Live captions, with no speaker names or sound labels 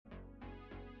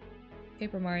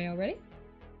Paper Mario, ready?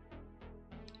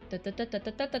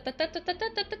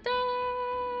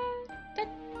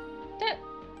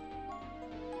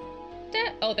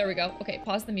 Oh, there we go. Okay,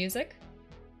 pause the music.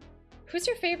 Who's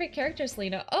your favorite character,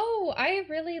 Celina? Oh, I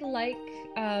really like,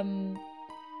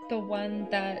 the one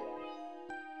that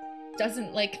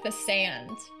doesn't like the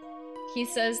sand. He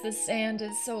says the sand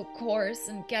is so coarse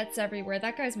and gets everywhere.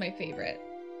 That guy's my favorite.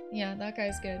 Yeah, that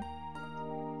guy's good.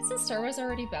 Isn't Star Wars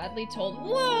already badly told?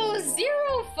 Whoa,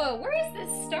 Zero Foot! Where is this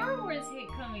Star Wars hate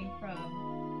coming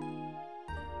from?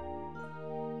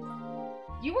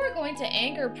 You are going to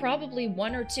anger probably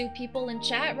 1 or 2 people in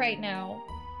chat right now.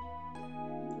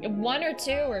 1 or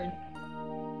 2 or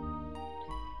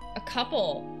a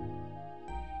couple.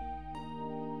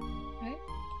 Okay.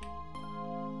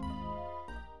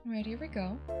 Alright, here we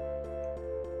go.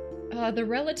 The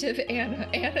relative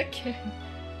Anakin.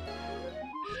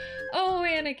 Oh,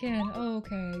 Anakin.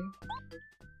 Okay.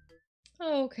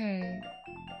 Okay.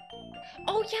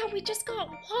 Oh yeah, we just got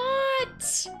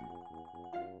what?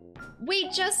 We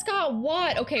just got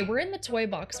what? Okay, we're in the toy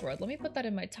box world. Let me put that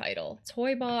in my title.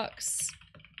 Toy box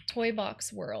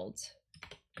world.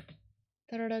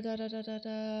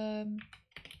 Da-da-da-da-da-da-da.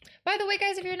 By the way,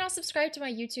 guys, if you're not subscribed to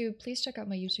my YouTube, please check out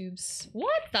my YouTubes.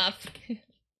 What the f-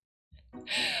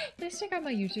 Please check out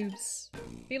my YouTubes.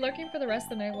 Be lurking for the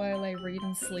rest of the night while I read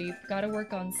and sleep. Gotta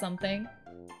work on something.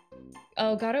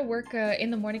 Oh, gotta work in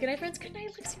the morning. Good night, friends. Good night,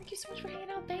 Lexi. Thank you so much for hanging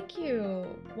out. Thank you.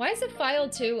 Why is it file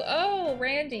 2? Oh,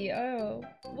 Randy. Oh.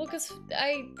 Well, because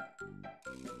I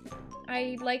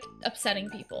like upsetting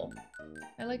people.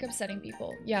 I like upsetting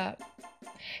people. Yeah.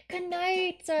 Good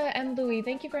night, M. Louie.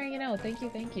 Thank you for hanging out. Thank you,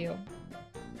 thank you.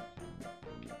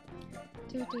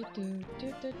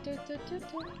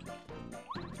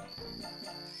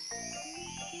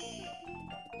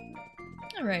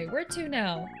 Alright, where to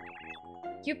now?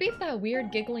 You beat that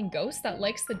weird giggling ghost that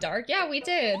likes the dark? Yeah, we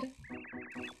did!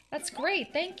 That's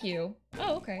great, thank you.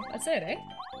 Oh, okay, that's it, eh?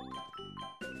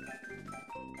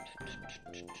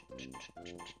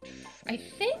 I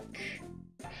think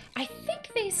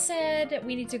they said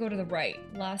we need to go to the right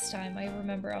last time, I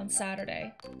remember on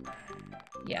Saturday.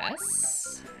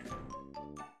 Yes.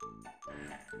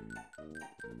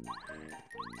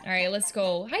 Alright, let's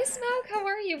go. Hi, Smaug, how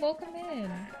are you? Welcome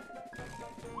in.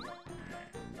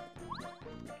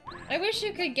 I wish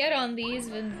you could get on these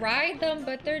and ride them,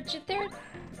 but they're just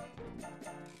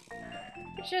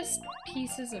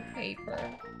pieces of paper.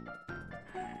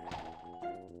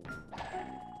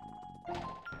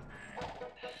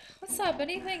 What's up?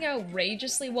 Anything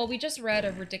outrageously? Well, we just read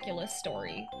a ridiculous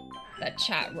story that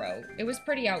chat wrote. It was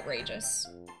pretty outrageous.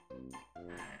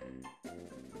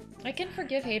 I can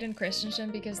forgive Hayden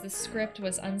Christensen because the script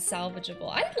was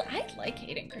unsalvageable. I like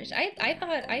Hayden Christensen. I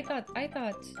thought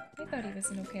he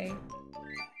was an okay.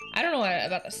 I don't know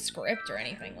about the script or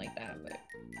anything like that, but.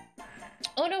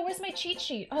 Oh no, where's my cheat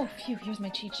sheet? Oh, phew, here's my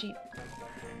cheat sheet.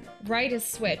 Right is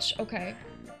switch. Okay.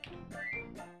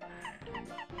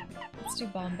 Let's do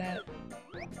Bombat.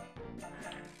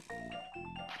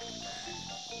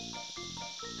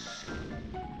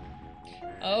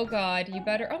 Oh god, you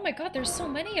better- oh my god, there's so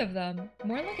many of them!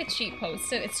 More like a cheat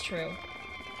post-it, it's true.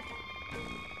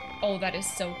 Oh, that is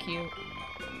so cute.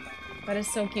 That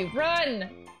is so cute.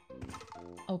 Run!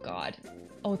 Oh god.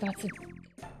 Oh, that's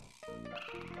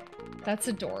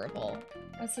adorable.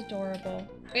 That's adorable.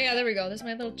 Oh, yeah, there we go. There's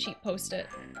my little cheat post-it.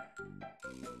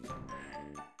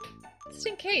 Just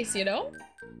in case, you know?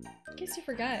 In case you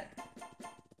forget.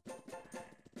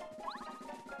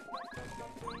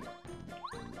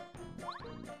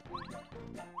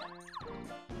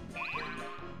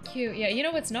 Cute. Yeah, you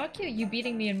know what's not cute? You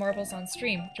beating me in marbles on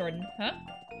stream, Jordan. Huh?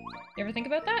 You ever think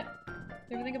about that?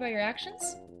 You ever think about your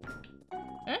actions?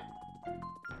 Huh?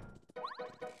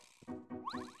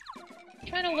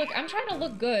 I'm trying to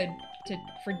look good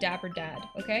for Dapper Dad,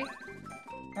 okay?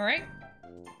 Alright?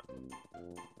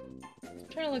 I'm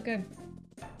trying to look good.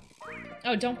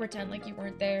 Oh, don't pretend like you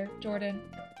weren't there, Jordan.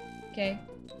 Okay.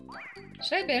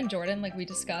 Should I ban Jordan like we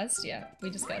discussed? Yeah, we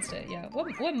discussed it, yeah.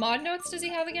 What mod notes does he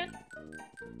have again?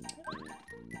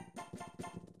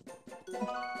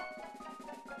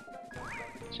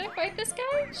 Should I fight this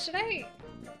guy? Should I?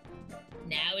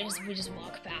 Nah, we just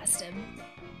walk past him.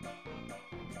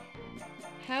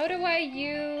 How do I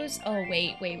use? Oh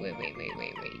wait.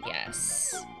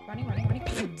 Yes. Running.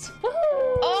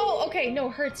 Oh, okay. No,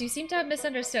 Hertz, you seem to have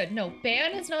misunderstood. No,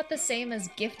 ban is not the same as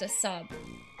gift a sub.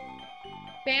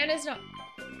 Ban is not.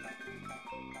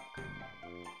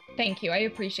 Thank you. I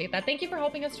appreciate that. Thank you for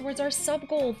helping us towards our sub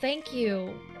goal. Thank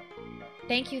you.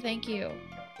 Thank you.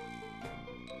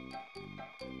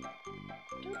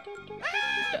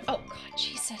 Oh, God,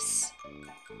 Jesus.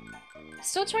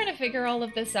 Still trying to figure all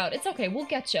of this out. It's okay. We'll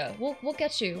get you. We'll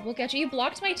get you. We'll get you. You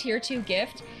blocked my tier 2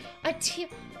 gift. A tier...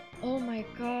 Oh, my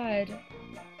God.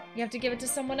 You have to give it to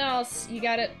someone else. You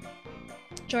got it.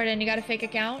 Jordan, you got a fake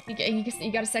account? You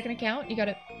got a second account? You got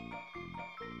it.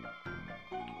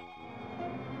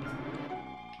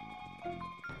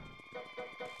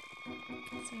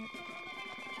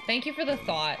 Thank you for the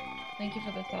thought. Thank you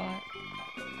for the thought.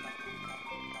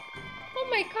 Oh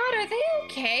my God, are they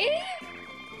okay?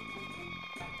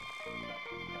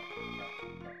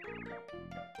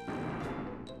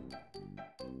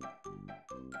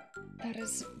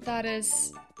 That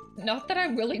is not that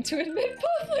I'm willing to admit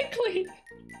publicly.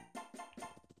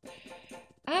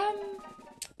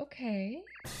 Okay.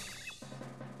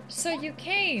 So you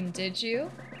came, did you?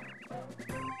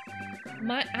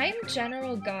 I'm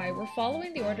General Guy. We're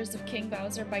following the orders of King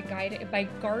Bowser by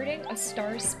guarding a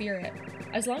star spirit.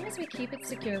 As long as we keep it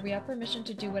secure, we have permission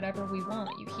to do whatever we want.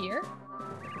 You hear?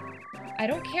 I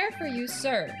don't care for you,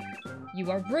 sir. You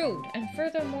are rude, and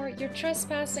furthermore, you're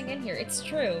trespassing in here. It's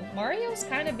true. Mario's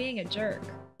kind of being a jerk.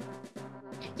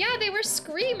 Yeah, they were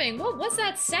screaming. What was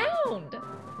that sound?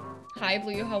 Hi,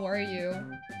 Blue. How are you?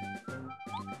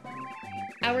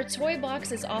 Our toy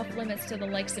box is off limits to the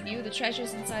likes of you. The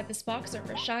treasures inside this box are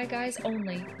for shy guys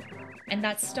only. And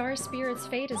that star spirit's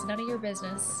fate is none of your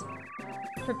business.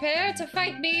 Prepare to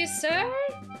fight me, sir?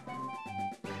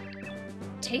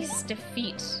 Taste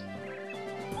defeat.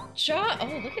 Jaw.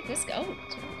 Oh, look at this. Oh,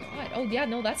 God. Oh, yeah,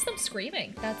 no, that's them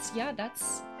screaming. That's...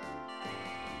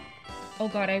 Oh,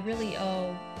 God, I really...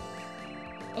 Oh.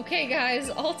 Okay, guys,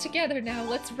 all together now.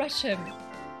 Let's rush him.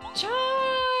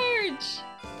 Charge!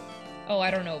 Oh, I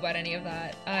don't know about any of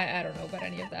that. I don't know about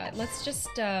any of that. Let's just,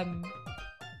 Sure,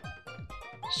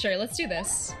 let's do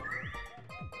this.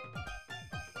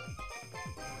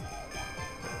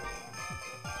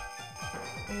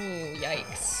 Ooh,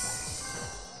 yikes.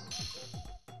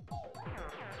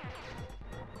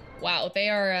 Wow, they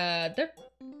are, they're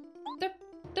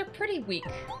pretty weak.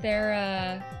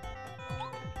 They're,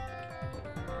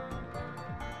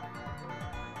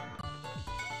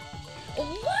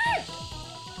 What?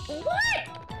 What?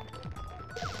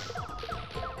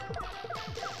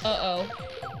 Uh-oh.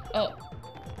 Oh.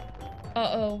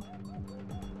 Uh-oh.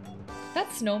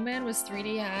 That snowman was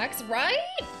 3D hacks, right?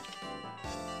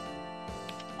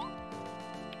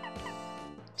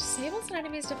 Disables an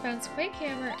enemy's defense, quick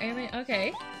hammer, aiming.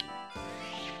 Okay.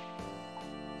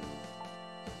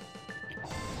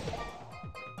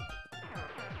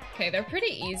 Okay, they're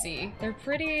pretty easy. They're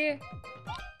pretty...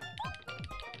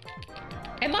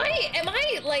 Am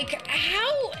I, like,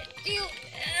 how do you...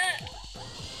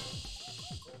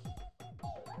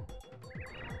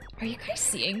 Are you guys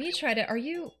seeing me try to... Are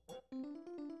you...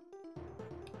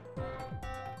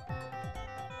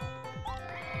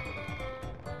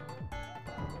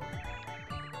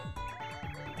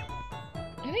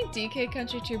 I think DK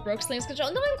Country 2 broke Slime's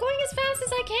control. No, I'm going as fast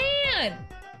as I can!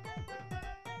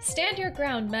 Stand your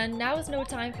ground, men. Now is no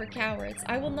time for cowards.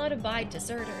 I will not abide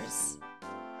deserters.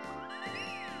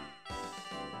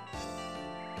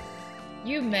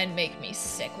 You men make me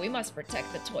sick. We must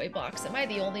protect the toy box. Am I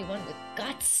the only one with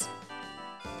guts?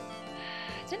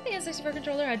 Didn't the N64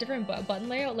 controller have a different button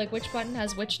layout? Like which button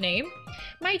has which name?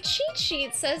 My cheat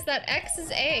sheet says that X is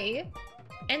A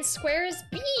and square is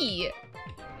B.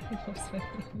 I'm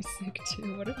sick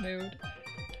too. What a mood.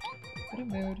 What a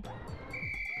mood.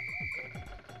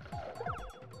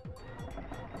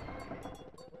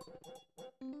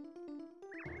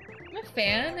 I'm a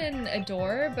fan and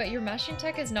adore, but your mashing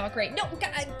tech is not great. No,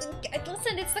 God,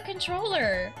 listen, it's the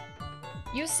controller.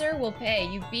 You, sir, will pay.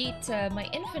 You beat my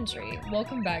infantry.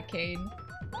 Welcome back, Kane.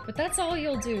 But that's all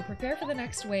you'll do. Prepare for the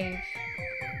next wave.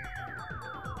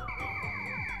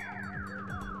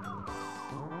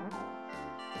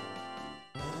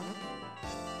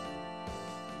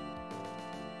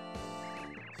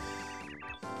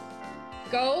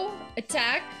 Go,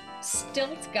 attack,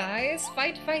 stilt, guys.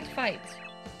 Fight, fight, fight.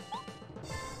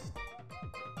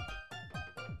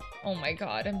 Oh my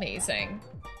God, amazing.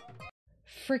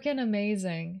 Freaking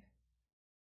amazing.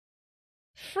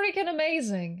 Freaking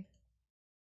amazing.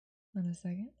 Hold on a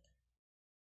second.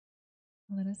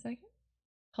 Hold on a second.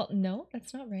 Hold, no,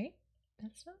 that's not right.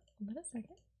 That's not, hold on a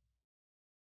second.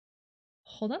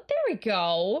 Hold on, there we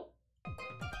go.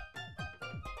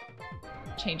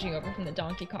 Changing over from the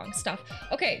Donkey Kong stuff.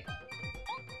 Okay.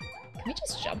 Can we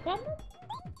just jump on them?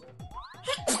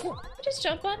 Just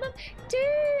jump on them?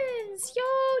 Dins! Yo,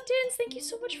 Dins, thank you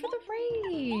so much for the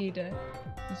raid.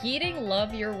 Yeeting,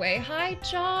 love your way. Hi,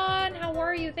 John. How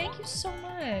are you? Thank you so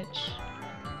much.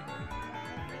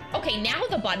 Okay, now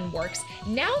the button works.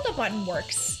 Now the button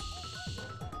works.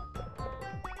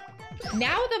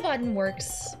 Now the button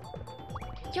works.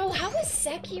 Yo, how is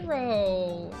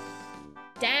Sekiro?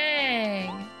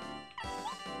 Dang.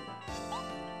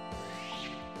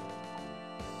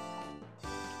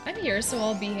 I'm here, so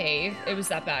I'll behave. It was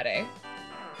that bad, eh?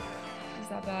 It was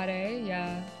that bad, eh?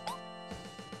 Yeah.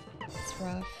 It's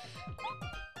rough.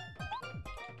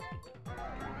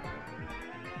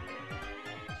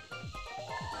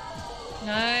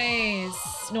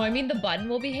 Nice. No, I mean the button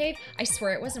will behave. I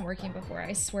swear it wasn't working before.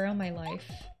 I swear on my life.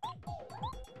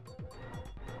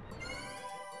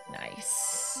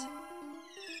 Nice.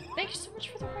 Thank you so much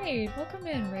for the raid. Welcome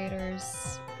in,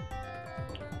 raiders.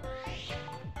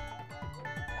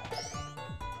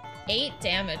 8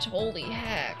 damage. Holy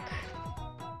heck.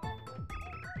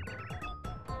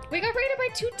 We got raided by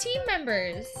 2 team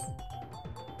members.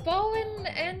 Bo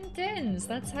and Dins.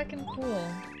 That's heckin' cool.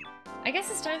 I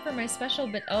guess it's time for my special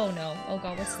bit. Oh no. Oh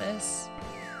god, what's this?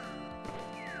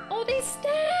 Oh, they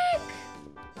stack!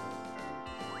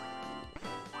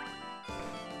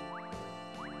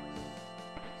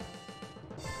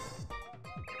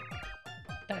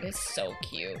 That is so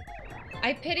cute.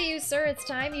 I pity you, sir. It's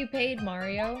time you paid,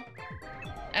 Mario.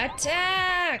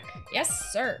 Attack!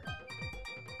 Yes, sir.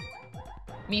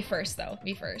 Me first, though.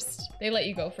 Me first. They let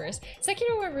you go first.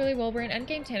 Sekiro went really well. We're in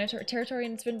endgame territory,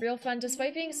 and it's been real fun,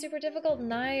 despite being super difficult.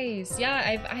 Nice. Yeah,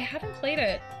 I haven't played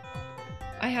it.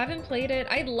 I haven't played it.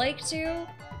 I'd like to.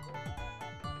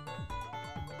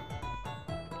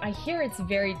 I hear it's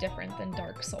very different than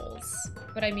Dark Souls.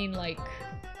 But I mean, like,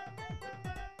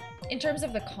 in terms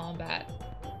of the combat.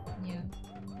 Yeah.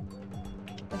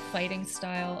 The fighting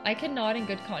style. I can nod in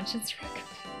good conscience recommend.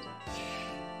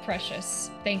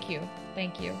 Precious. Thank you.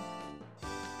 Thank you.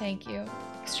 Thank you.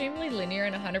 Extremely linear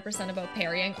and 100% about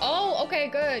parrying. Oh, okay,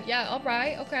 good. Yeah,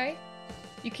 alright, okay.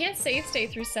 You can't save state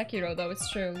through Sekiro, though.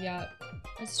 It's true. Yeah,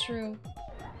 it's true.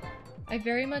 I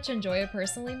very much enjoy it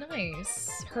personally.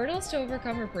 Nice. Hurdles to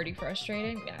overcome are pretty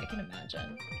frustrating. Yeah, I can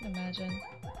imagine. I can imagine.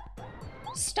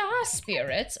 Star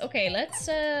spirits. Okay, let's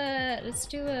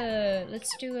do a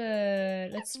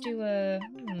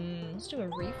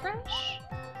refresh.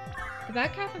 The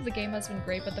back half of the game has been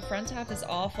great, but the front half is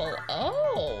awful.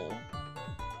 Oh!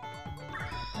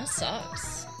 That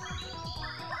sucks.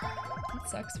 That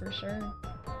sucks for sure.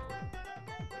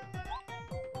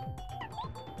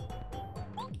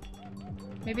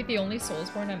 Maybe the only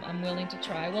Soulsborne I'm unwilling to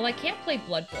try. Well, I can't play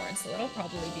Bloodborne, so that'll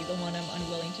probably be the one I'm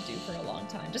unwilling to do for a long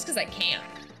time. Just because I can't.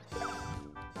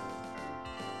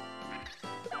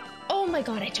 Oh my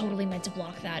god, I totally meant to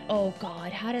block that. Oh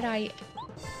god, how did I...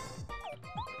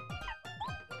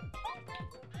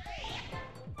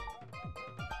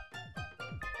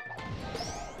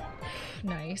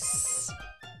 Nice.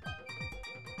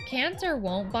 Can't or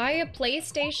won't buy a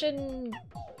PlayStation...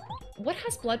 What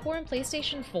has Bloodborne?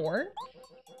 PlayStation 4?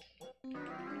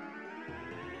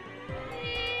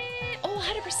 Oh,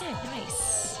 100%.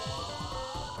 Nice.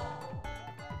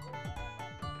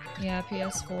 Yeah,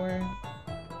 PS4.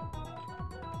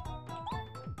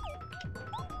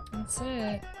 That's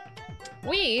it.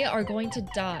 We are going to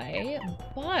die,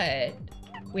 but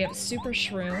we have a super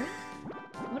shroom.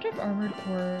 I wonder if Armored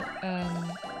Core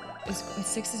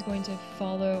 6 is going to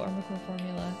follow Armored Core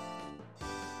formula.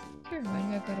 Can you remind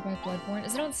me I've got to buy Bloodborne?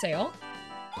 Is it on sale?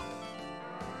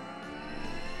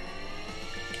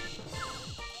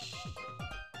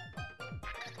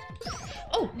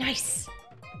 Oh, nice!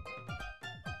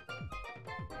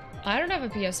 I don't have a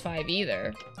PS5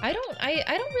 either. I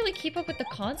don't really keep up with the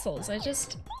consoles. I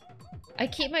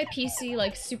keep my PC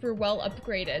like super well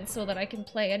upgraded so that I can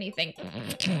play anything.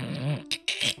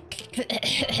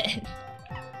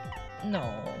 No.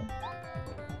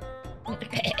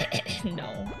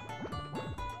 No.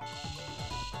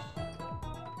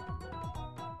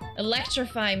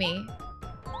 Electrify me.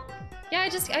 Yeah, I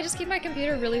just keep my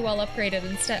computer really well upgraded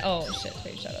instead. Oh shit,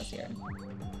 Fade Shadow's here.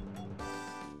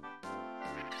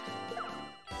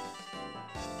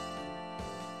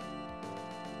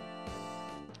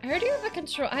 I heard you have a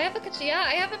control. I have a control. Yeah,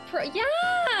 I have a pro.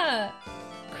 Yeah!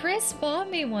 Chris bought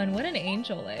me one. What an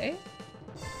angel, eh?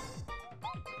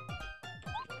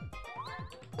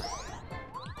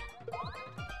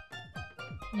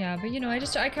 Yeah, but you know, I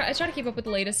try to keep up with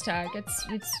the latest tech. It's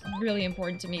really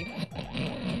important to me.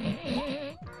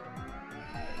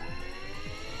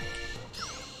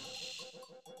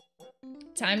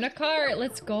 Time to cart.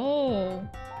 Let's go.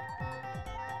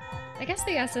 I guess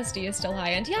the SSD is still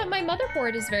high end. Yeah, my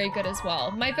motherboard is very good as well.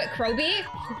 My Kroby.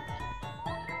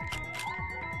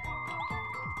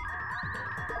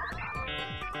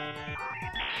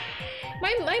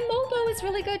 My Mobo is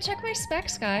really good. Check my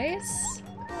specs, guys.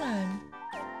 Come on.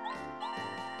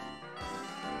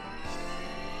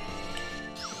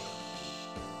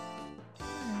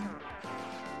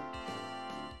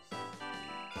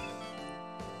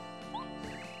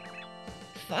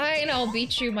 Fine, I'll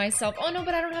beat you myself. Oh no,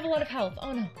 but I don't have a lot of health.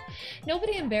 Oh no.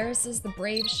 Nobody embarrasses the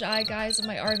brave, shy guys of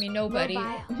my army. Nobody.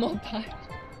 Mobile.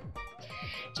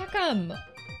 Check 'em.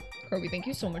 Kirby, thank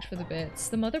you so much for the bits.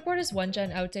 The motherboard is 1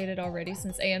 gen outdated already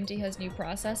since AMD has new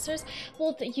processors.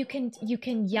 Well, you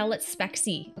can yell at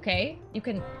Spexy, okay? You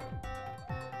can...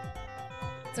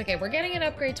 It's okay, we're getting an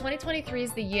upgrade. 2023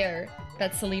 is the year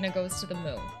that Celina goes to the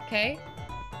moon, okay?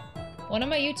 One of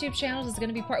my YouTube channels is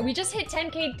gonna be part- We just hit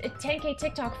 10K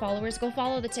TikTok followers. Go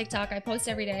follow the TikTok. I post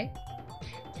every day.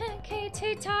 10K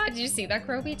TikTok! Did you see that,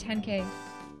 Kroby? 10K.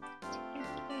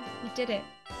 10K. We did it.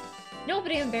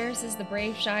 Nobody embarrasses the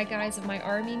brave, shy guys of my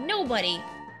army. Nobody!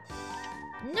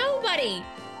 Nobody!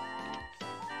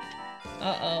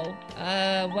 Uh-oh.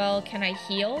 Well, can I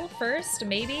heal first?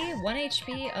 Maybe? 1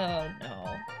 HP? Oh,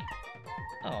 no.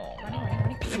 Oh,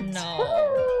 no.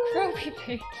 Kroby,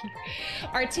 thank you.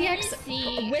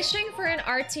 RTX... Wishing for an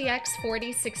RTX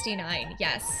 4069.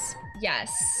 Yes.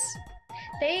 Yes.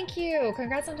 Thank you.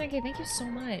 Congrats on 10K. Thank you so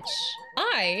much.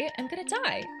 I am gonna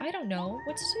die. I don't know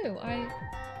what to do.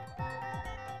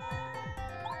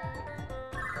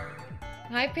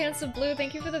 Hi, Pants of Blue.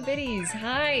 Thank you for the biddies.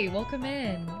 Hi, welcome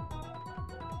in.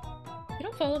 You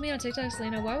don't follow me on TikTok,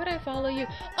 Celina. Why would I follow you?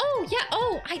 Oh, yeah.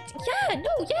 Oh,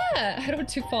 yeah. I don't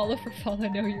do follow for follow.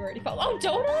 No, you already follow. Oh,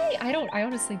 don't I? I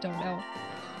honestly don't know.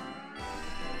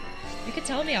 You could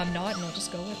tell me I'm not and I'll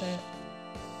just go with it.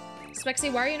 Spexy,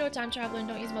 why are you no time traveler and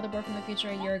don't use motherboard from the future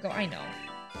a year ago? I know,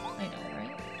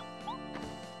 right?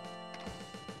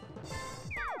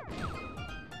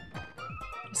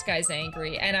 This guy's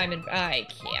angry, and I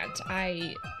can't.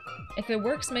 If it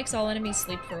works, makes all enemies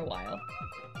sleep for a while.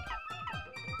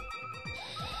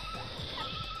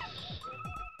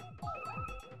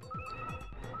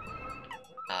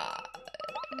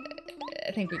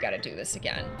 I think we gotta do this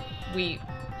again.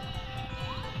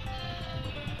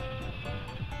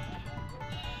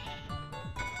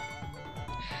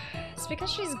 It's because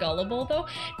she's gullible, though.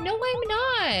 No, I'm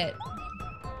not!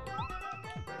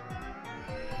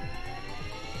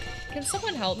 Can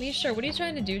someone help me? Sure. What are you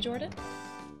trying to do, Jordan?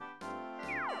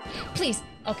 Please!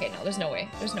 Okay, no, there's no way.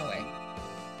 There's no way.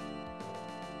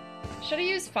 Should I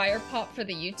use Fire Pop for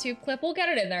the YouTube clip? We'll get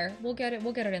it in there. We'll get it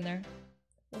in there.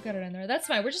 We'll get it in there. That's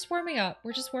fine. We're just warming up.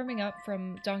 We're just warming up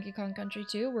from Donkey Kong Country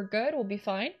 2. We're good. We'll be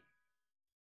fine.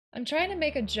 I'm trying to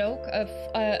make a joke of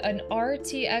an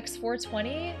RTX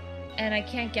 420, and I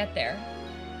can't get there.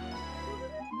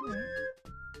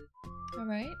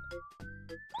 Alright.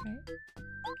 Okay.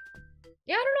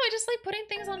 Yeah, I don't know. I just like putting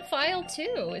things on file,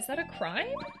 too. Is that a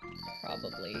crime?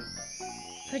 Probably.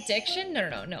 Prediction?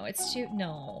 No.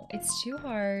 It's too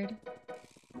hard.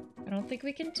 I don't think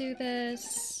we can do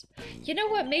this. You know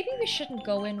what? Maybe we shouldn't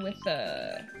go in with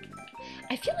the...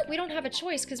 I feel like we don't have a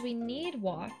choice because we need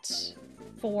Watt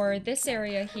for this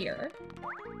area here.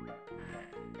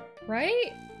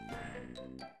 Right?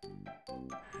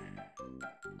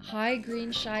 Hi,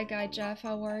 Green Shy Guy Jeff.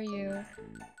 How are you?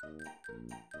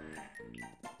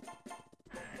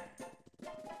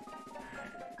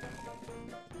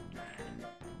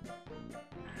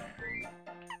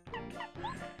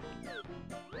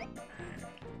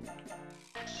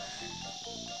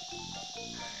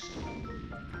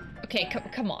 Okay,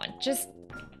 come on, just...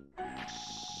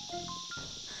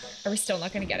 Are we still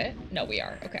not gonna get it? No, we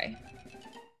are, okay.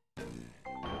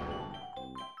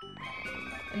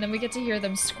 And then we get to hear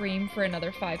them scream for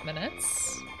another 5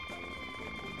 minutes.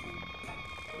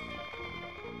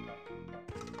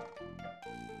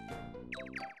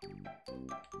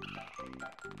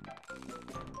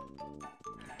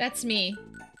 That's me.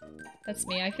 That's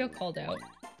me, I feel called out.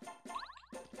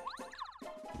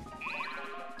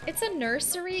 It's a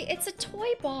nursery? It's a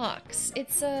toy box.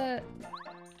 It's a...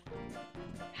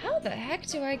 How the heck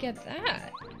do I get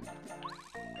that?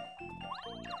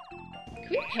 Can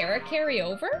we para-carry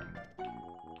over?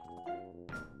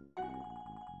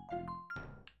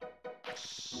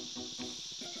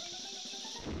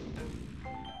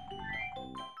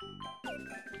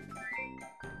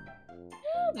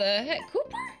 How the heck?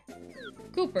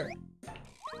 Cooper?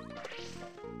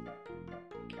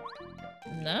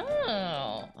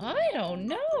 No, I don't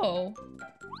know.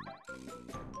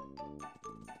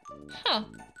 Huh.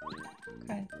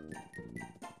 Okay.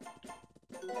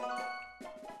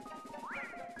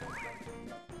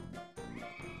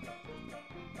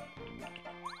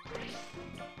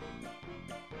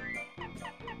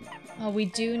 Oh, we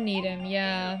do need him,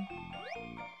 yeah.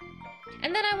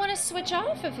 And then I want to switch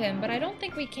off of him, but I don't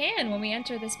think we can when we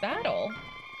enter this battle.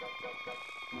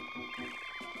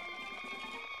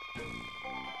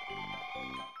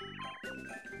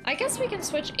 I guess we can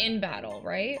switch in battle,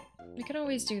 right? We can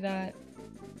always do that.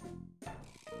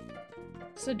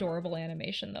 It's adorable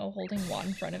animation though, holding Watt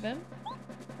in front of him.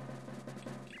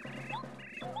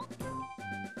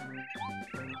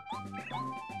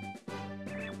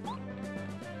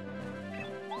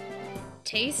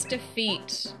 Taste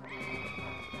defeat.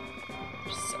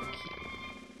 So cute.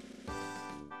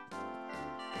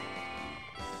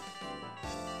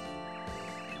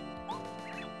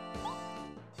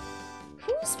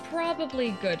 Who's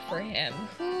probably good for him?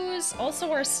 Who's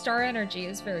also our star energy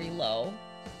is very low.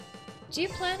 Do you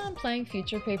plan on playing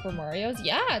future Paper Marios?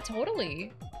 Yeah,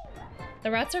 totally.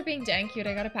 The rats are being dang cute.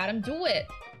 I gotta pat them. Do it.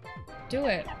 Do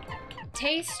it.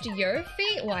 Taste your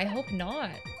feet? Well, I hope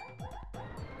not.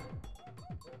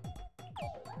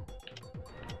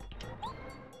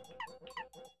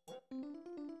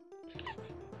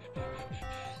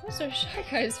 So Shy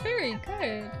Guy is very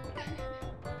good.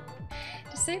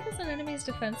 Disables an enemy's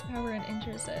defense power and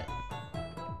injures it.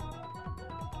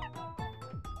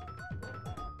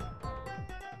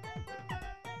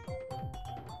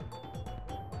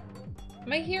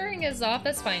 My hearing is off,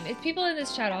 that's fine. If people in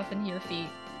this chat often hear feet.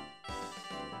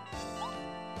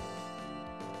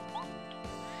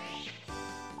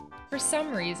 For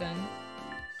some reason.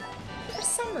 For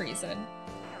some reason.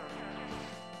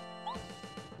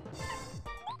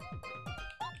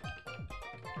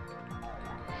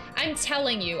 I'm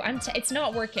telling you, it's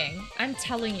not working. I'm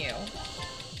telling you.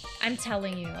 I'm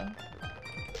telling you.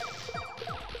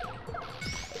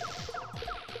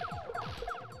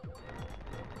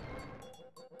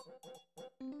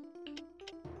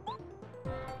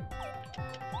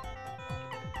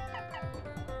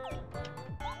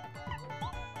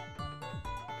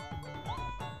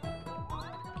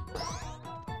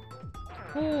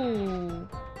 Ooh.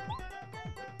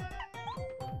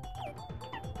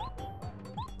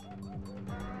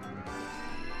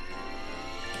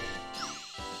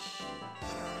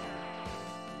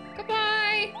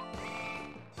 Goodbye.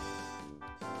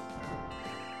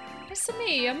 It's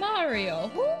me, a Mario.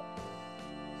 Who?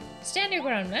 Stand your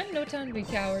ground, man. No time to be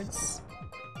cowards.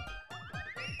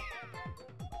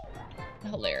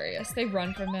 Hilarious. They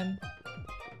run from him.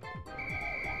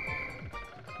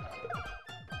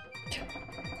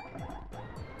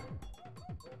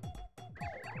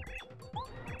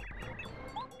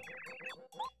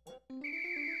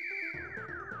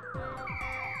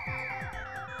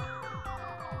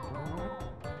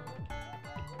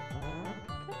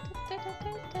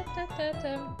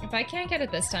 If I can't get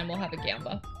it this time, we'll have a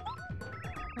Gamba.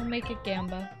 I'll make it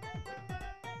Gamba.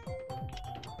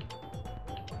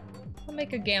 I'll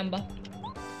make a Gamba.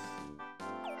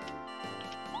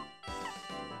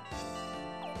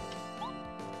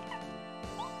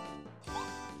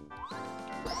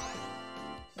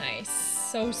 Nice.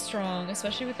 So strong,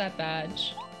 especially with that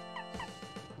badge.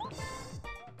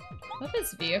 Love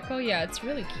his vehicle. Yeah, it's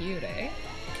really cute, eh?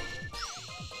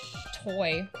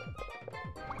 Toy.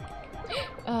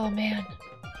 Oh, man.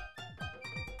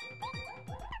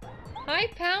 Hi,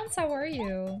 Pounce. How are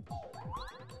you?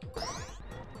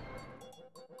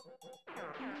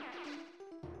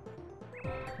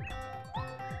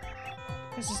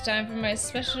 This is time for my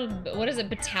special... What is it?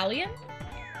 Battalion?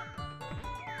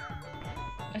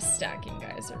 My stacking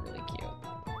guys are really cute.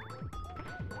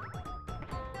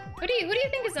 Who do you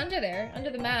think is under there?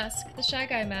 Under the mask? The Shy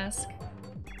Guy mask?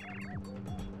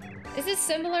 Is this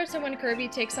similar to when Kirby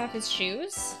takes off his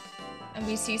shoes and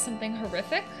we see something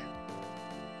horrific?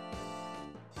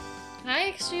 Hi,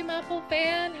 Extreme Apple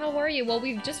fan. How are you? Well,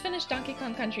 we've just finished Donkey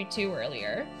Kong Country 2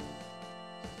 earlier.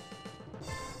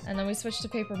 And then we switched to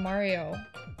Paper Mario.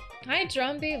 Hi,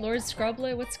 Drumbeat, Lord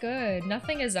Scrublet. What's good?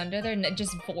 Nothing is under there.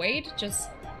 Just void. Just...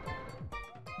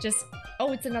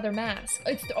 Oh, it's another mask.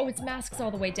 It's masks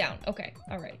all the way down. Okay.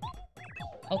 All right.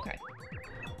 Okay.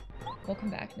 Welcome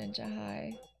back, Ninja.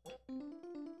 Hi.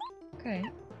 Okay.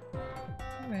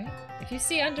 Alright. If you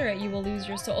see under it, you will lose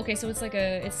your soul. Okay, so it's like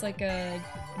a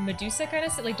Medusa kind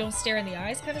of, like don't stare in the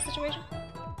eyes kind of situation?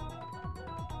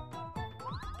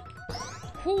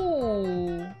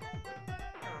 Ooh.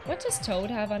 What does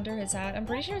Toad have under his hat? I'm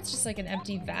pretty sure it's just like an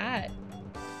empty vat.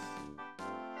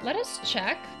 Let us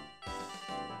check.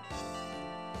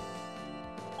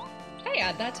 Hey,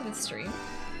 add that to the stream.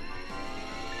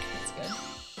 That's good.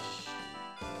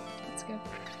 That's good.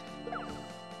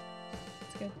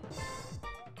 Good.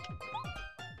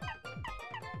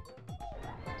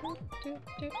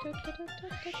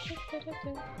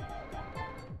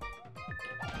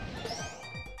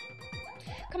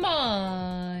 Come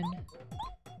on.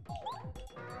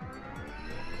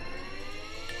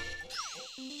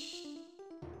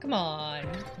 Come on.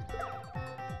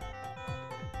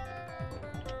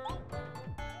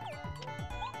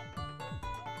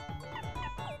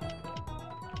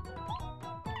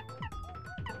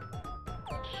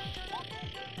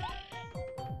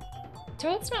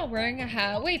 Toad's not wearing a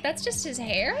hat. Wait, that's just his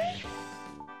hair?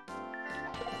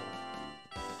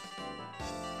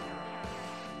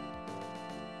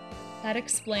 That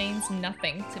explains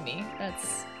nothing to me.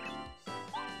 That's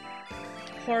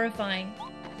horrifying.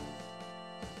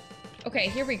 Okay,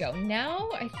 here we go. Now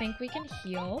I think we can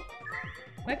heal.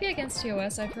 Might be against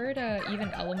TOS. I've heard even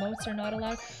Elemotes are not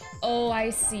allowed. Oh, I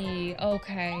see.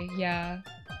 Okay, yeah.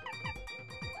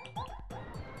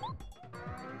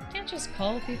 Can't just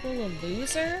call people a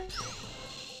loser.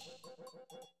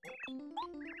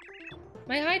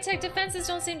 My high-tech defenses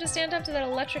don't seem to stand up to that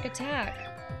electric attack.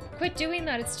 Quit doing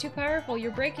that, it's too powerful.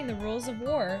 You're breaking the rules of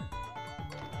war.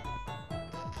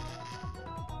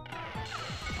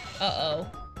 Uh-oh.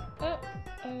 Uh-oh.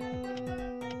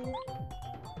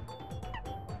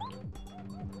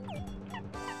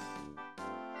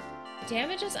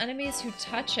 Damages enemies who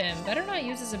touch him. Better not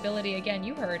use his ability again.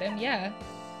 You heard him, yeah.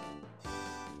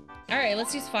 Alright,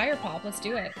 let's use Fire Pop. Let's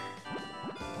do it.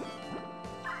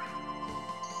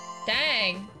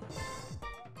 Dang.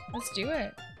 Let's do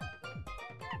it.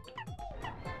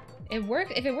 It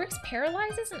works. If it works,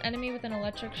 paralyzes an enemy with an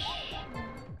electric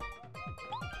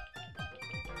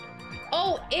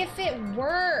Oh, if it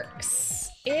works.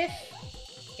 If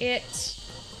it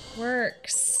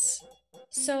works.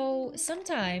 So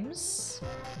sometimes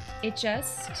it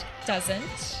just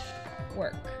doesn't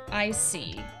work. I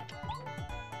see.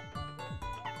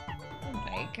 Oh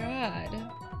my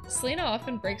god. Celina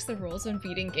often breaks the rules when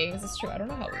beating games. It's true. I don't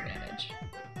know how we manage.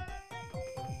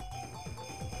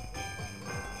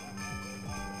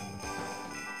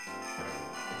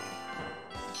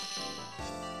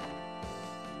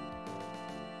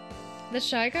 The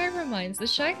Shy Guy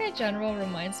General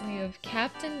reminds me of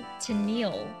Captain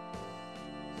Tennille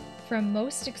from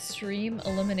Most Extreme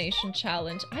Elimination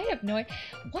Challenge. I have no idea.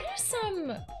 What are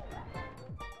some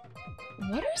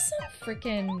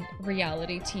freaking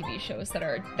reality TV shows that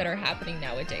are happening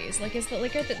nowadays? Like, are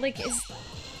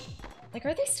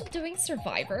they still doing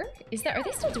Survivor? Are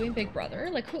they still doing Big Brother?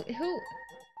 Like, what's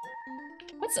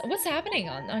happening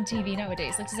on TV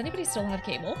nowadays? Like, does anybody still have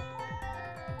cable?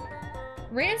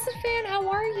 Rancid fan, how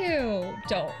are you?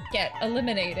 Don't get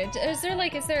eliminated. Are there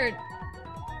like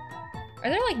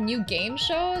new game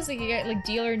shows? Like you get like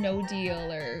Deal or No Deal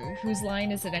or Whose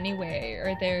Line Is It Anyway?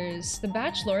 Or there's The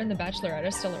Bachelor and The Bachelorette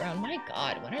are still around. My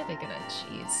god, when are they gonna,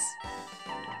 jeez.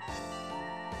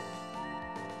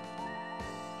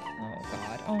 Oh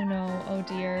god, oh no, oh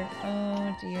dear,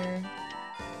 oh dear.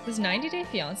 Does 90 Day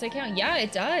Fiance count? Yeah,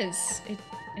 it does. It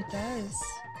does.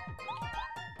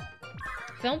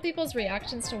 Film people's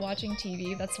reactions to watching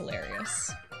TV, that's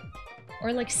hilarious.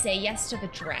 Or like Say Yes to the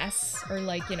Dress, or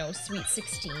like, you know, Sweet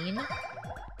 16.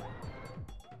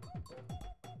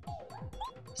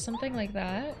 Something like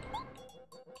that.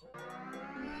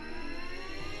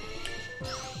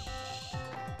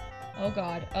 Oh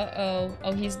god, uh-oh.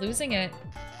 Oh, he's losing it.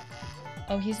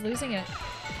 Oh, he's losing it.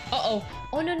 Uh-oh.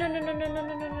 Oh, no, no, no, no, no, no,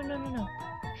 no, no, no, no, no.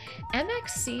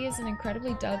 MXC is an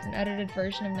incredibly dubbed and edited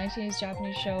version of 1980s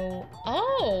Japanese show.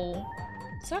 Oh!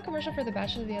 Saw a commercial for The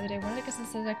Bachelor the other day. One of the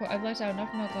contestants says, I quote, I've left out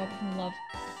not from alcohol, but from love.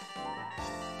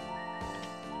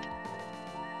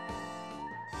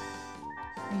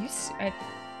 Are you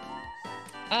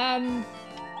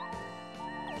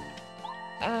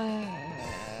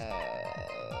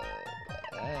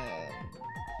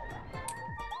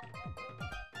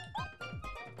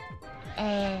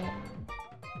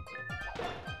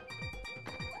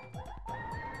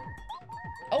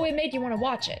Oh, it made you want to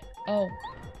watch it. Oh.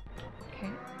 Okay.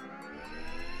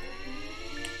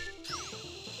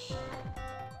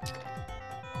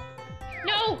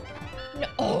 No! No!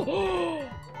 Oh!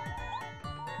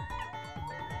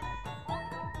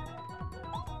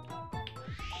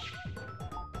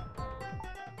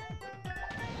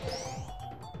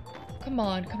 Come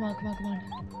on, come on, come on, come on.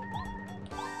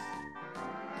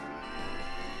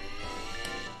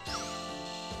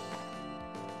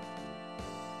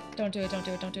 Don't do it, don't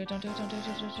do it, don't do it, don't do it, don't do it,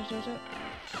 don't do it, don't do it.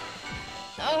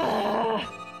 Ah!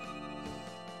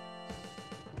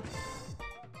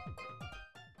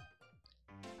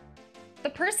 The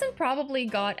person probably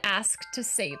got asked to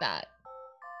say that.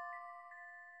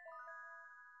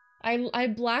 I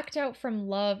blacked out from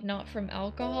love, not from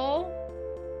alcohol.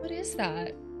 What is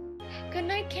that? Good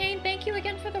night, Kane. Thank you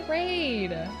again for the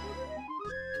raid.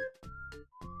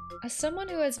 As someone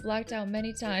who has blacked out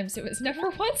many times, it was never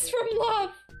once from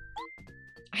love.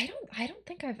 I don't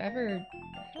think I've ever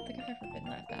been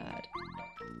that bad.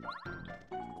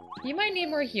 You might need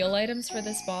more heal items for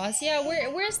this boss. Yeah,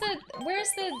 where's the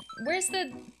nearest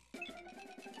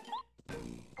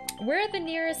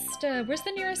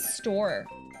store?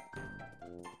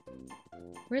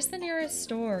 Where's the nearest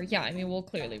store? Yeah, I mean, we'll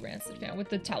clearly Rancid fan. With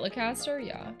the Telecaster,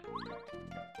 yeah.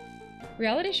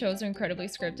 Reality shows are incredibly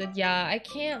scripted. Yeah, I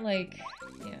can't, like,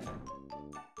 yeah.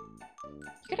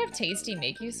 You could have Tasty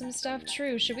make you some stuff.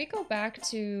 True. Should we go back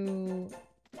to...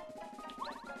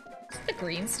 Is it the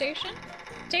green station?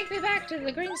 Take me back to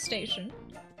the green station.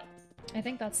 I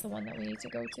think that's the one that we need to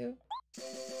go to.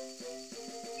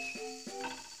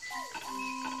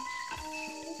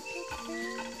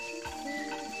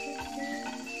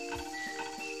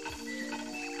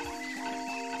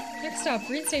 Next stop,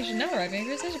 green station now arriving.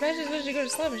 Green station, badges wish to go to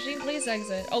slot machine, please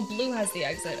exit. Oh, blue has the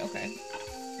exit, okay.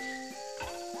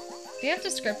 They have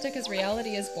to script it because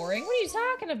reality is boring? What are you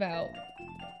talking about?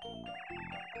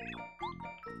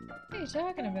 What are you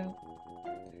talking about?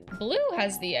 Blue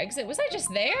has the exit. Was I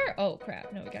just there? Oh,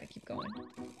 crap. No, we gotta keep going.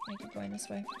 I keep going this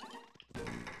way.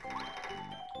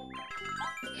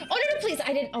 Oh, no, please!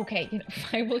 I didn't- okay, you know,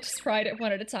 I will just ride it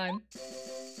one at a time.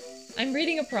 I'm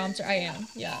reading a prompter. I am,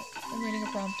 yeah. I'm reading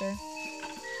a prompter.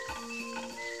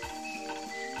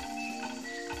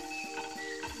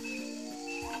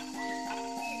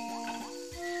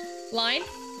 Line?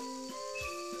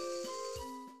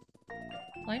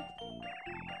 Line?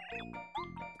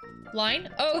 Line?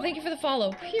 Oh, thank you for the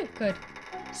follow. Phew, good.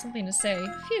 Something to say.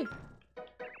 Phew.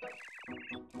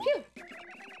 Phew.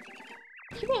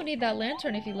 You won't need that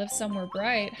lantern if you live somewhere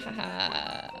bright.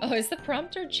 Haha. Oh, is the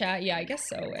prompter chat? Yeah, I guess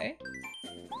so, eh?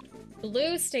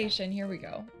 Blue station, here we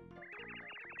go.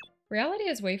 Reality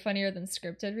is way funnier than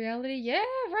scripted reality. Yeah,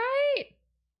 right!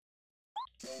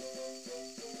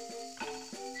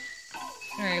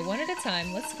 Alright, one at a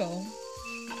time. Let's go.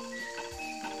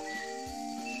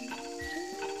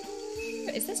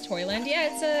 Is this Toyland? Yeah,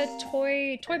 it's a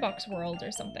toy box world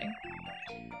or something.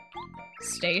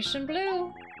 Station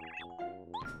Blue.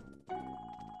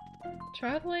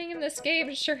 Traveling in this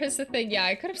game sure is a thing. Yeah,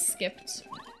 I could have skipped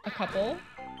a couple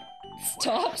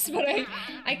stops, but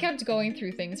I kept going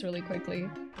through things really quickly.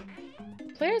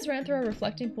 Players ran through a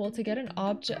reflecting pool to get an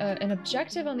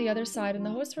objective on the other side, and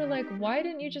the hosts were like, why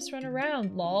didn't you just run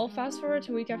around? Lol. Fast forward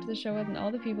to a week after the show, and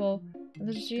all the people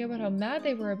messaging about how mad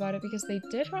they were about it because they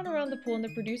did run around the pool, and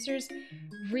the producers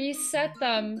reset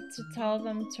them to tell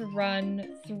them to run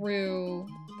through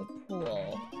the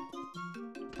pool.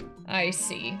 I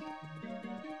see.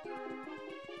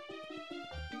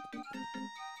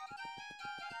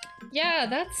 Yeah,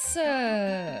 that's,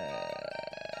 I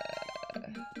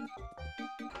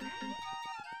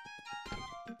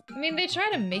mean, they try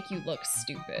to make you look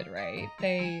stupid, right?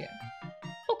 They...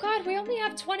 Oh god, we only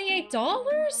have $28?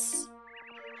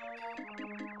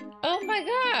 Oh my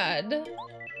god!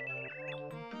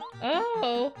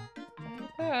 Oh. Oh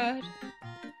god.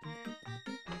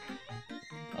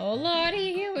 Oh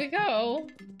lordy, here we go.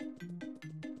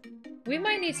 We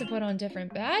might need to put on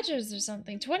different badges or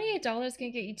something. $28 can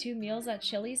get you 2 meals at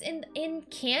Chili's in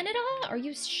Canada? Are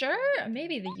you sure? Or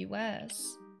maybe the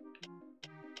US.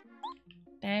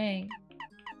 Dang.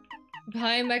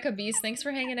 Bye, Mecha Beast. Thanks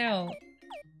for hanging out.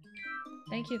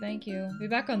 Thank you, thank you. Be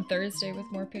back on Thursday with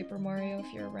more Paper Mario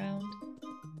if you're around.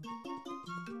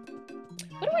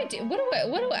 What do I do?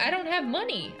 I don't have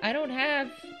money. I don't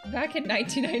have... Back in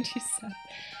 1997.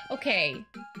 Okay.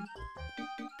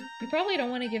 You probably don't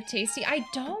want to give Tasty. I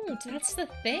don't. That's the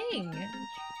thing.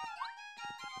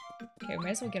 Okay, we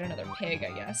might as well get another pig,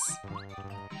 I guess.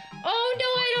 Oh no,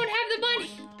 I don't have the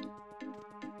money.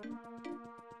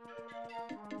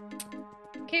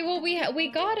 Okay, well we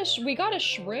got a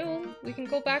shroom. We can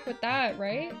go back with that,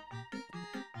 right?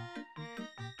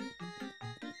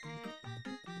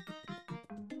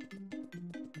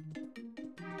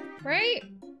 Right?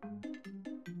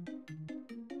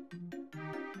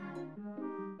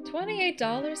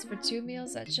 $28 for 2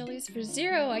 meals at Chili's. For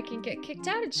 0, I can get kicked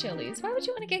out of Chili's. Why would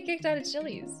you want to get kicked out of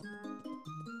Chili's?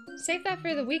 Save that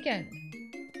for the weekend.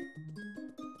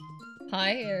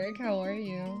 Hi, Eric. How are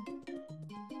you?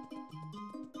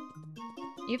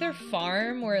 Either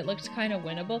farm or it looked kind of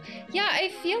winnable. Yeah, I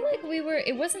feel like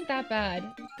it wasn't that bad.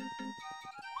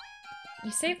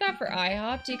 You saved that for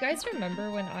IHOP. Do you guys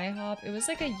remember when IHOP, it was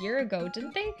like a year ago,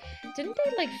 didn't they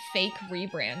like fake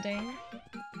rebranding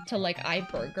to like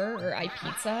iBurger or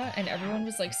iPizza and everyone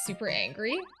was like super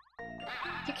angry?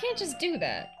 You can't just do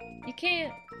that. You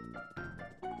can't.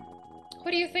 What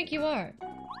do you think you are?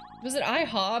 Was it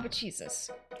IHOP?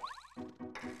 Jesus.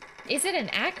 Is it an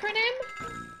acronym?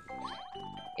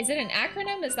 Is it an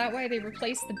acronym? Is that why they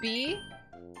replaced the B?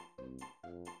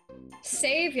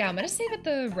 Save? Yeah, I'm gonna save at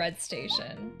the red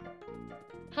station.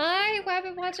 Hi,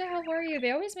 Wabbit Watcher, how are you?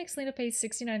 They always make Celina pay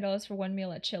 $69 for one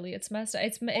meal at Chili. It's messed up.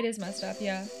 It is messed up,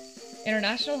 yeah.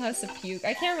 International House of Puke.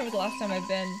 I can't remember the last time I've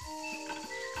been.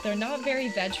 They're not very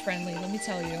veg-friendly, let me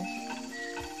tell you.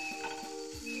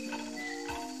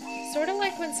 Sort of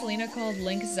like when Celina called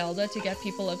Link Zelda to get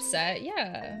people upset.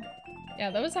 Yeah. Yeah,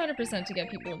 that was 100% to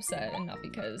get people upset and not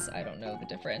because I don't know the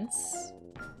difference.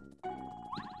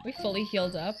 We fully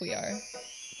healed up, we are.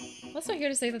 I'm also here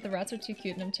to say that the rats are too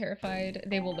cute and I'm terrified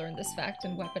they will learn this fact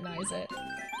and weaponize it.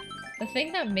 The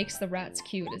thing that makes the rats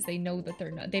cute is they know that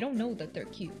they're not- they don't know that they're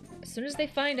cute. As soon as they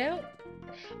find out-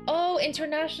 Oh,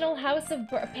 International House of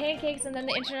Pancakes and then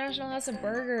the International House of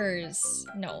Burgers.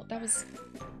 No, that was...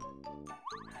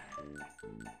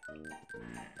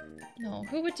 No,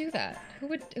 who would do that? Who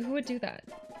would do that?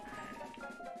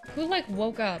 Who, like,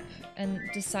 woke up and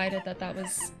decided that that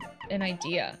was an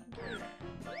idea?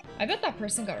 I bet that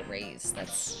person got a raise.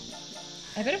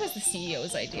 I bet it was the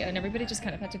CEO's idea and everybody just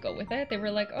kind of had to go with it. They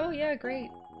were like, oh yeah, great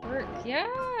work. Yeah,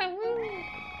 woo!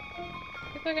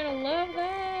 People are gonna love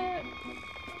that.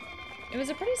 It was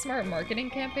a pretty smart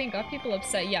marketing campaign, got people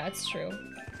upset. Yeah, it's true.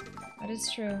 That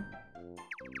is true.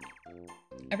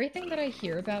 Everything that I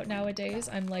hear about nowadays,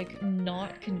 I'm like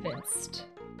not convinced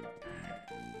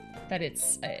that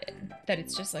it's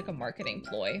just like a marketing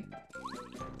ploy.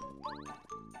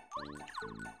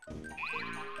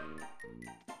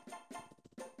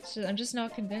 So I'm just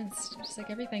not convinced. Just like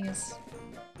everything is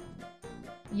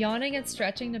yawning and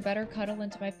stretching to better cuddle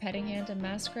into my petting hand. And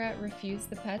Maskrat refused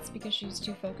the pets because she was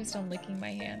too focused on licking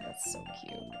my hand. That's so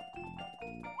cute.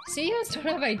 CEOs don't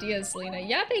have ideas, Celina.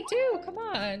 Yeah, they do. Come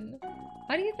on.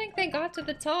 How do you think they got to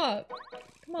the top?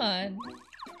 Come on.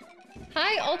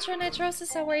 Hi, Ultra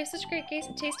Nitrosis. How are you? Such great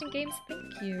tasting games.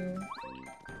 Thank you.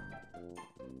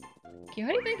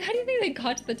 How do you think they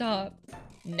got to the top?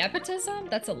 Nepotism?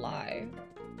 That's a lie.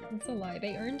 That's a lie.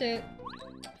 They earned it.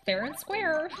 Fair and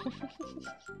square.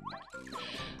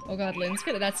 Oh god, Lynn's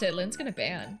gonna- that's it. Lynn's gonna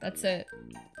ban. That's it.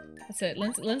 That's it.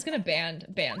 Lynn's gonna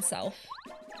ban self.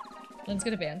 Lynn's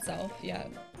gonna ban self, yeah.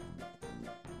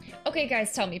 Okay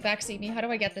guys, tell me, backseat me, how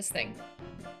do I get this thing?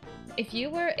 If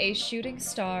you were a shooting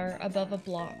star above a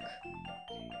block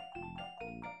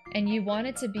and you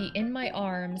wanted to be in my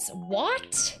arms,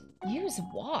 what? Use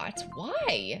what?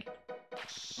 Why?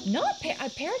 Not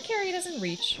Parakarry doesn't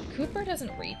reach. Cooper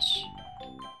doesn't reach.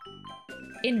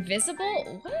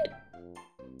 Invisible? What?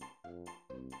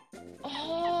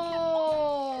 Oh.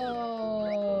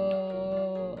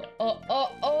 Oh,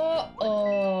 oh, oh,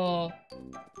 oh.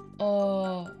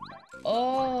 Oh.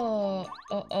 Oh.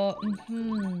 Oh, oh,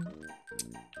 mm-hmm.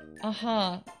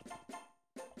 Uh-huh.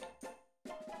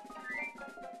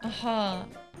 Uh-huh.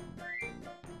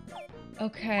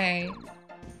 Okay.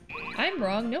 I'm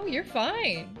wrong. No, you're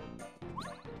fine.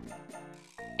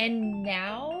 And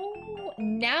now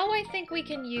I think we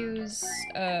can use,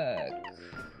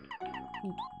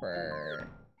 Cooper.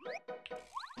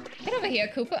 Get over here,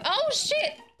 Cooper. Oh,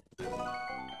 shit!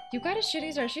 You got a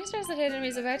shooting star. Shooting stars that hit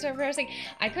enemies of active harassing.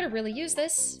 I could have really used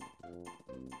this.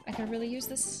 I could really use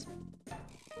this.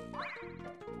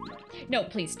 No,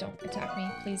 please don't attack me.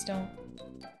 Please don't.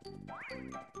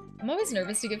 I'm always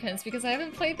nervous to give hints because I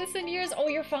haven't played this in years. Oh,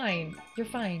 you're fine. You're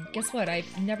fine. Guess what? I've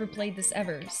never played this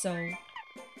ever, so... I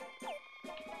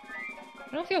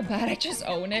don't feel bad. I just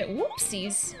own it.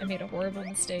 Whoopsies. I made a horrible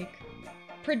mistake.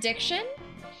 Prediction?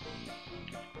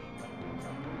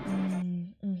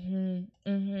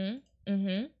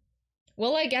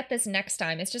 Will I get this next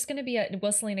time? It's just gonna be a...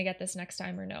 Will Celina get this next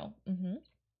time or no?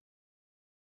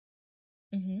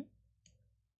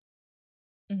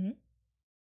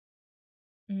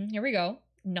 Here we go.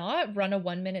 Not run a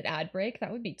 1-minute ad break.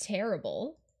 That would be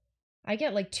terrible. I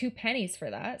get like 2 pennies for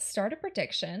that. Start a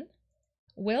prediction.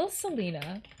 Will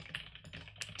Celina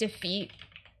defeat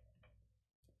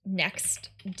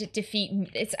defeat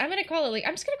it's I'm gonna call it like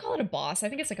I'm just gonna call it a boss. I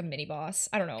think it's like a mini boss.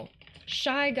 I don't know.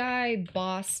 Shy guy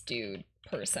boss dude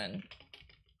person.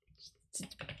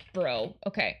 Bro.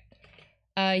 Okay.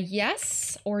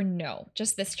 Yes or no?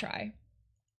 Just this try.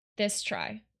 This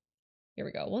try. Here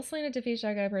we go. Will Celina defeat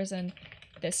Shy Guy person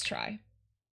this try?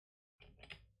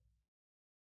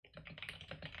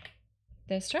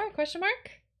 This try? Question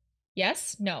mark?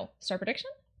 Yes? No? Star prediction?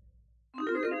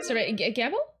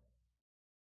 Gamble?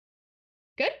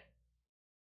 Good?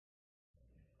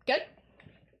 Good?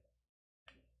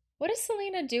 What is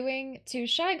Celina doing to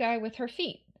Shy Guy with her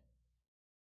feet?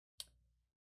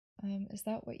 Is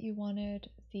that what you wanted?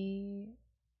 The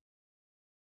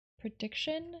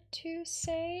prediction to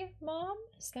say, Mom?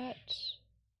 Is that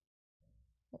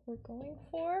what we're going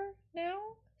for now?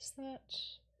 Is that...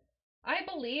 I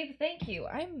believe, thank you.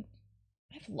 I've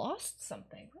lost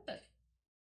something. What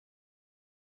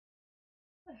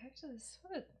the heck is this?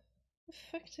 What the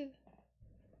fuck did...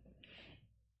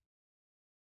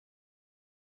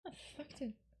 What the fuck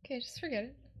did... Okay, just forget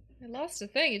it. I lost a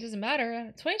thing, it doesn't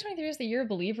matter. 2023 is the year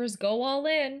believers go all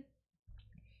in.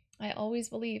 I always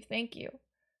believe, thank you.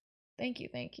 Thank you,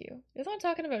 thank you. You're the one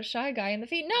talking about Shy Guy in the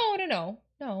feet? No, no, no,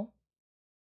 no.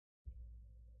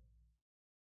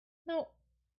 No.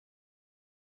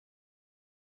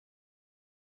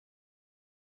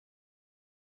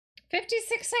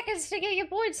 "56 seconds to get your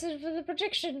points for the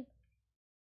prediction."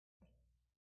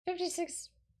 56.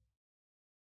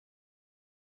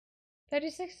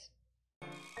 36.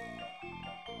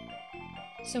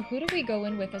 So who do we go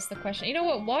in with is the question. You know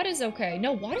what? Watt is okay.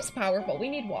 No, Watt is powerful. We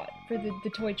need Watt for the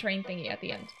toy train thingy at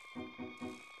the end.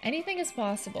 Anything is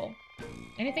possible.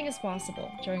 Anything is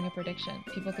possible during a prediction.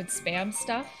 People could spam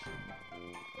stuff.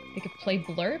 They could play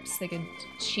blurps. They could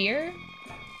cheer.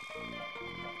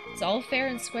 It's all fair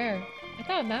and square. I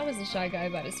thought Matt was the Shy Guy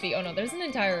about his feet. Oh no, there's an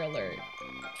entire alert.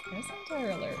 There's an entire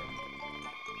alert.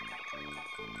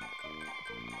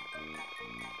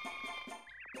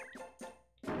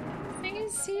 Thing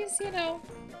is, he's, you know...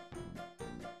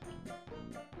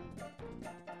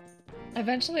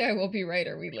 Eventually I will be right,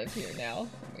 or we live here now.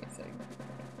 Wait a second.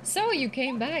 So, you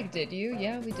came back, did you?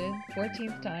 Yeah, we did.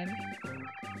 14th time.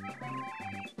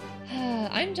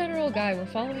 I'm General Guy. We're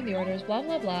following the orders. Blah,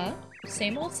 blah, blah.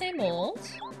 Same old, same old.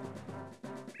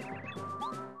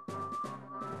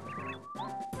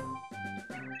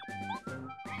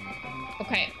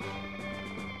 Okay.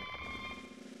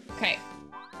 Okay.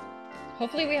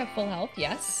 Hopefully we have full health,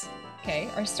 yes. Okay,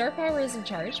 our star power is in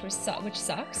charge, which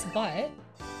sucks, but...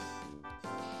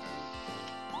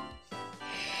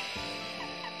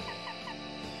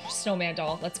 Snowman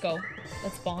doll, let's go.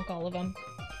 Let's bonk all of them.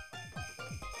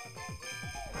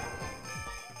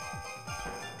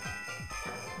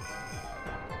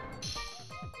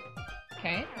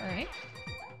 Okay, alright.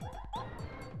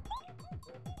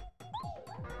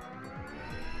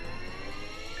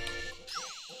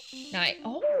 Nice.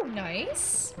 Oh,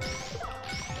 nice.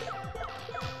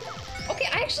 Okay,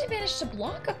 I actually managed to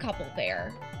block a couple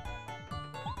there.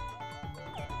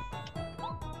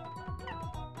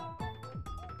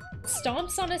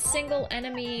 Stomps on a single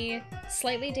enemy,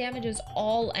 slightly damages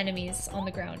all enemies on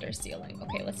the ground or ceiling.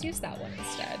 Okay, let's use that one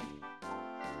instead.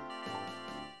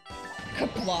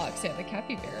 Blocks, yeah, the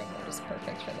capybara mode is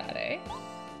perfect for that, eh?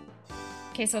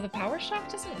 Okay, so the power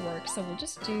shock doesn't work, so we'll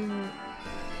just do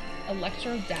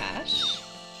Electro Dash.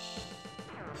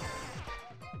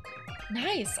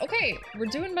 Nice! Okay, we're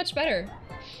doing much better.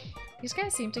 These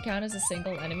guys seem to count as a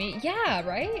single enemy. Yeah,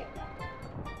 right?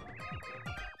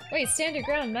 Wait, stand your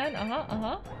ground, man. Uh-huh,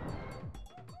 uh-huh.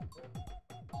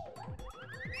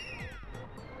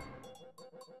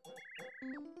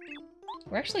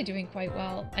 We're actually doing quite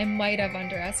well. I might have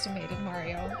underestimated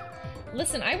Mario.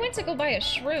 Listen, I went to go buy a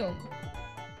shroom.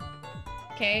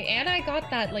 Okay, and I got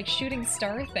that, like, shooting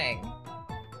star thing.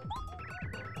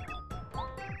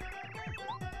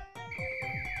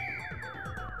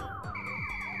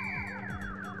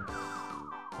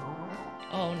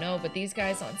 Oh no, but these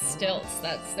guys on stilts,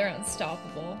 they're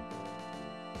unstoppable.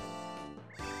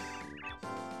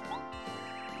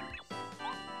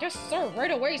 Yes, sir,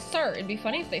 right away, sir. It'd be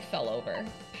funny if they fell over.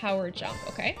 Power jump,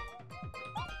 okay.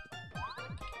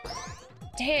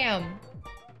 Damn.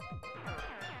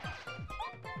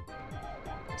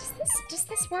 Does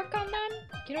this work on them?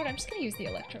 You know what, I'm just gonna use the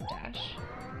Electro Dash.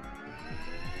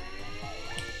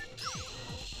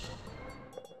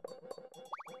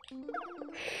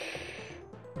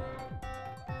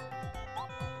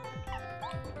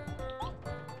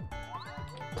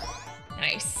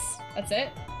 Nice. That's it.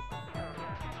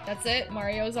 That's it.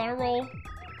 Mario's on a roll.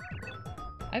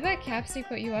 I bet Capsy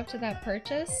put you up to that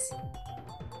purchase.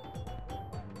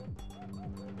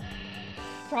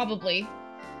 Probably.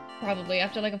 Probably.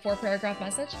 After like a 4-paragraph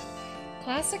message.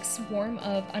 Classic swarm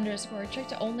of underscore trick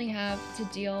to only have to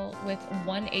deal with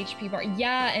 1 HP bar.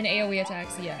 Yeah, and AoE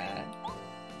attacks. Yeah.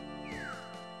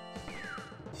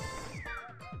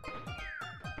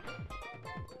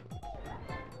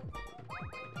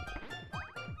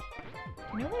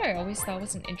 You know what I always thought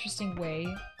was an interesting way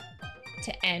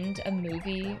to end a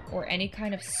movie or any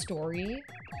kind of story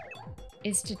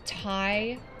is to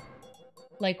tie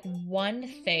like one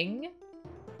thing.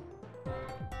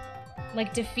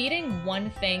 Like defeating one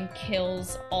thing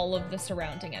kills all of the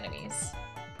surrounding enemies.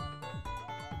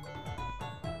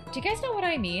 Do you guys know what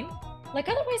I mean? Like,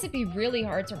 otherwise it'd be really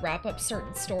hard to wrap up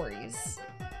certain stories.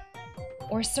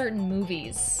 Or certain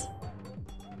movies.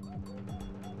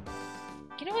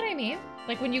 You know what I mean?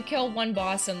 Like, when you kill one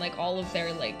boss and, like, all of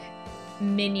their, like,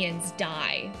 minions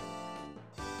die.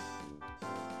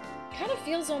 Kind of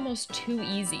feels almost too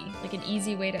easy. Like, an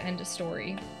easy way to end a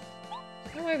story. I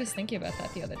don't know why I was thinking about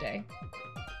that the other day.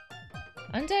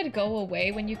 Undead go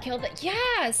away when you kill the—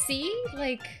 yeah, see?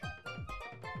 Like,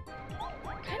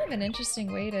 kind of an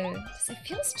interesting way to— it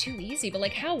feels too easy, but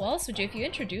like, how else would you— if you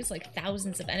introduce like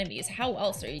thousands of enemies, how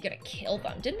else are you gonna kill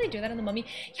them? Didn't they do that in The Mummy?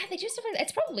 Yeah, they do stuff like—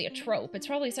 it's probably a trope. It's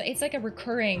probably— it's like a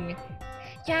recurring—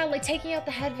 yeah, like taking out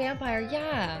the head vampire,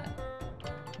 yeah.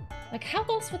 Like, how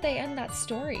else would they end that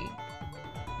story?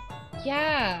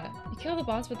 Yeah, you kill the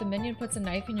boss, but the minion puts a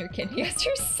knife in your kidney as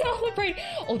you're celebrating.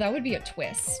 Oh, that would be a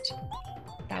twist.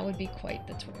 That would be quite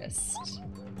the twist.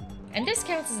 And this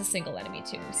counts as a single enemy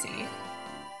too, see?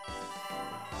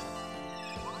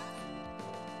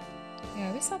 Yeah, I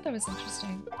always thought that was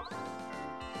interesting.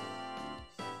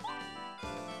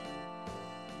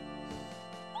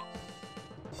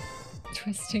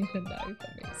 Twisting the knife,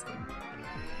 amazing.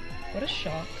 What a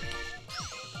shock.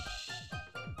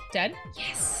 Dead?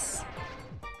 Yes!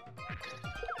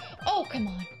 Oh, come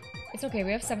on. It's okay,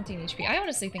 we have 17 HP. I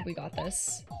honestly think we got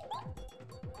this.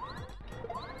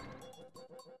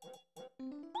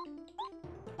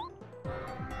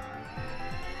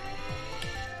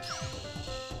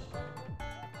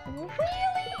 Really?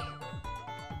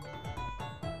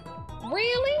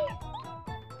 Really?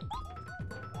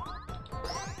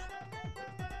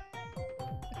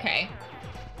 Okay.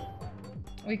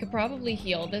 We could probably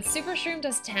heal. The super shroom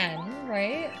does 10,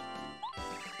 right?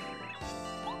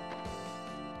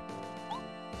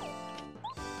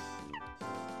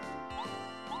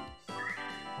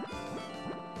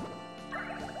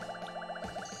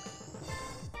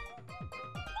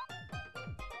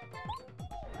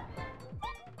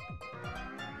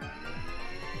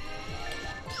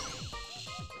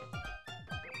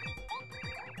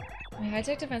 My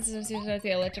high-tech defenses are suited at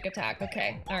the electric attack.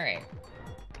 Okay, alright.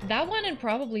 That one and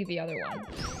probably the other one.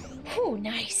 Whew,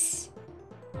 nice.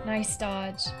 Nice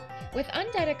dodge. With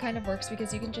undead, it kind of works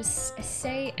because you can just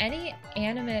say any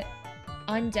animate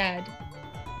undead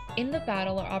in the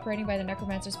battle are operating by the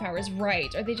necromancer's powers,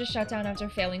 right? Or they just shut down after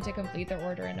failing to complete their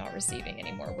order and not receiving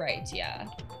anymore, right? Yeah.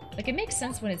 Like, it makes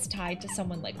sense when it's tied to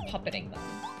someone, like, puppeting them.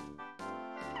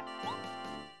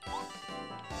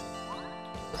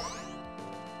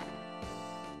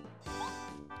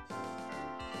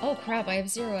 Oh crap, I have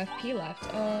 0 FP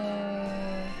left.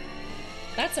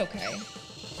 That's okay.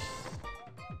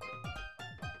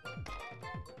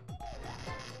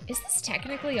 Is this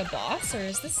technically a boss, or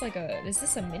is this like a— is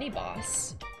this a mini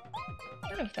boss? I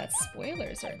don't know if that's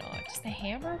spoilers or not. Does the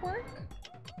hammer work?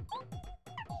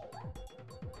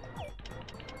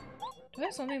 Do I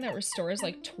have something that restores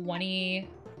like 20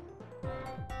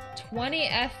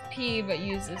 FP but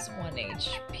uses 1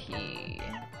 HP?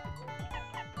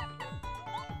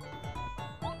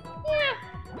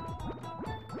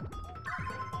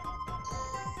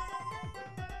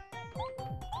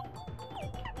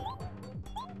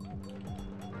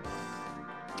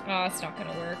 Oh, it's not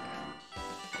gonna work.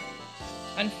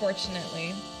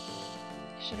 Unfortunately.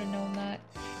 Should have known that.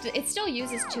 It still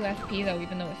uses 2 FP though,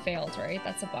 even though it failed, right?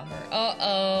 That's a bummer.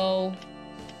 Uh-oh.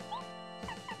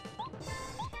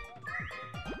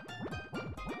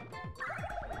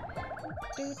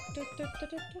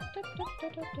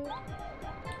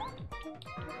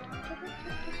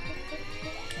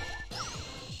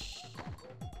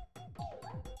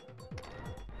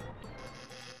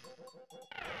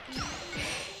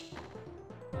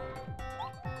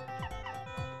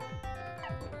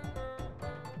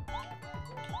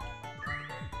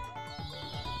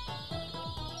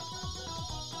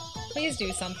 Please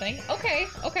do something. Okay,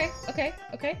 okay, okay,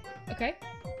 okay, okay.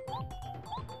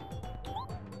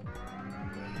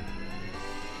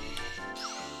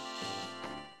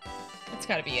 That's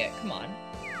gotta be it. Come on.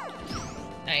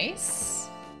 Nice.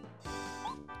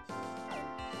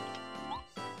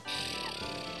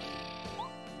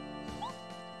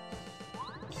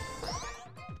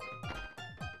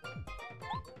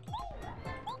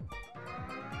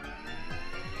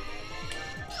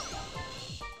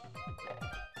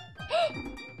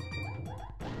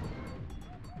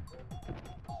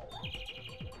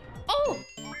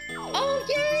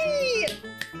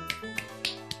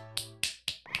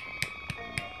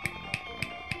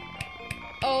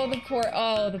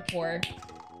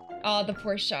 Oh, the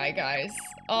poor Shy Guys.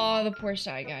 Oh, the poor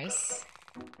Shy Guys.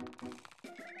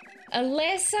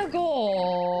 Let's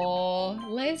go.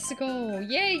 Let's go.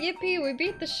 Yay, yippee, we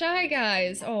beat the Shy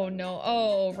Guys. Oh no.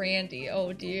 Oh, Randy.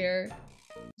 Oh dear.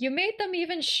 You made them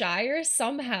even shyer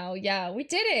somehow. Yeah, we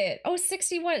did it. Oh,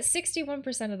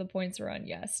 61% of the points were on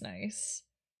yes. Nice.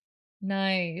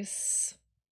 Nice.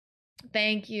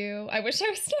 Thank you. I wish I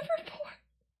was never born.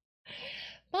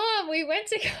 Mom, we went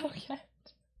to go yet.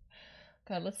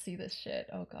 God, let's see this shit.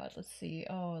 Oh god, let's see.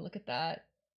 Oh, look at that.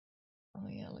 Oh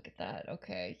yeah, look at that.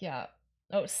 Okay, yeah.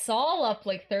 Oh, Saul up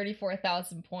like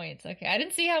 34,000 points. Okay, I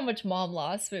didn't see how much Mom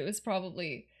lost, but it was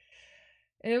probably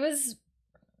it was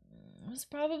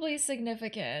probably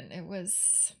significant. It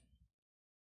was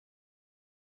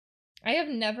I have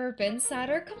never been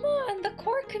sadder. Come on, the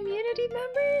core community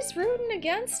members rooting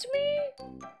against me?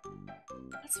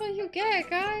 That's what you get,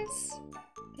 guys.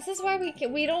 This is why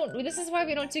we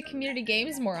don't do community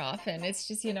games more often. It's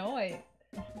just, you know, I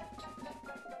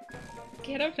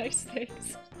get up nice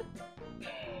things.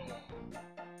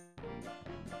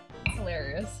 It's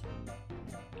hilarious.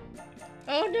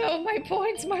 Oh no, my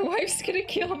points! My wife's gonna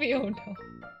kill me, oh no.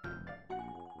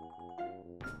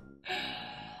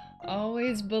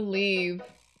 Always believe.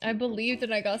 I believed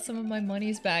and I got some of my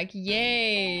monies back.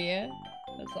 Yay!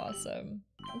 That's awesome.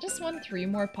 I just won 3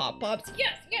 more pop-ups.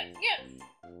 Yes, yes, yes!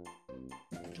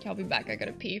 Okay, I'll be back, I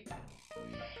gotta pee.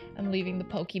 I'm leaving the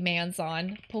Pokemans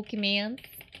on. Pokemans.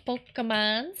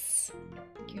 Pokemans.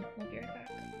 Thank you, I'll be right back.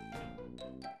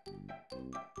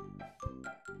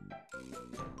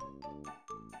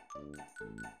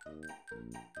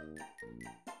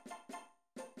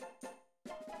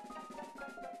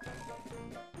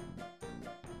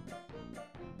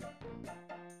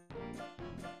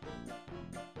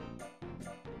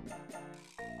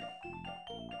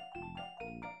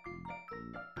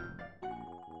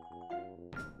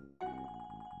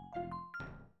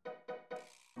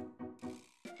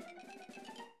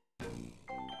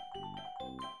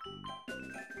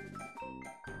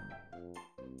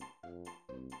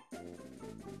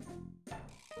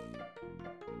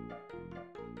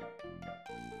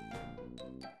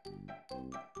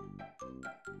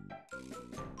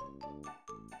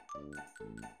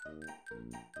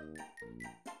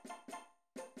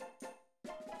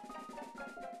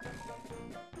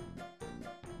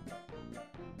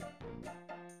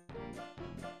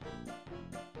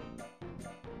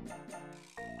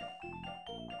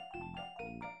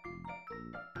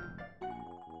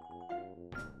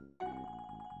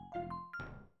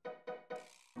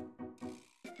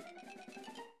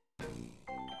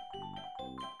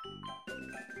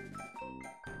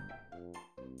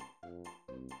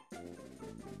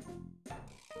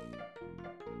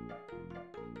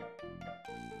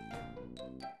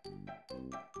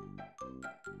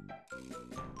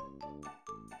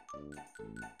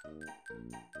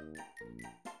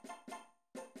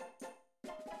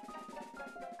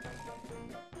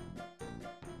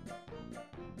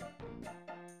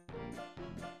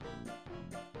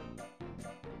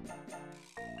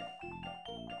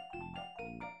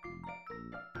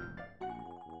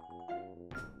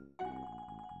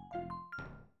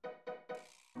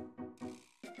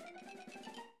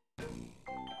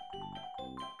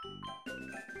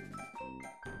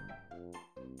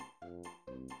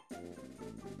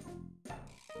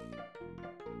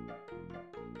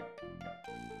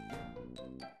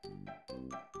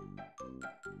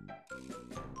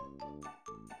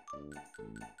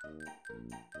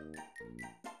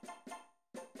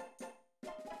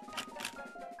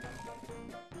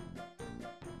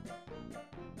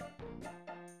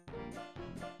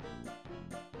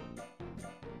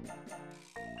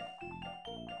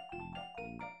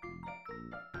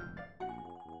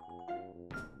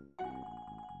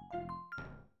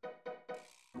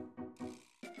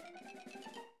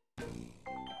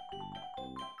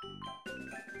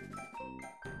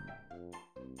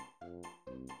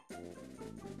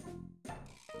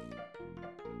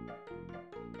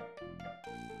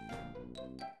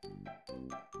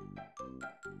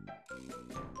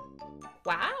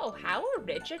 Wow, how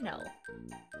original.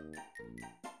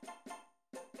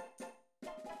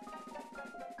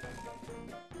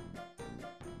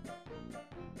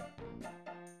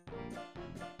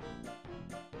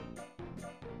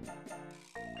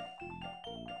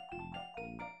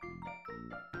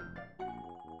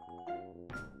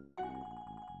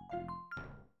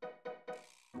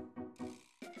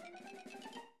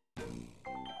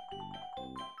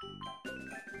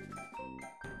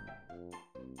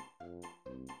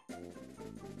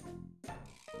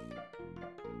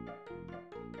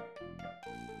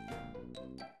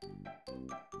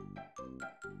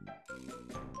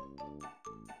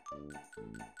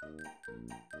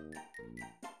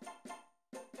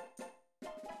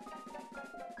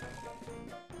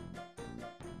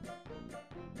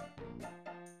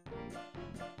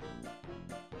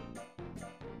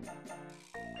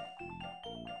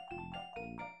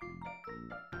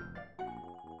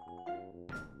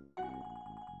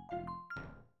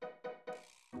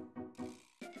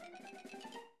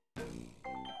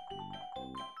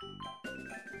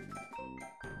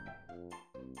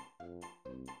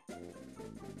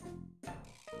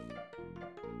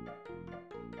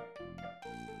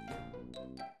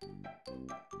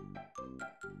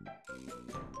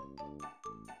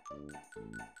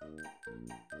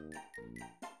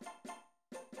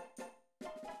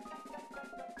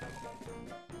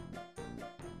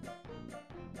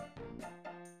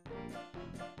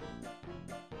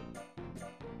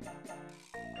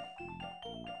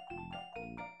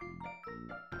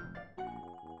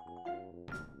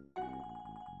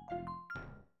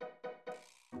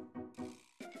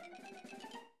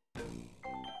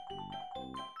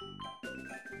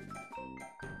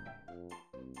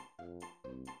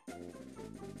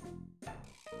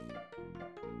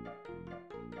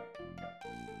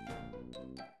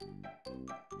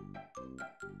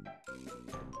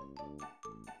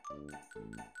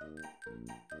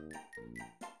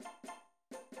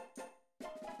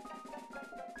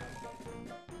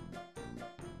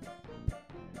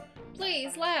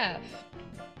 Please laugh.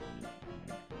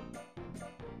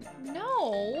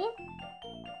 No.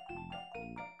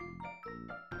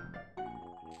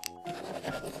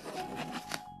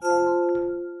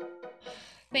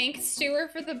 Thanks,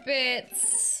 Stuart, for the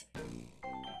bits.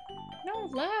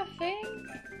 No laughing.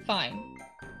 Fine.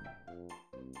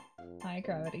 Hi,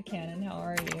 Gravity Cannon. How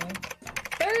are you?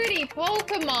 30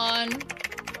 Pokemon.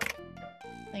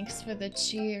 Thanks for the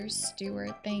cheers,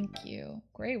 Stuart. Thank you.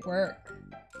 Great work.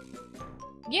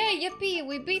 Yeah, yippee!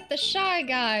 We beat the Shy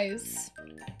Guys.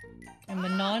 I'm the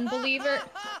non-believer.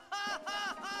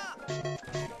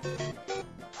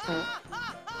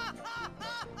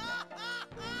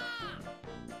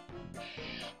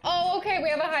 Oh, okay, we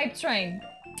have a hype train.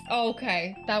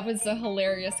 Okay, that was a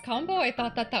hilarious combo. I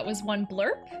thought that that was one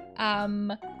blurb.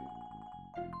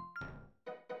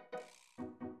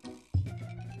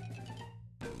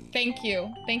 Thank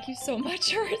you. Thank you so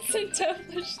much, Arts and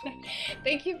Devilish Knight.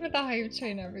 Thank you for the hype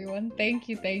train, everyone. Thank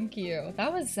you, thank you.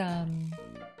 That was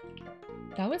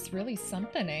really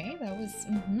something, eh? That was,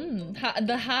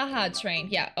 the haha train.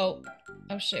 Yeah, oh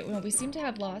shit, well, we seem to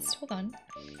have lost. Hold on.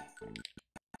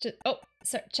 Just, oh,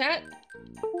 sorry, chat.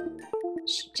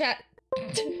 Shh, chat.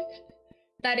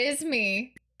 That is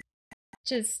me.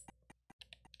 Just.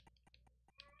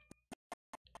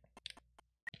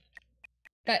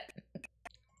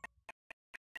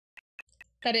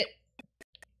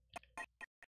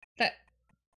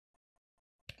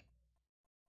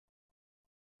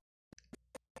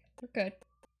 We're good.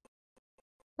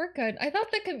 We're good. I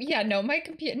thought yeah, no, my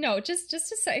computer, no, just a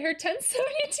sec. Her 1070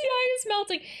 Ti is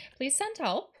melting. Please send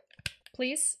help.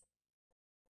 Please.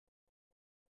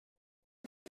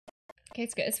 Okay,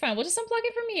 it's good. It's fine. We'll just unplug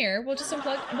it from here. We'll just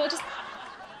unplug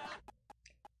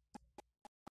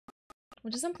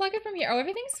it from here. Oh,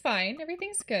 everything's fine.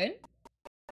 Everything's good.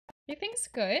 Everything's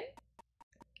good.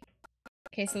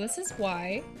 Okay, so this is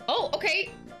why. Oh, okay.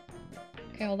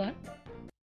 Okay, hold on.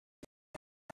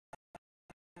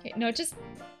 Okay, no, just...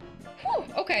 Whew,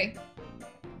 okay.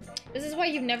 This is why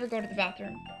you never go to the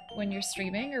bathroom when you're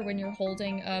streaming or when you're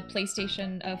holding a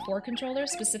PlayStation 4 controller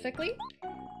specifically.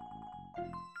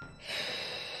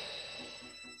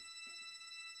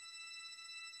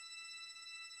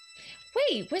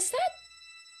 Wait, was that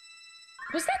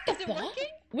the boss?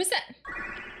 Was that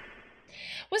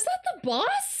the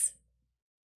boss?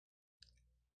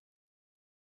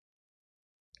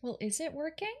 Well, is it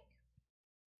working?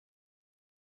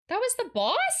 That was the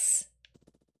boss?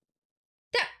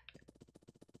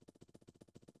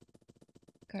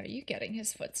 God, are you getting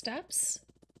his footsteps?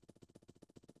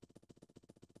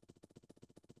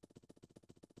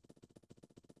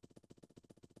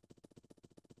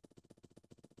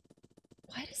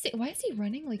 Why is he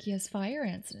running like he has fire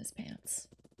ants in his pants?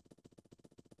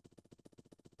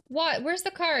 What? Where's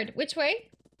the card? Which way?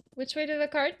 Which way to the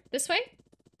card? This way?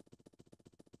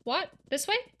 What? This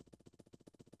way?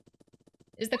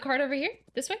 Is the card over here?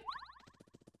 This way?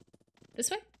 This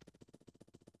way?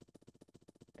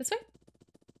 This way?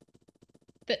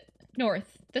 The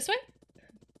north. This way?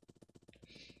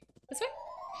 This way?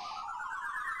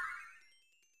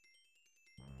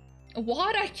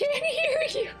 What? I can't hear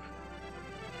you!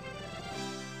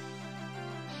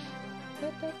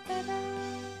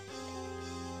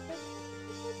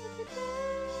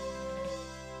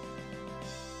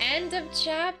 End of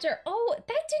chapter. Oh, that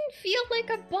didn't feel like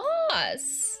a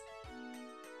boss.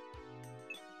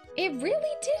 It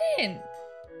really didn't.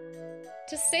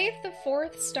 To save the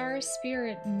 4th star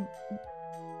spirit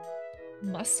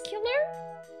muscular?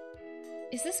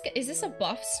 Is this a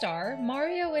buff star?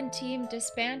 Mario and team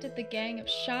disbanded the gang of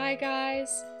Shy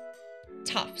Guys.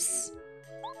 Toughs.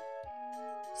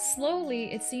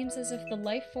 Slowly, it seems as if the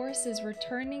life force is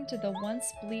returning to the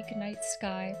once bleak night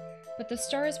sky. But the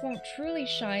stars won't truly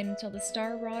shine until the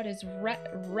star rod is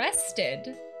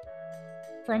wrested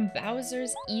from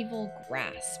Bowser's evil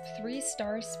grasp. 3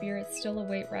 star spirits still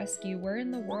await rescue. Where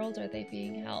in the world are they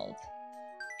being held?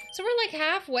 So we're like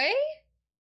halfway?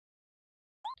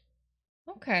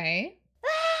 Okay.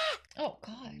 Oh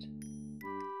god.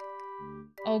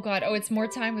 Oh god. Oh, it's more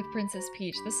time with Princess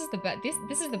Peach. This is the best.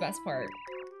 This is the best part.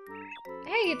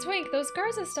 Hey, Twink, those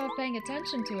cars have stopped paying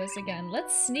attention to us again.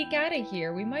 Let's sneak out of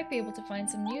here. We might be able to find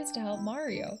some news to help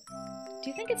Mario. Do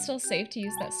you think it's still safe to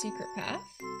use that secret path?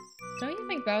 Don't you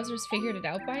think Bowser's figured it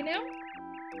out by now?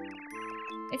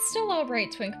 It's still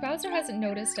alright, Twink. Bowser hasn't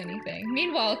noticed anything.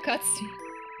 Meanwhile, cutscene.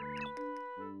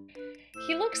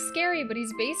 He looks scary, but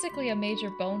he's basically a major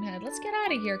bonehead. Let's get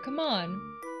out of here, come on.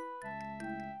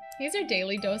 Here's our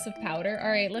daily dose of powder.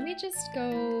 Alright, let me just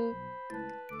go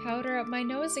powder up my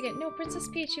nose again. No, Princess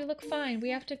Peach, you look fine. We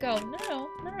have to go. No.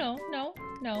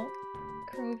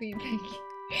 Krovi, thank you.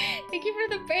 Thank you for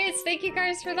the bits. Thank you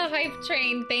guys for the hype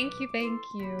train. Thank you.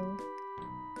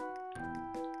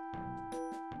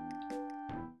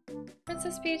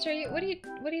 Princess Peach, what are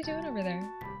you doing over there?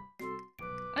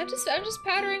 I'm just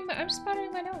powdering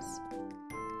my nose.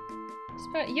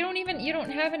 You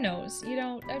don't have a nose. You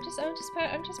don't. I'm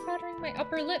just powdering my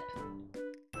upper lip.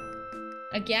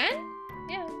 Again?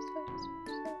 Yeah.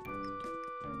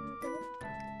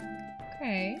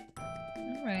 Okay.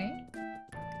 All right.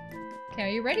 Okay, are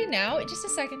you ready now? Just a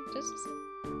second. Just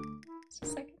a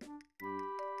second.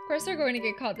 Of course they're going to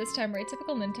get caught this time, right?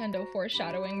 Typical Nintendo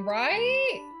foreshadowing,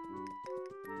 right?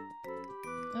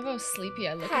 I love how sleepy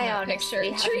I look in that picture.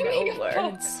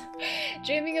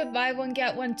 Dreaming of buy one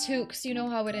get one toques. You know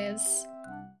how it is.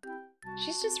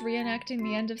 She's just reenacting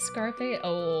the end of Scarface.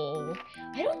 Oh,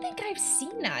 I don't think I've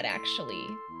seen that actually.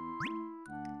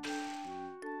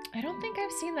 I don't think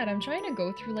I've seen that. I'm trying to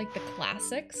go through like the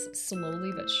classics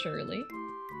slowly but surely.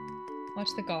 Watch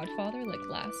The Godfather like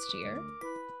last year.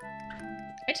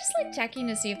 I just like checking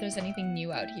to see if there's anything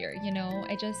new out here, you know?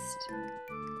 Is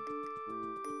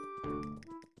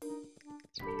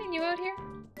there anything new out here?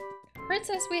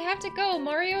 Princess, we have to go.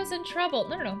 Mario's in trouble.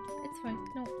 No. It's fine.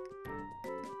 No,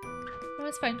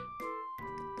 it's fine.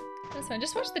 That's fine.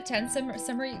 Just watch the 10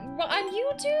 summary on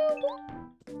YouTube.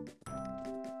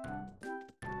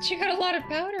 She got a lot of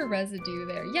powder residue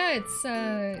there. Yeah,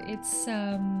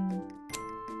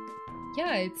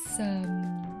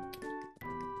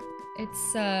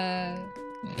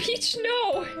 Peach,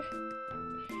 no!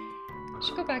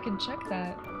 Should go back and check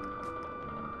that.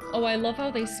 Oh, I love how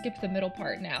they skip the middle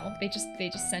part now. They just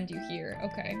send you here.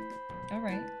 Okay.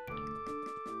 Alright.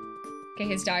 Okay,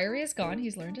 his diary is gone.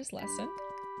 He's learned his lesson.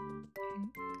 Okay.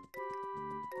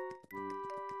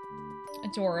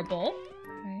 Adorable.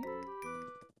 Okay.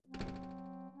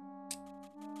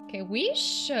 Okay, we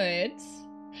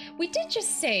did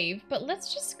just save, but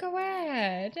let's just go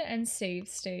ahead and save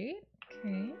state.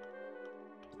 Okay.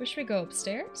 Where should we go?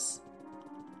 Upstairs?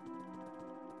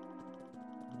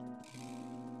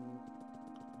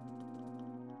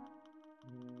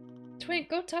 Twink,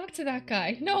 go talk to that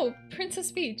guy. No,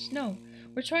 Princess Peach, no.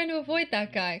 We're trying to avoid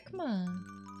that guy. Come on.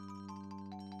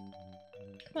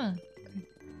 Come on. Okay.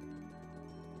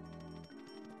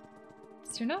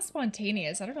 So you're not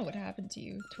spontaneous. I don't know what happened to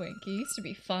you, Twink. You used to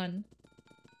be fun.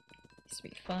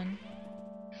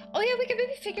 Oh yeah, we can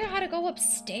maybe figure out how to go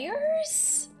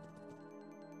upstairs?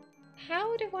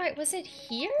 Was it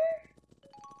here?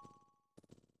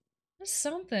 There's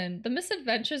something. The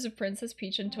Misadventures of Princess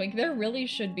Peach and Twink. There really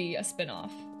should be a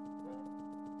spin-off.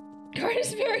 Guard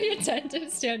is very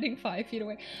attentive, standing 5 feet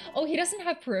away. Oh, he doesn't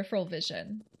have peripheral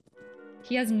vision.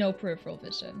 He has no peripheral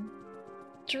vision.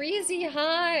 Dreezy,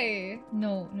 hi!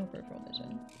 No peripheral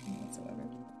vision whatsoever.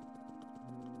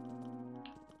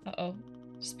 Uh-oh.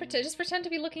 Just pretend to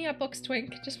be looking at books,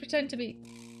 Twink. Just pretend to be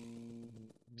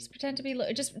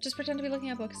looking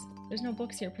at books. There's no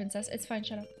books here, Princess. It's fine,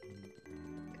 shut up.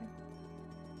 Okay.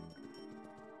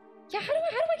 Yeah, how do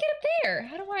I get up there?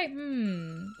 How do I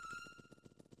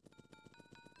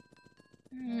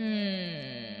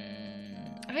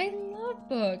I love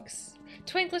books.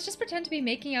 Twink, let's just pretend to be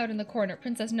making out in the corner.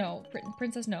 Princess, no.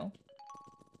 Princess, no.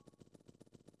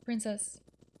 Princess.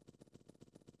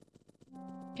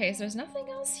 Okay, so there's nothing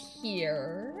else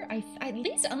here. At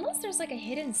least, unless there's like a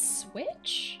hidden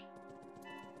switch.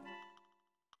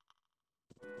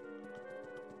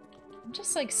 I'm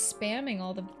just like spamming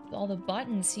all the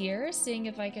buttons here, seeing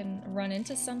if I can run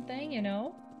into something, you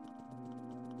know?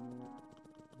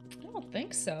 I don't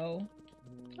think so.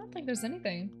 I don't think there's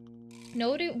anything.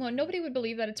 Nobody would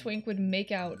believe that a Twink would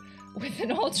make out with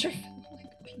an ultra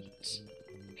like Peach.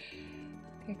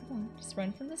 Okay, come on. Just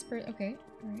run from this bird. Okay.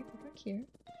 Alright, go back here.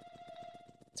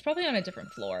 It's probably on a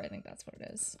different floor. I think that's what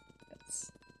it is.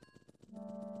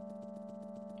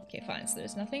 Okay, fine. So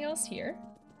there's nothing else here.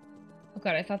 Oh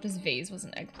god, I thought this vase was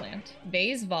an eggplant.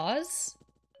 Vase?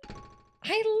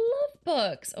 I love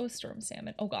books! Oh, storm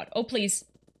salmon. Oh god. Oh, please.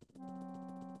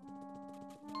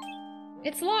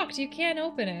 It's locked. You can't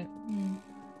open it.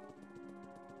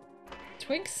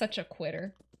 Twink's such a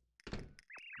quitter.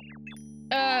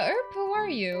 Erp, who are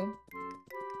you?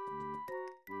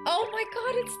 Oh my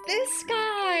god, it's this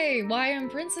guy! Why, I'm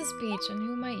Princess Peach, and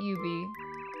who might you be?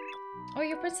 Oh,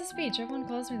 you're Princess Peach. Everyone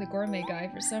calls me the gourmet guy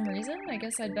for some reason. I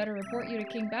guess I'd better report you to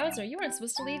King Bowser. You weren't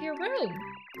supposed to leave your room.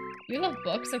 You love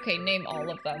books? Okay, name all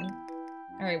of them.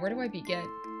 Alright, where do I begin?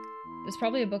 There's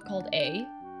probably a book called A.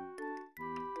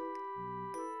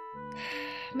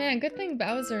 Man, good thing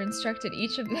Bowser instructed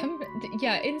each of them.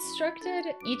 Yeah, instructed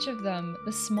each of them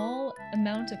the small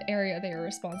amount of area they are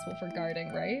responsible for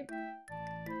guarding, right?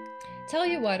 Tell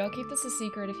you what, I'll keep this a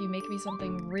secret if you make me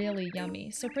something really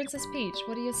yummy. So Princess Peach,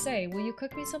 what do you say? Will you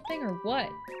cook me something or what?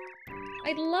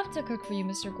 I'd love to cook for you,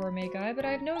 Mr. Gourmet Guy, but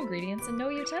I have no ingredients and no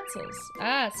utensils.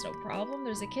 Ah, it's no problem.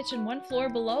 There's a kitchen 1 floor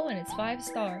below and it's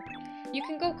 5-star. You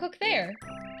can go cook there.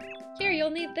 Here, you'll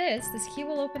need this. This key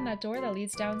will open that door that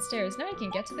leads downstairs. Now you can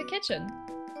get to the kitchen.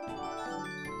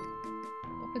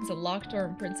 Opens a locked door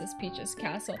in Princess Peach's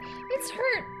castle. It's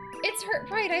her! It's her!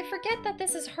 Right, I forget that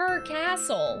this is her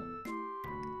castle.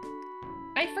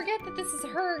 I forget that this is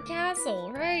her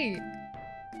castle, right?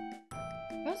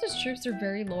 Bowser's troops are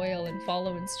very loyal and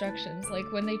follow instructions, like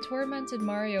when they tormented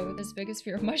Mario with his biggest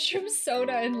fear of mushrooms,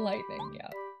 soda, and lightning, yeah.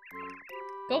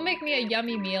 Go make me a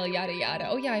yummy meal, yada yada.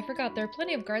 Oh yeah, I forgot, there are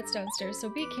plenty of guards downstairs, so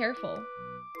be careful.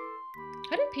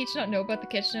 How did Peach not know about the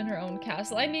kitchen in her own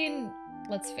castle? I mean,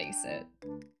 let's face it.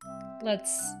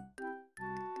 Let's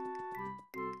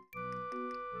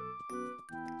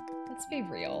be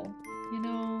real, you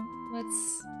know? Can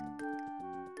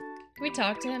we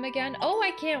talk to him again? Oh,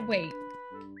 I can't wait.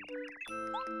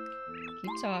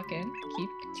 Keep talking.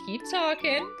 Keep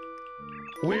talking.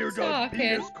 Where does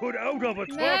penis cut out of a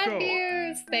taco?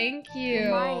 Matthews, thank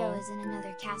you. Mario is in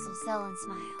another castle, Cell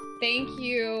Smile. Thank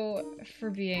you for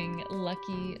being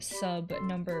lucky sub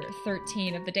number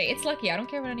 13 of the day. It's lucky. I don't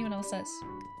care what anyone else says.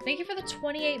 Thank you for the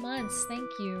 28 months. Thank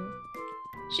you.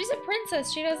 She's a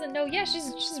princess. She doesn't know. Yeah,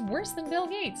 she's worse than Bill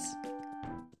Gates.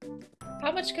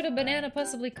 How much could a banana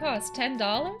possibly cost? $10?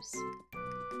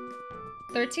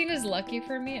 13 is lucky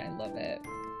for me. I love it.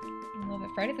 I love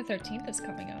it. Friday the 13th is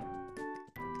coming up.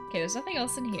 Okay, there's nothing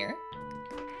else in here.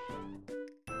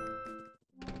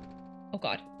 Oh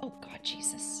god. Oh god,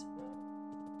 Jesus.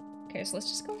 Okay, so let's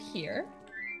just go here.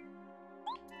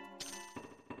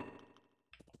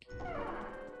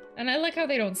 And I like how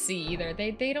they don't see either.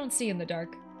 They don't see in the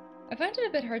dark. I find it a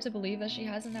bit hard to believe that she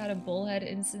hasn't had a bullheaded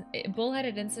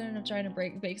incident of trying to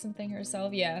bake something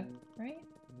herself. Yeah, right?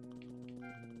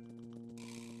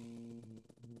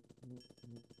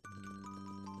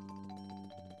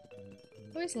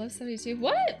 Always love 72.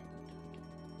 What?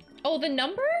 Oh, the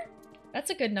number? That's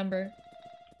a good number.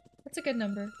 That's a good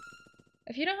number.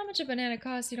 If you know how much a banana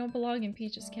costs, you don't belong in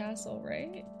Peach's castle,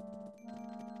 right?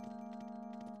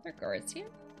 Are there guards here?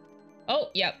 Oh,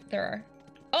 yep, there are.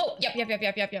 Oh, yep.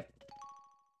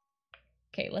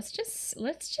 Okay, let's just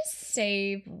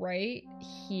save right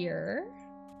here.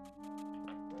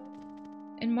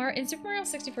 In Super Mario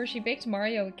 64, she baked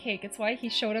Mario a cake. It's why he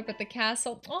showed up at the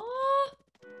castle. Aww!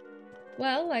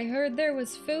 Well, I heard there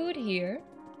was food here.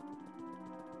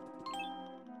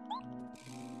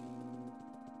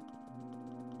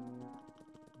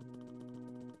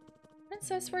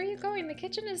 Princess, where are you going? The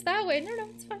kitchen is that way. No,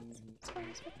 it's fine. It's fine.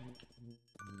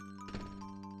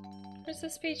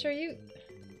 Princess Peach, are you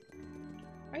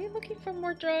looking for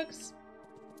more drugs?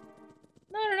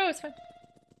 No, it's fine.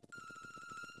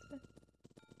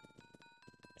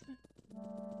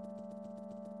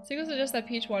 Seagull suggests that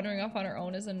Peach wandering off on her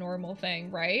own is a normal thing,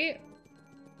 right?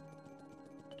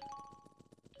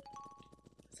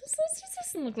 This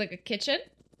doesn't look like a kitchen.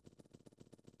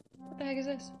 What the heck is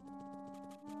this?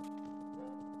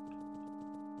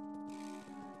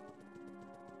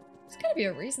 There's gotta be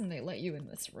a reason they let you in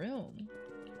this room.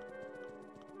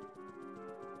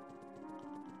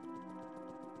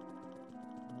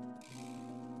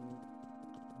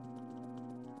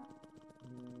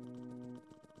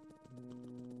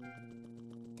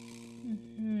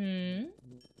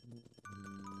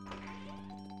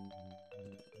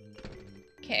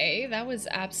 Okay, that was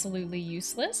absolutely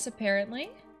useless,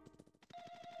 apparently.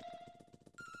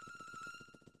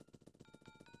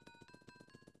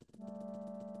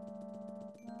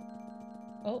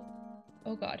 Oh.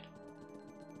 Oh god.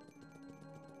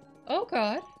 Oh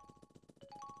god.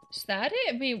 Is that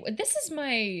it? I mean, this is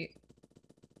my...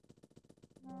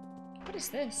 What is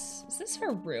this? Is this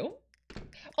her room?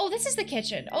 Oh, this is the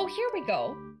kitchen. Oh, here we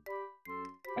go.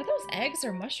 Are those eggs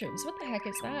or mushrooms? What the heck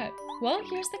is that? Well,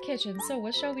 here's the kitchen, so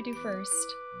what shall we do first?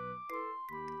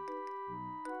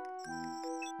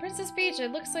 Princess Peach,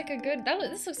 it looks like a good...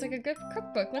 This looks like a good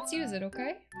cookbook. Let's use it,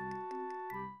 okay?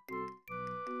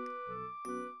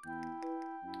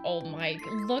 Oh my...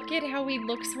 Look at how he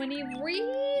looks when he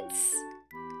reads!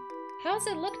 How's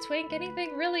it look, Twink?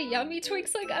 Anything really yummy?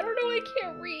 Twink's like, I don't know, I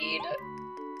can't read.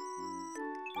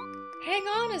 Hang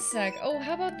on a sec. Oh,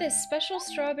 how about this? Special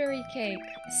strawberry cake.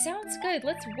 Sounds good.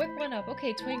 Let's whip one up.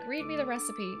 Okay, Twink, read me the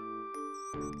recipe.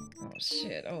 Oh,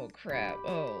 shit. Oh, crap.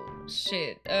 Oh,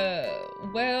 shit.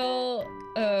 Well...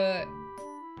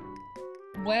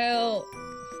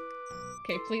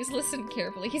 Okay, please listen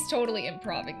carefully. He's totally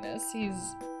improving this.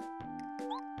 He's...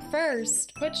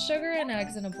 First, put sugar and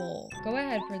eggs in a bowl. Go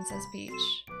ahead, Princess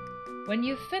Peach. When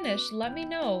you've finished, let me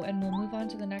know and we'll move on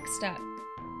to the next step.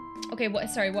 Okay, I'm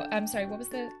sorry, what was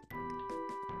the...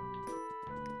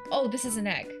 Oh, this is an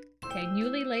egg. Okay,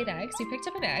 newly laid eggs. You picked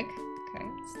up an egg. Okay,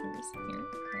 let's throw this in here.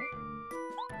 Okay.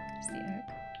 There's the egg.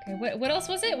 Okay, what else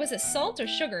was it? Was it salt or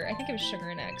sugar? I think it was sugar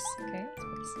and eggs. Okay, let's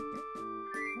put this in here.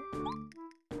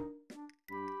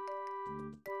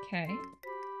 Okay.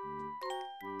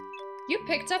 You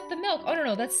picked up the milk. Oh,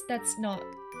 no, that's not...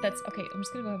 That's... Okay, I'm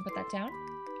just gonna go ahead and put that down.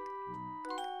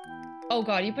 Oh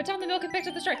god, you put down the milk and picked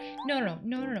up the straw. No.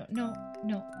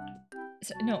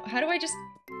 So, no, how do I just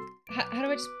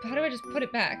put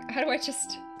it back? How do I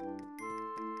just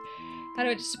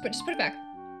put it back?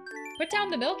 Put down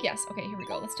the milk? Yes. Okay, here we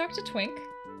go. Let's talk to Twink.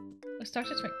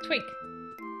 Twink.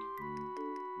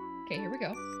 Okay, here we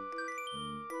go.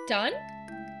 Done?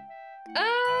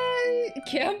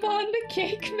 Camp on the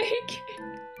cake make.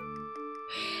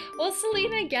 Will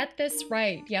Celina get this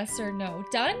right? Yes or no?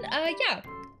 Done? Yeah.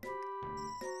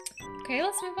 Okay,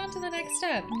 let's move on to the next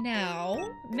step. Now,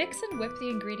 mix and whip the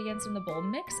ingredients in the bowl.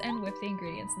 Mix and whip the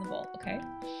ingredients in the bowl, okay?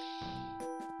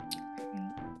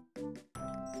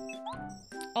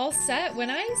 All set. When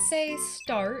I say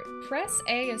start, press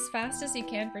A as fast as you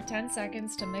can for 10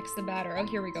 seconds to mix the batter. Oh,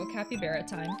 here we go. Capybara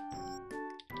time.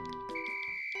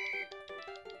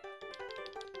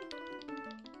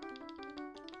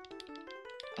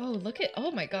 Oh,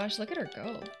 oh my gosh, look at her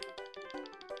go.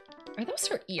 Are those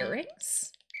her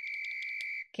earrings?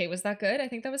 Okay, was that good? I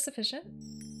think that was sufficient.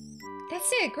 That's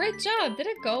it, great job. Did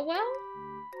it go well?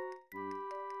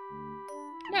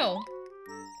 No.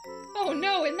 Oh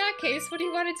no, in that case, what do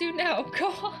you want to do now? Go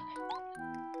on.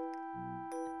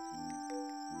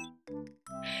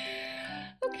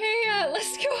 Okay,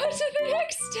 let's go on to the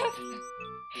next step.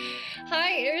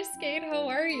 Hi, Airskate, how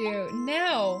are you?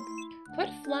 Now, put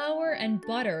flour and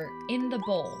butter in the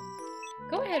bowl.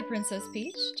 Go ahead, Princess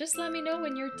Peach. Just let me know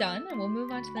when you're done and we'll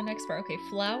move on to the next part. Okay,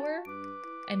 flour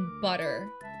and butter.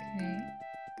 Okay,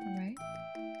 alright.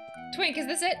 Twink, is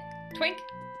this it? Twink?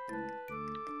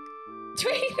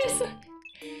 Twink, this one.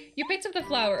 You picked up the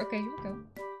flour. Okay, here we go.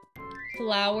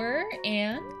 Flour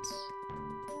and...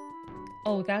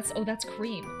 Oh, that's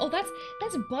cream. Oh, that's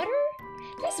butter?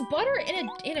 That's butter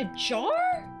in a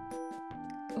jar?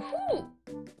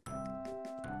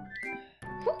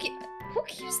 Who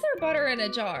keeps their butter in a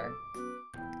jar?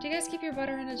 Do you guys keep your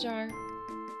butter in a jar?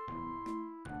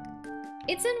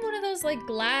 It's in one of those like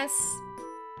glass...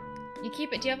 You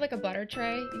keep it... Do you have like a butter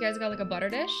tray? You guys got like a butter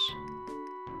dish?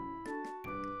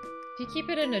 If you keep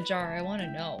it in a jar, I want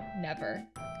to know. Never.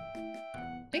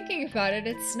 Thinking about it,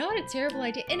 it's not a terrible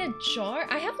idea. In a jar?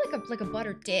 I have like a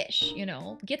butter dish, you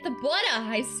know? Get the butter!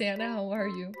 Hi Santa, how are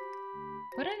you?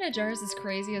 Butter in a jar is as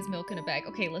crazy as milk in a bag.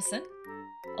 Okay, listen.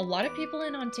 A lot of people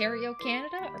in Ontario,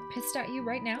 Canada are pissed at you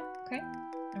right now, okay?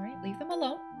 Alright, leave them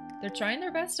alone. They're trying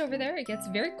their best over there. It gets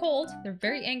very cold. They're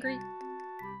very angry.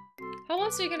 How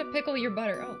else are you gonna pickle your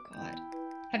butter? Oh god.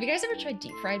 Have you guys ever tried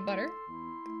deep fried butter?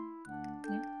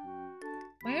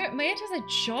 Yeah. My aunt has a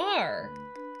jar.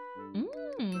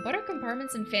 Butter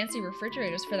compartments in fancy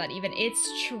refrigerators for that even. It's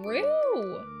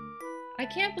true! I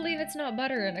can't believe it's not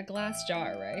butter in a glass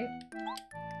jar, right?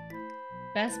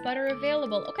 Best butter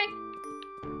available. Okay.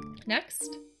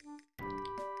 Next.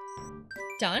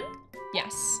 Done?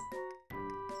 Yes.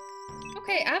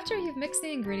 Okay, after you've mixed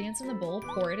the ingredients in the bowl,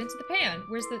 pour it into the pan.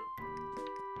 Where's the...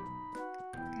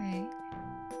 Okay.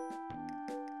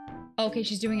 Okay,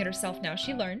 she's doing it herself now.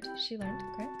 She learned.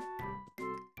 Okay.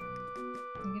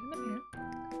 Bring it in the pan.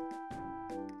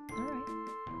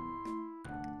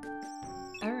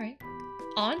 Alright.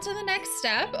 On to the next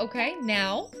step. Okay,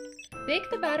 now, bake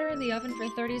the batter in the oven for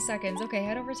 30 seconds. Okay,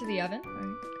 head over to the oven.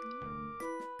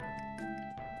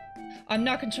 I'm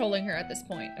not controlling her at this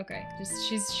point. Okay, just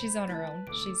she's on her own.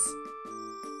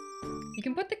 You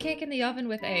can put the cake in the oven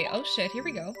with A. Oh shit, here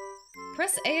we go.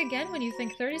 Press A again when you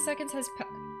think 30 seconds has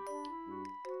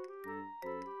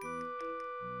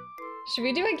Should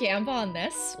we do a gamble on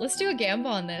this? Let's do a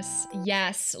gamble on this.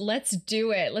 Yes, let's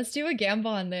do it. Let's do a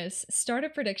gamble on this. Start a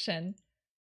prediction.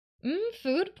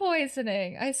 Food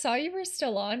poisoning. I saw you were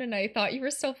still on and I thought you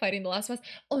were still fighting the last boss.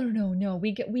 Oh no,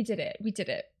 we did it. We did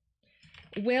it.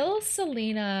 Will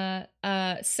Celina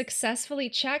successfully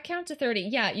chat count to 30?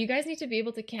 Yeah, you guys need to be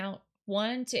able to count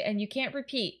 1, 2, and you can't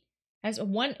repeat. As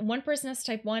one person has to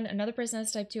type 1, another person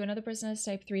has to type 2, another person has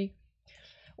to type 3.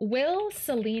 Will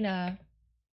Celina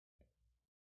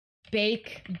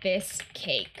bake this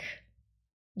cake?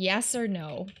 Yes or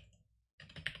no?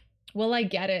 Will I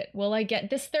get it? Will I get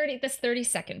this 30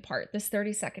 second part, this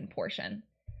 30-second portion?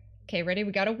 Okay, ready?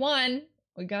 We got a 1.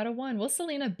 We got a 1. Will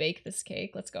Celina bake this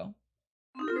cake? Let's go.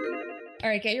 All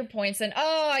right, get your points in.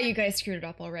 Oh, you guys screwed it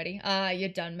up already. You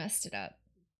done messed it up.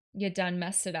 You done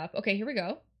messed it up. Okay, here we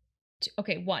go.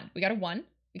 Okay, 1. We got a 1.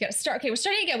 We got to start. Okay, we're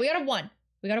starting again. We got a 1.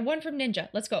 We got a 1 from Ninja.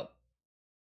 Let's go.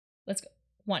 Let's go.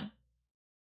 1.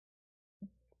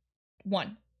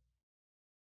 1.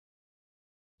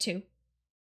 2.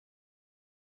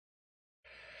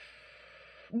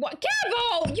 What?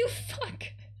 Gabo! You fuck!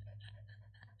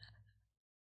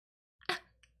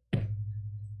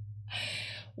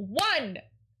 1!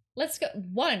 Let's go.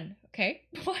 1. Okay.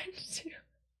 1, 2.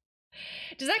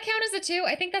 Does that count as a 2?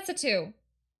 I think that's a 2.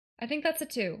 I think that's a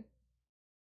 2.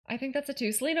 I think that's a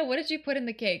 2. Celina, what did you put in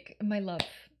the cake? My love.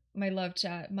 My love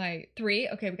chat. My 3.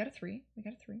 Okay, we got a 3. We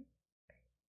got a 3.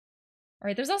 All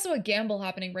right, there's also a gamble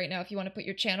happening right now if you want to put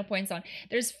your channel points on.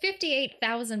 There's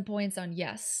 58,000 points on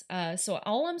yes. So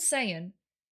all I'm saying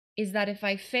is that if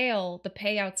I fail, the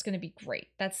payout's going to be great.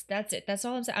 That's it. That's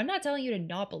all I'm saying. I'm not telling you to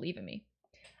not believe in me.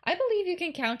 I believe you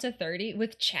can count to 30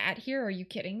 with chat here. Are you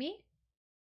kidding me?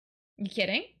 You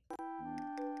kidding?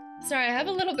 Sorry, I have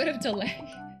a little bit of delay.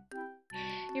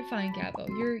 You're fine, Gabo.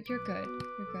 You're good.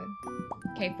 You're good.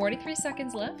 Okay, 43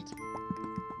 seconds left.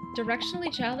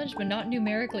 Directionally challenged, but not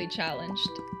numerically challenged.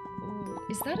 Ooh,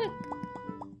 is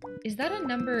that a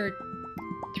number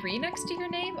 3 next to your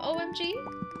name? OMG?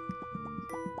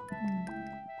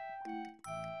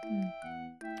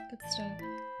 Good stuff.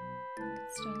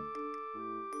 Good stuff.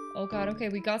 Oh god, okay,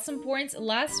 we got some points.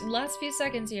 Last few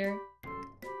seconds here.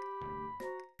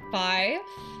 5.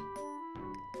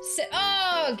 6.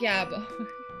 Oh, Gabo.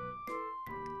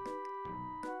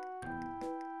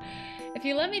 If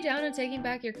you let me down, I'm taking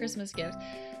back your Christmas gift.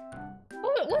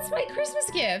 Oh, what's my Christmas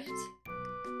gift?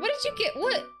 What did you get?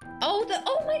 What? Oh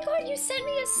my god, you sent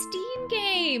me a Steam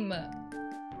game.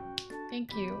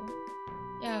 Thank you.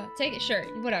 Yeah, take it, sure,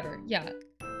 whatever, yeah.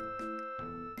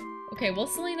 Okay, will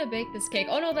Celina bake this cake?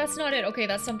 Oh no, that's not it. Okay,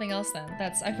 that's something else then.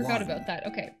 I forgot about that.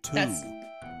 Okay, 2,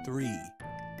 3,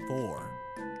 4,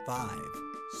 5,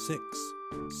 6,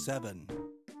 7,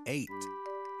 8,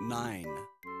 9,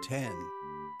 10.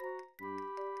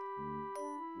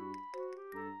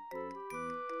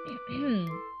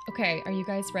 Okay, are you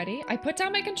guys ready? I put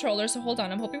down my controller, so hold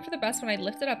on. I'm hoping for the best when I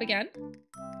lift it up again.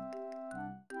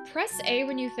 Press A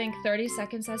when you think 30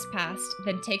 seconds has passed,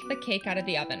 then take the cake out of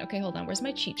the oven. Okay, hold on. Where's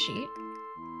my cheat sheet?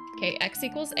 Okay, X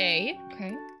equals A.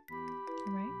 Okay.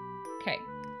 All right. Okay.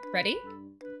 Ready?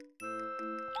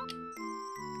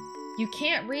 You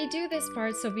can't redo this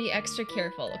part, so be extra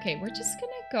careful. Okay, we're just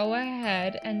gonna go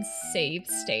ahead and save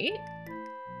state.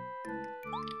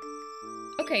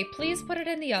 Okay, please put it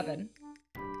in the oven.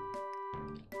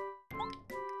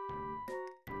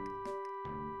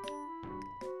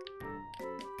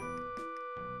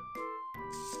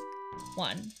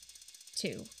 One,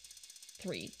 2,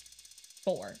 3,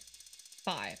 4,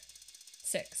 5,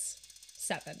 6,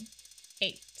 7,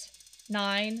 8,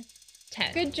 9,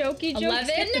 10. Good jokey jokes. 11,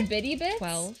 get the bitty bits.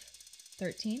 12,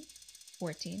 13,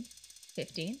 14,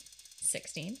 15,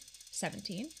 16,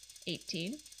 17,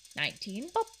 18, 19,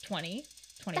 20,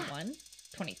 21,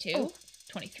 22,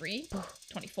 23,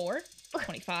 24,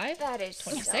 25, That is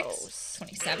 26, so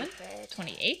 27, stupid.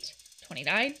 28,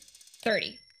 29,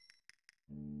 30.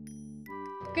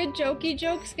 Good jokey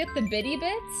jokes get the bitty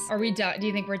bits. Are we done? Do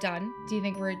you think we're done? Do you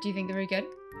think we're good?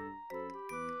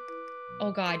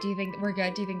 Oh god, do you think we're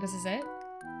good? Do you think this is it?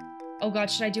 Oh god,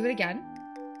 should I do it again?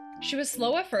 She was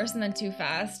slow at first and then too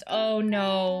fast. Oh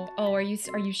no. Oh, are you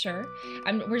sure?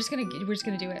 We're just gonna do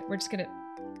it. We're just gonna.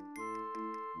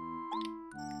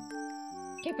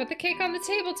 Okay, put the cake on the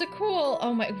table to cool.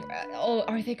 Oh my. Oh,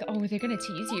 they're gonna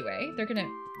tease you, eh? They're gonna.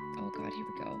 Oh god, here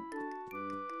we go.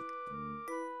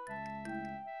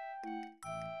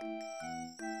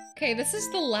 Okay, this is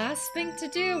the last thing to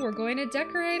do. We're going to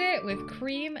decorate it with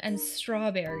cream and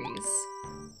strawberries.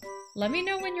 Let me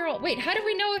know when you're all- Wait, how do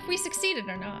we know if we succeeded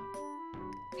or not?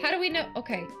 How do we know?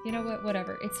 Okay, you know what?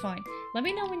 Whatever. It's fine. Let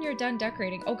me know when you're done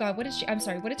decorating. Oh god, what did she- I'm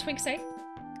sorry, what did Twink say?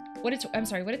 I'm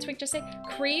sorry, what did Twink just say?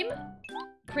 Cream?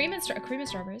 Cream and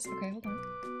strawberries. Okay, hold on.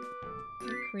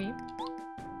 Okay,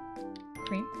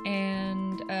 cream.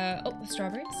 And, oh,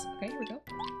 strawberries. Okay, here we go.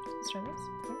 Strawberries.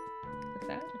 Okay. Look at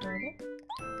that. Adorable.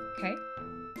 Okay.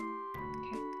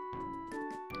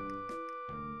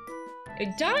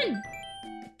 Okay. Done!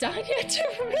 Done yet to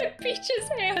rip Peach's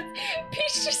hand.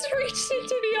 Peach just reached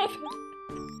into the oven.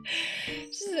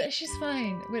 She's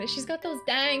fine. But she's got those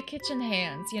dang kitchen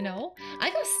hands, you know?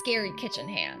 I got scary kitchen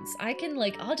hands. I can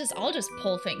like, I'll just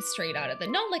pull things straight out of the,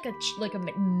 not like a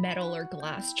metal or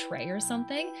glass tray or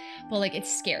something, but like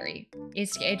it's scary.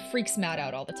 It freaks Matt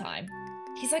out all the time.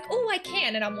 He's like, oh, I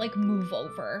can, and I'm like, move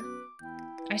over.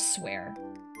 I swear.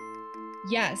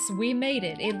 Yes, we made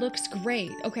it. It looks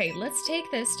great. Okay, let's take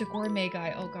this to Gourmet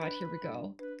Guy. Oh god, here we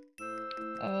go.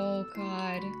 Oh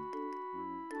god.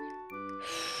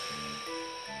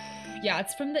 Yeah,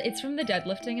 it's from the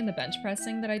deadlifting and the bench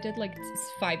pressing that I did like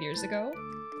 5 years ago.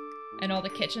 And all the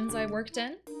kitchens I worked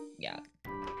in. Yeah.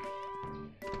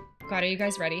 God, are you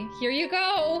guys ready? Here you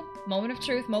go! Moment of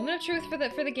truth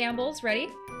for the gambles. Ready?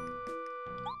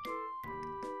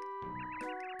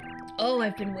 Oh,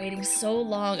 I've been waiting so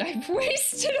long. I've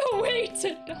wasted away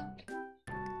to not.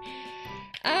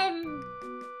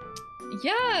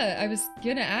 Yeah, I was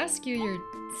gonna ask you your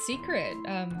secret.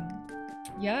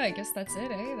 Yeah, I guess that's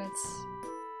it, eh?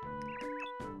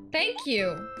 Thank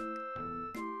you!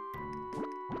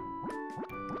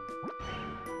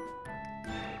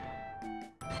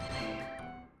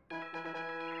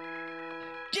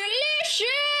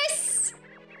 Delicious!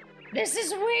 This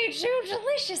is way too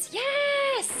delicious!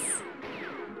 Yes!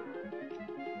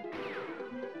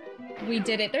 We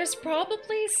did it. There's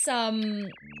probably some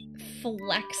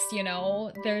flex, you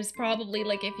know? There's probably,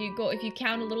 like, if you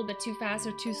count a little bit too fast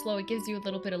or too slow, it gives you a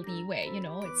little bit of leeway, you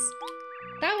know?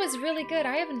 That was really good.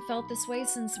 I haven't felt this way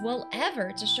since, well,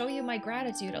 ever. To show you my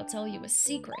gratitude, I'll tell you a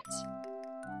secret.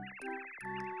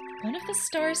 One of the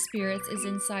star spirits is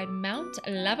inside Mount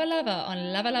Lava Lava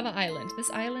on Lava Lava Island.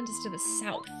 This island is to the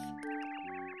south.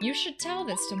 You should tell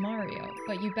this to Mario,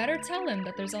 but you better tell him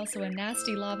that there's also a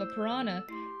nasty lava piranha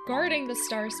guarding the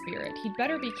star spirit. He'd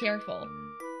better be careful.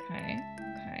 Okay,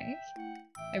 okay.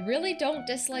 I really don't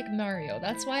dislike Mario.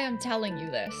 That's why I'm telling you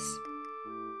this.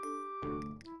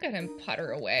 Look at him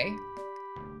putter away.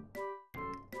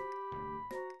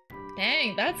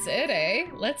 Dang, that's it, eh?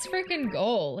 Let's freaking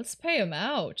go. Let's pay him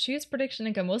out. Choose prediction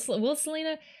income. Will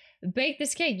Celina bake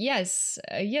this cake? Yes.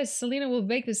 Yes, Celina will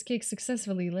bake this cake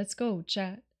successfully. Let's go,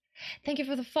 chat. Thank you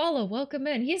for the follow. Welcome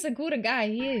in. He's a good guy.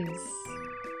 He is.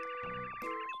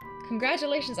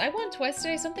 Congratulations. I won twice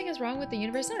today. Something is wrong with the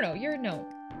universe. No, you're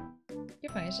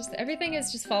fine. It's just everything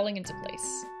is just falling into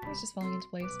place. It's just falling into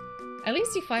place. At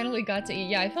least he finally got to eat.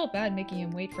 Yeah, I felt bad making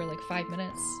him wait for like 5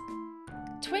 minutes.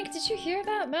 Twink, did you hear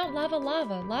that? Mount Lava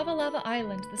Lava, Lava Lava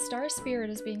Island. The star spirit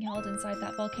is being held inside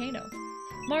that volcano.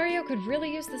 Mario could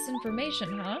really use this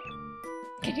information, huh?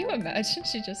 Can you imagine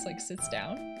she just like sits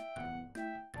down?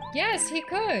 Yes, he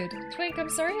could. Twink, I'm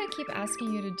sorry I keep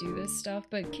asking you to do this stuff,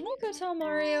 but can you go tell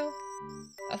Mario?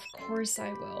 Of course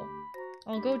I will.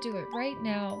 I'll go do it right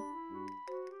now.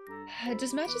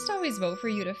 Does Matt just always vote for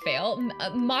you to fail?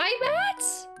 My Matt?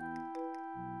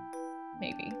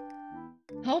 Maybe.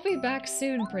 I'll be back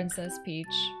soon, Princess Peach.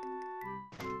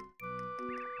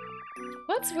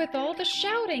 What's with all the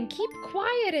shouting? Keep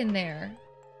quiet in there.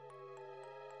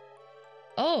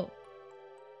 Oh.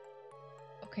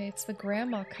 Okay, it's the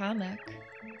Grandma Kamek.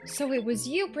 So it was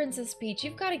you, Princess Peach.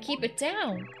 You've got to keep it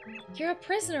down. You're a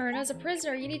prisoner, and as a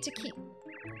prisoner, you need to keep...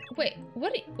 Wait,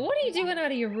 what are you doing out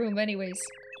of your room anyways?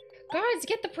 Guards,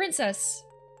 get the princess!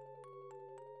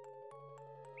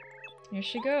 Here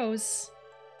she goes.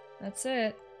 That's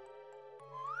it.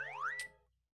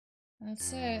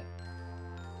 That's it.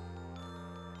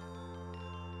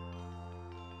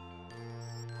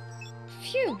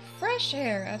 Phew, fresh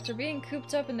air. After being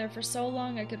cooped up in there for so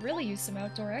long, I could really use some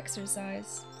outdoor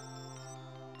exercise.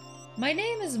 My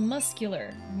name is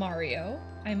Muscular, Mario.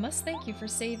 I must thank you for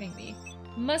saving me.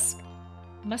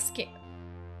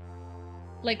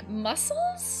 Like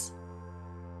muscles?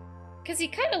 Cause he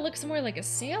kind of looks more like a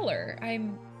sailor.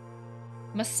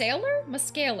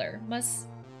 Muscaler?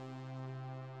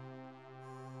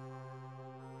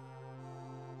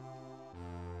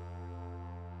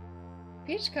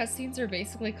 Peach cutscenes are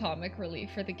basically comic relief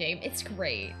for the game. It's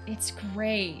great. It's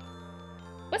great.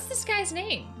 What's this guy's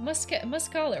name?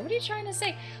 Muscaller. What are you trying to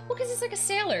say? Well, because he's like a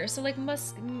sailor, so like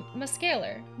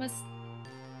Muscaler.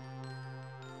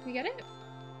 We get it?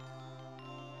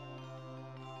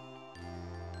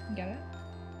 You get it?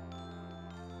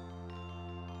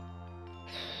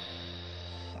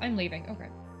 I'm leaving. Okay.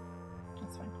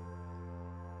 That's fine.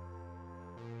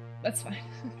 That's fine.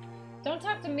 Don't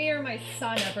talk to me or my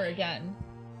son ever again.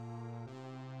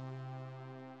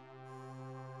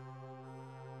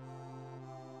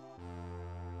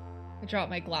 I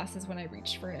dropped my glasses when I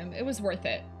reached for him. It was worth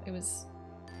it. It was...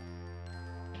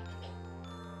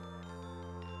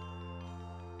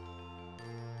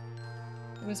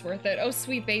 It was worth it. Oh,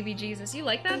 sweet baby Jesus. You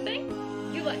like that thing?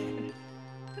 You like... You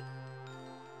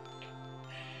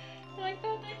like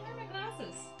that thing? Where are my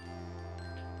glasses?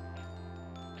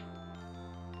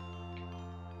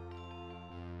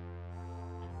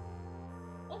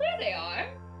 Well, there they are.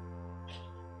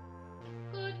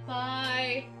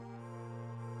 Goodbye.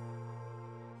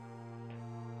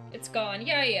 It's gone.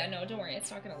 Yeah, no, don't worry.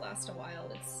 It's not gonna last a while.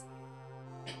 It's...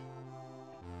 Give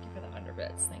her the 100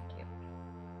 bits. Thank you.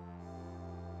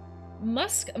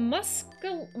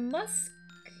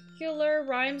 Muscular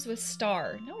rhymes with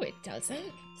star. No, it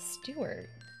doesn't. Stuart.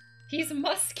 He's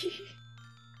musky.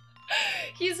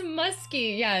 He's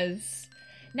musky, yes.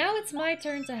 Now it's my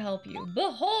turn to help you.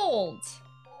 Behold!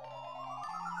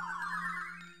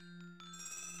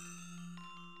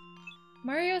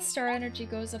 Mario's star energy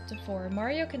goes up to 4.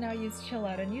 Mario can now use Chill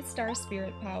Out, a new star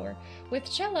spirit power.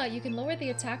 With Chill Out, you can lower the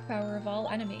attack power of all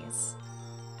enemies.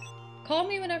 Call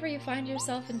me whenever you find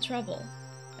yourself in trouble.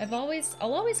 I'll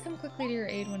always come quickly to your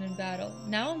aid when in battle.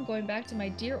 Now I'm going back to my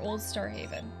dear old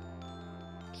Starhaven.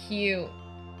 Cute.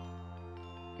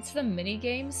 It's the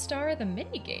minigame star? The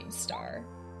minigame star.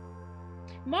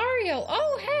 Mario!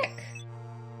 Oh, heck!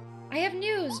 I have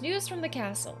news! News from the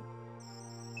castle.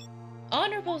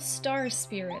 Honorable Star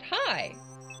Spirit, hi!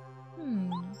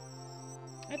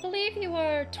 I believe you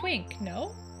are Twink,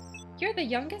 no? You're the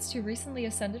youngest who recently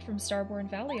ascended from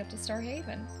Starborn Valley up to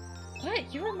Starhaven.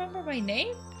 What? You remember my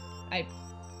name?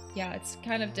 Yeah, it's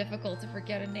kind of difficult to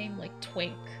forget a name like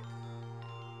Twink.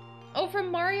 Oh, from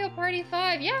Mario Party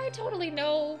 5! Yeah, I totally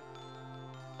know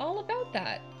all about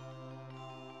that.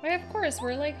 Why, of course,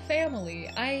 we're like family.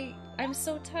 I'm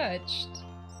so touched.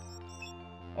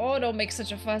 Oh, don't make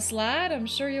such a fuss, lad. I'm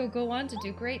sure you'll go on to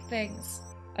do great things.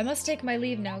 I must take my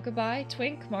leave now. Goodbye,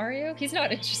 Twink, Mario. He's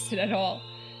not interested at all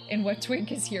in what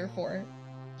Twink is here for.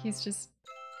 He's just...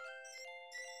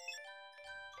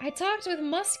 I talked with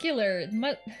Muscular,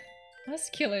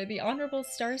 the Honorable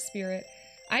Star Spirit.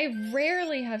 I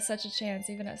rarely have such a chance,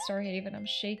 even at Starhaven. I'm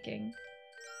shaking.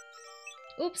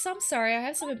 Oops, I'm sorry. I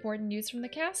have some important news from the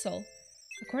castle.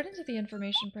 According to the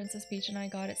information Princess Peach and I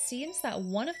got, it seems that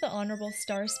one of the Honorable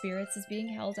Star Spirits is being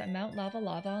held at Mount Lava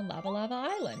Lava on Lava Lava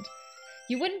Island.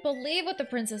 You wouldn't believe what the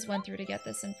princess went through to get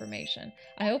this information.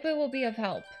 I hope it will be of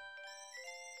help.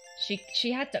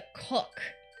 She had to cook.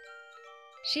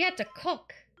 She had to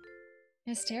cook.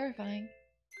 It's terrifying.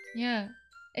 Yeah.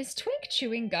 Is Twink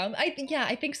chewing gum? Yeah,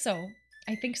 I think so.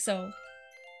 I think so.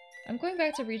 I'm going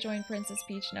back to rejoin Princess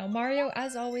Peach now. Mario,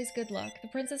 as always, good luck. The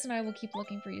princess and I will keep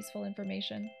looking for useful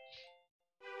information.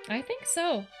 I think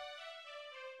so.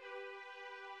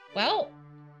 Well,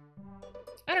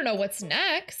 I don't know what's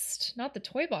next. Not the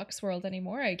Toy Box world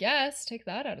anymore, I guess. Take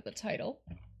that out of the title.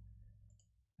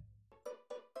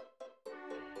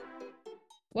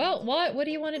 Well, what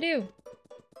do you want to do?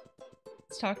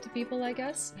 Let's talk to people, I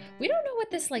guess. We don't know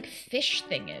what this, like, fish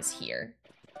thing is here.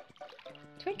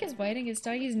 Twink is biting his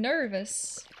tongue. He's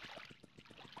nervous.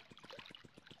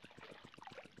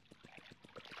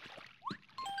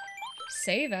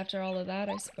 Save after all of that,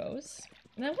 I suppose.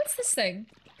 And then what's this thing?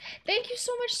 Thank you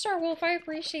so much, Star Wolf. I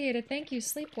appreciate it. Thank you.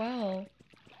 Sleep well.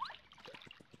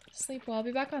 Sleep well. I'll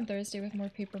be back on Thursday with more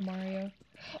Paper Mario.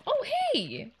 Oh,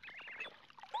 hey!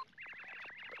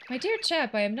 My dear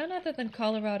chap, I am none other than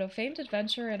Colorado, famed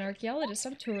adventurer and archaeologist.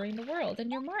 I'm touring the world. And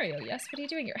you're Mario. Yes, what are you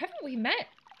doing here? Haven't we met?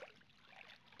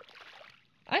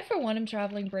 I, for one, am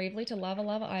traveling bravely to Lava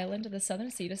Lava Island in the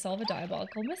Southern Sea to solve a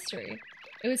diabolical mystery.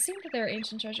 It would seem that there are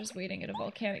ancient treasures waiting in a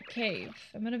volcanic cave.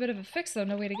 I'm in a bit of a fix, though.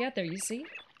 No way to get there, you see?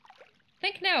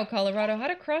 Think now, Colorado. How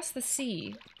to cross the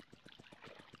sea?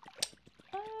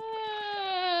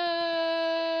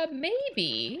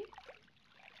 Maybe...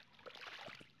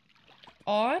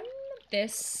 on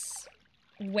this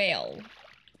whale.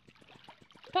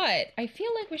 But I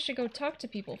feel like we should go talk to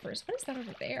people first. What is that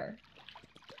over there?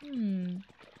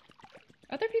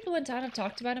 Other people in town have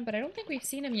talked about him, but I don't think we've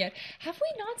seen him yet. Have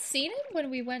we not seen him when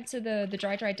we went to the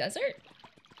dry desert?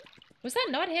 Was that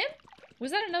not him?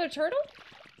 Was that another turtle?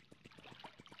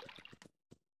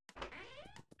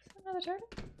 Another turtle?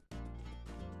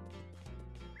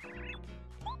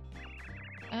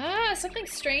 Ah, something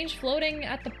strange floating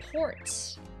at the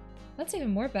port. That's even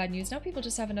more bad news. Now people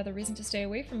just have another reason to stay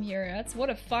away from here. That's what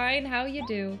a fine how you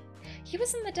do. He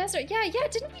was in the desert. Yeah,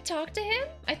 didn't we talk to him?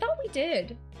 I thought we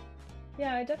did.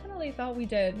 Yeah, I definitely thought we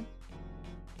did.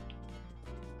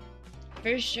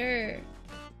 For sure. Do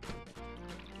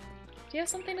you have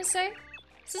something to say?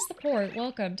 This is the port.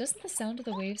 Welcome. Doesn't the sound of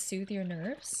the waves soothe your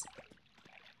nerves?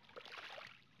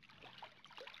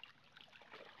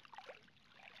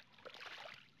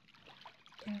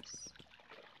 Yes.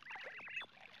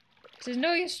 There's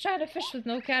no use trying to fish with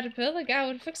no caterpillar. Guy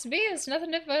would fix me. It's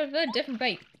nothing if a different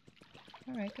bait.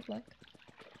 Alright, good luck.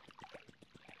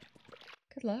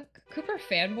 Good luck. Cooper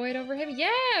fanboyed over him?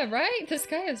 Yeah, right? This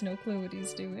guy has no clue what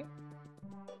he's doing.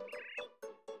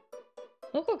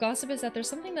 Local gossip is that there's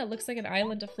something that looks like an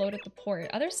island afloat at the port.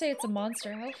 Others say it's a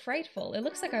monster. How frightful. It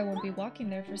looks like I won't be walking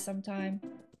there for some time.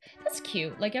 That's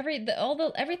cute. Like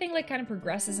everything like kind of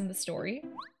progresses in the story.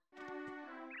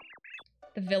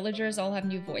 The villagers all have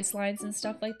new voice lines and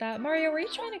stuff like that. Mario, were you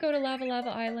trying to go to Lava Lava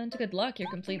Island? Good luck.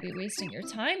 You're completely wasting your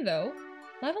time though.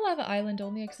 Lava Lava Island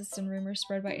only exists in rumors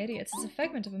spread by idiots. It's a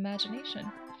figment of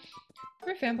imagination.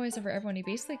 For fanboys over everyone, he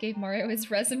basically gave Mario his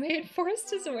resume and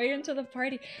forced his way into the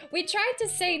party. We tried to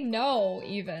say no,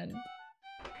 even.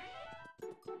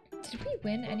 Did we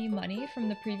win any money from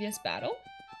the previous battle?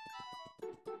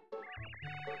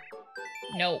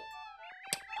 No.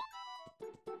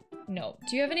 No.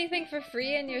 Do you have anything for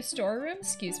free in your storeroom?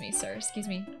 Excuse me, sir. Excuse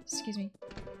me. Excuse me.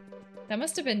 That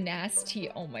must have been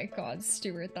nasty. Oh my god,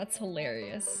 Stuart. That's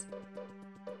hilarious.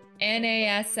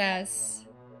 NASS.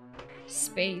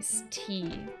 Space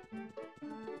T.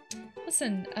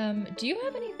 Listen, do you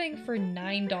have anything for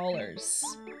 $9?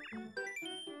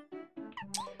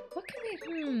 What can we,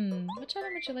 which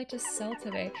item would you like to sell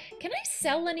today? Can I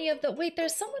sell any of the, wait,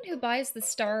 there's someone who buys the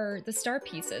star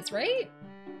pieces, right?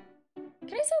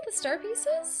 Can I sell the star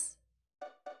pieces?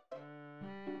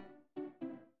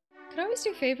 Can I always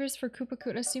do favors for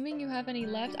Koopa, assuming you have any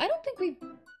left? I don't think we've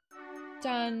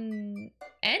done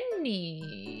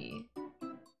any.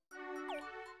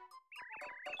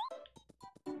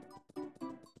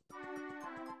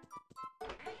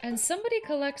 And somebody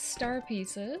collects star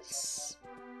pieces.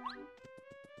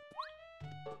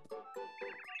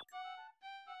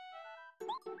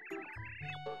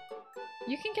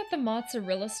 You can get the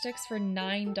mozzarella sticks for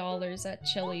 $9 at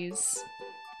Chili's.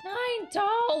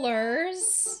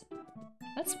 $9?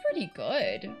 That's pretty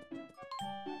good.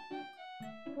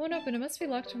 Won't open. It must be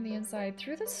locked from the inside.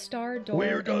 Through the star door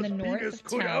in the north of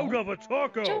town. Out of a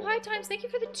taco? Joe, hi times. Thank you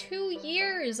for the 2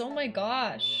 years. Oh my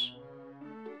gosh.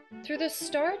 Through the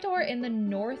star door in the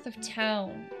north of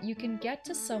town, you can get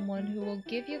to someone who will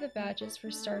give you the badges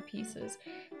for star pieces.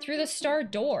 Through the star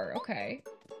door. Okay.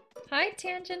 Hi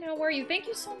Tangent, how are you? Thank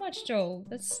you so much, Joe.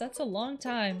 That's a long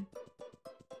time.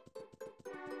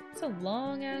 It's a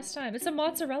long ass time. It's a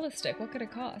mozzarella stick. What could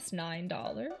it cost?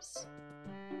 $9?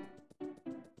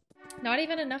 Not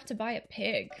even enough to buy a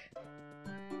pig.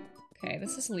 Okay,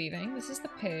 this is leaving. This is the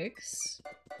pigs.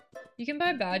 You can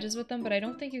buy badges with them, but I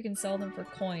don't think you can sell them for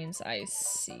coins. I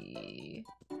see.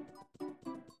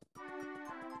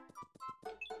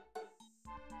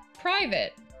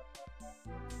 Private.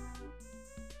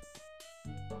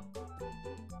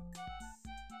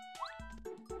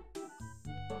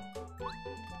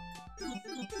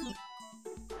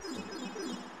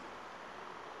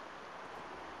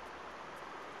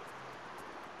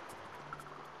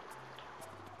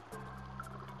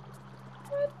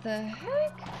 What the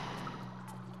heck?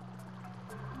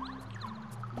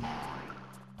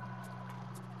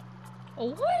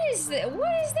 What is this?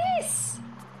 What is this?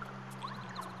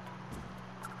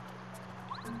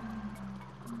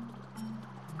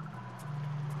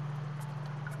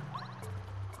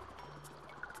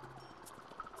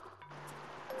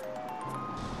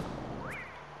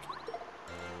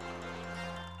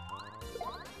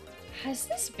 Has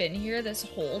this been here this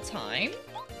whole time?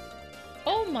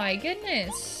 Oh my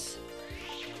goodness.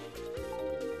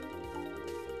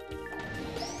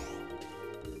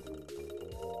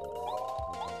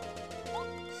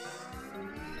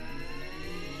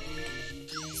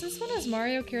 Since when has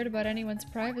Mario cared about anyone's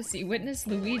privacy? Witness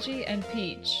Luigi and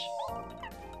Peach.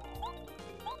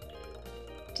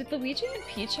 Did Luigi and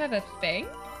Peach have a thing?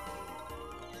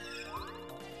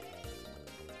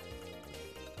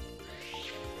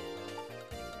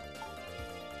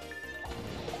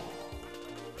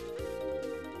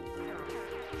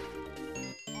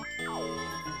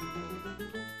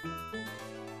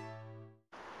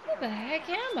 Where the heck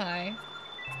am I?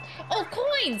 Oh,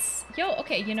 coins! Yo,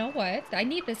 okay, you know what? I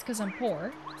need this because I'm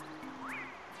poor.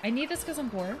 I need this because I'm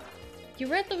bored. You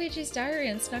read Luigi's diary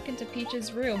and snuck into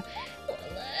Peach's room.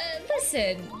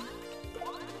 Listen.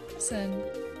 Listen.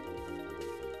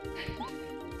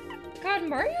 God,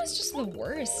 Mario's just the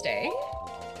worst, eh?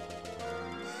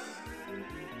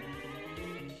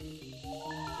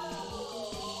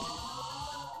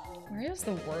 Mario's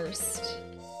the worst.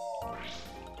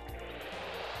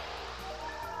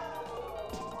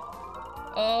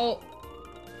 Oh.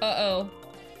 Uh-oh.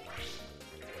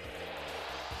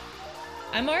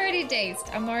 I'm already dazed.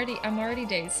 I'm already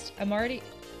dazed. I'm already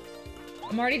dazed.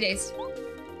 I'm already dazed.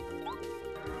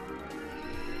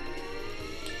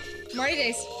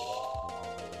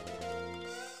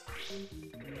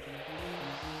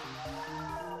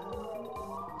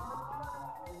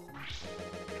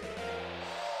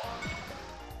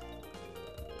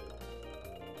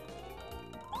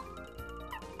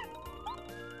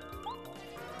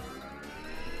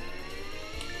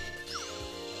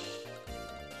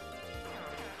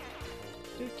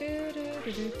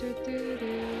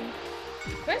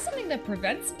 Do I have something that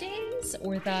prevents daze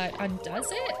or that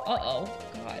undoes it? Uh-oh.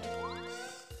 God.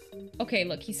 Okay,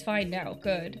 look, he's fine now.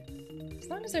 Good. As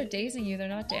long as they're dazing you, they're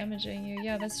not damaging you.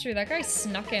 Yeah, that's true. That guy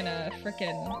snuck in a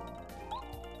frickin'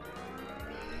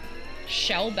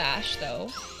 shell bash, though.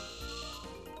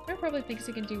 He probably thinks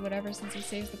he can do whatever since he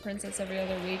saves the princess every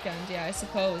other weekend. Yeah, I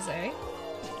suppose, eh?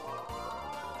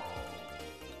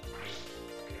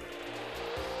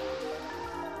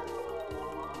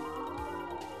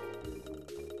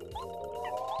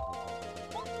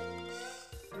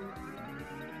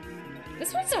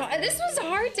 This was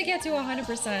hard to get to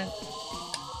 100%.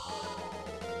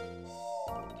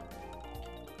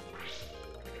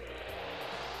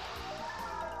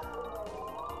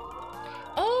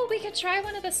 Oh, we could try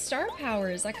one of the star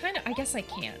powers. I guess I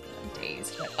can't. I'm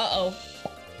dazed, but uh-oh.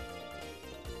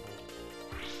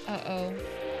 Uh-oh.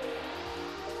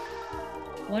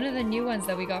 One of the new ones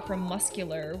that we got from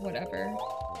Muscular, whatever.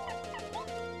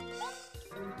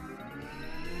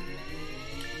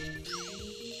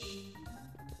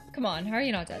 Come on, how are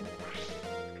you not dead?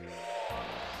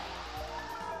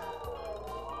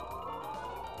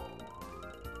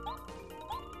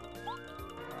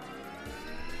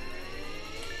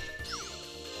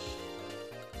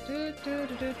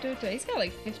 He's got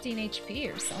like 15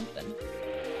 HP or something.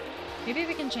 Maybe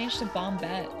we can change to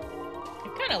Bombette. I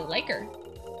kind of like her.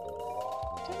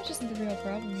 Damage isn't the real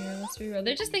problem here, let's be real.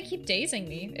 They keep dazing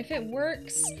me. If it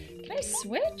works, can I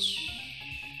switch?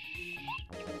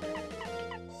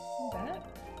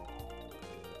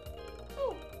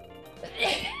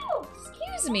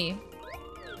 Excuse me.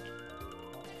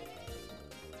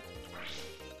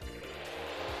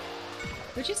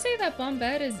 Would you say that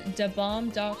Bombette is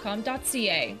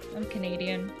debomb.com.ca? I'm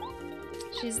Canadian.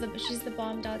 She's the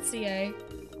bomb.ca.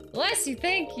 Bless you,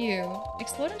 thank you.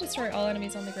 Explode and destroy all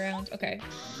enemies on the ground. Okay.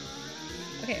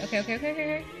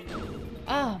 Okay.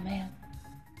 Oh man.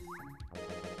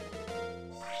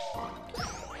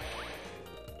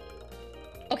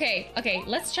 Okay,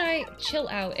 let's try chill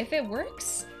out. If it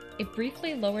works, it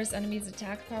briefly lowers enemies'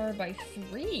 attack power by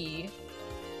 3.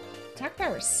 Attack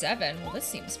power 7. Well, this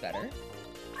seems better.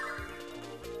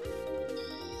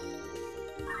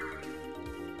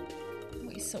 Oh,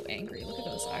 he's so angry. Look at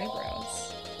those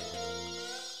eyebrows.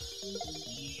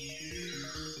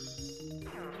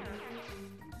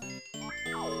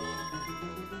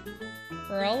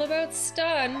 We're all about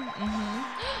stun.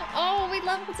 Oh, we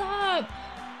leveled up!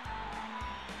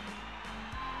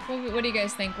 What do you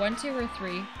guys think? 1, 2, or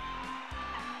 3?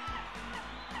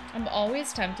 I'm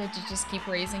always tempted to just keep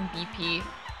raising BP.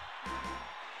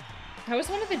 That was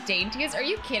one of the daintiest. Are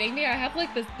you kidding me? I have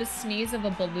like the sneeze of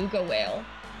a beluga whale.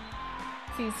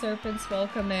 Sea serpents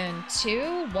welcome in.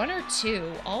 2? 1 or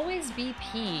 2? Always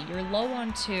BP. You're low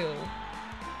on 2.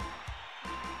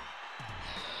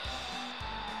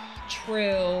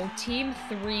 True. Team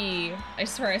 3. I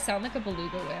swear I sound like a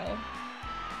beluga whale.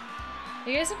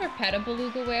 You guys ever pet a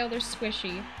beluga whale? They're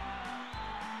squishy.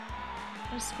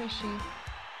 They're squishy.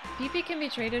 PP can be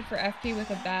traded for FP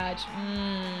with a badge.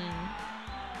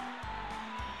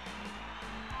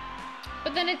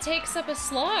 But then it takes up a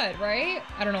slot, right?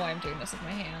 I don't know why I'm doing this with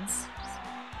my hands. Just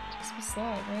takes up a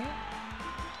slot, right?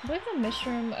 I believe the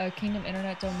Mushroom Kingdom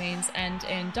internet domains end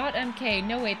in .mk.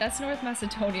 No, wait, that's North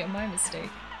Macedonia. My mistake.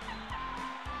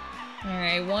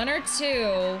 Alright, 1 or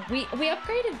 2. We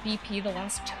upgraded BP the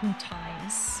last 2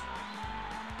 times.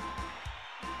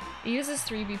 It uses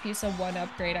 3 BP, so 1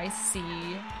 upgrade, I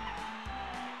see.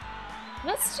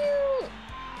 Let's do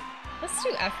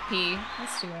FP.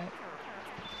 Let's do it.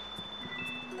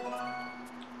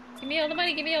 Give me all the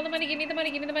money, give me all the money, give me the money,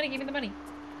 give me the money, give me the money.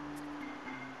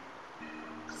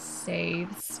 Save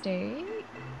state.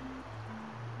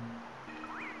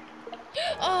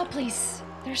 Oh, please.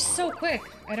 They're so quick.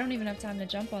 I don't even have time to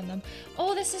jump on them.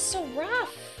 Oh, this is so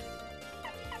rough.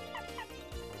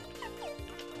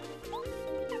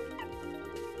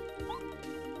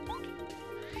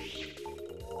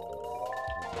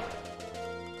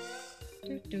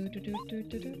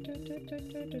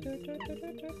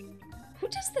 Who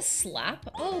does the slap?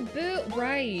 Oh, boo.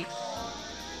 Right.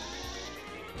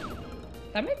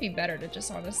 That might be better to just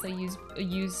honestly use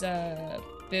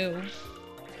boo.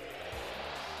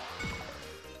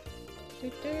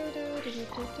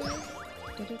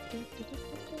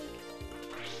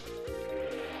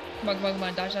 Come on, come on, come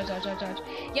on. Dodge, dodge, dodge, dodge, dodge.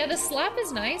 Yeah, the slap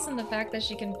is nice, and the fact that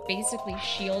she can basically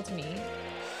shield me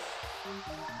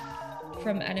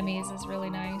from enemies is really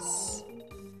nice.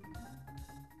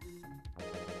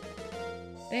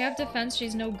 They have defense,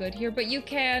 she's no good here, but you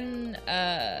can,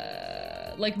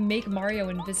 like, make Mario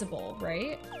invisible,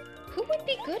 right? Who would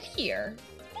be good here?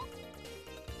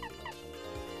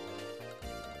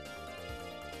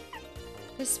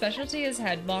 His specialty is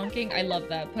head bonking. I love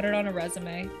that. Put it on a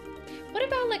resume. What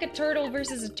about, like, a turtle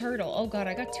versus a turtle? Oh god,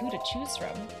 I got two to choose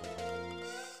from.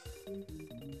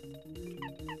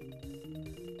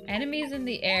 Enemies in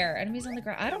the air, enemies on the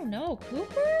ground. I don't know.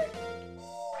 Cooper?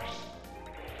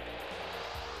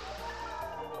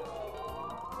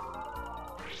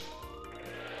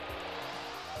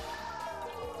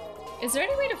 Is there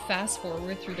any way to fast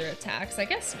forward through their attacks? I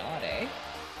guess not, eh?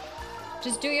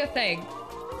 Just do your thing.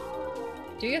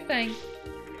 Do your thing.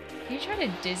 Can you try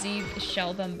to dizzy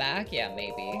shell them back? Yeah,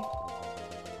 maybe.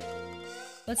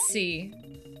 Let's see.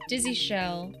 Dizzy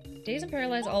shell. Daze and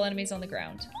paralyze all enemies on the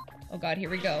ground. Oh god, here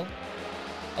we go.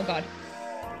 Oh god.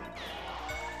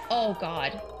 Oh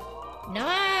god.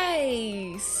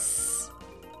 Nice!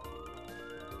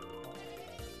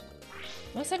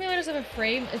 Most simulators have a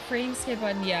frame skip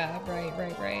button. Yeah, right.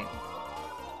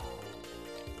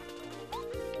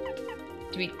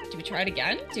 Do we try it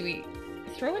again? Do we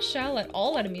throw a shell at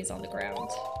all enemies on the ground?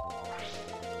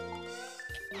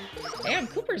 Damn,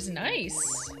 Cooper's nice.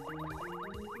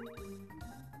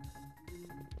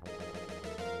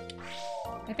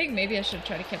 I think maybe I should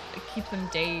try to keep them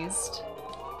dazed.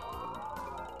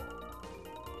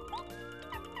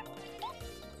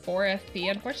 4 FP,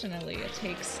 unfortunately, it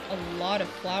takes a lot of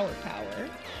flower power.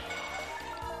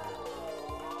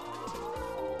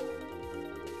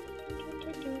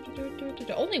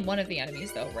 Only one of the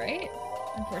enemies though, right?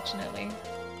 Unfortunately.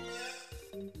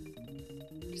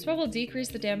 Spell will decrease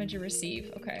the damage you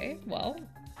receive. Okay, well,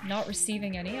 not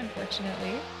receiving any,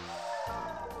 unfortunately.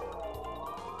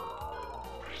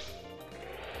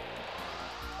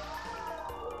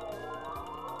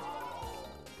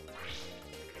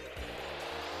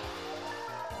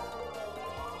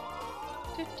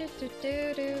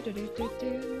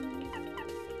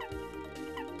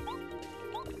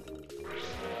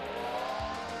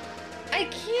 I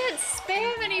can't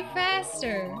spam any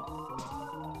faster.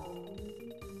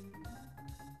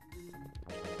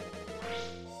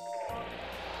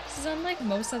 This is unlike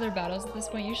most other battles at this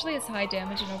point. Usually it's high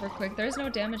damage and over quick. There's no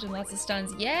damage and lots of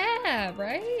stuns. Yeah,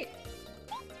 right?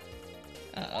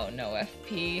 Uh-oh, no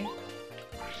FP.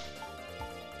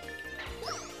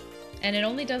 And it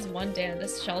only does one damage.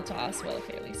 This shell toss. Well,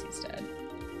 okay, at least he's dead.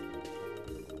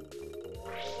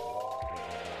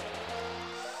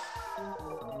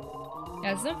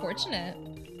 Yeah, this is unfortunate.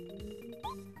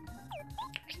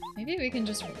 Maybe we can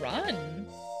just run.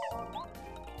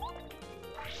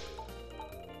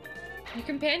 Your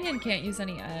companion can't use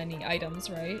any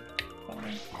items, right?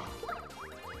 Bummer.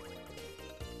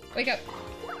 Wake up!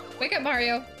 Wake up,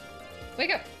 Mario!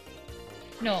 Wake up!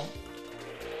 No.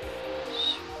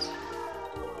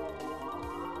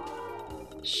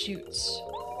 Shoot.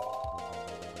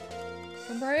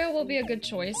 Gumbario will be a good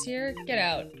choice here. Get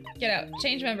out. Get out.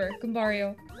 Change member.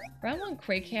 Gumbario. Round 1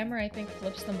 Quake Hammer, I think,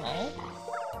 flips them all.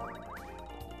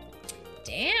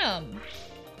 Damn.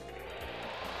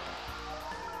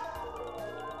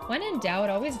 When in doubt,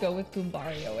 always go with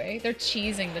Gumbario, eh? They're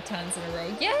cheesing the tons in a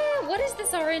row. Yeah! What is this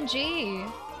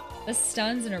RNG? The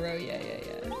stuns in a row. Yeah.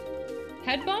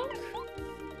 Head bonk?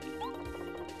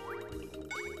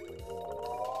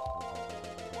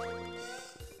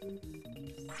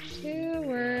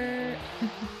 Stewart.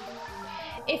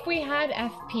 If we had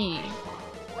FP.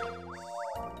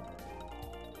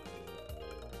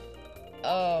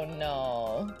 Oh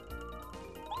no.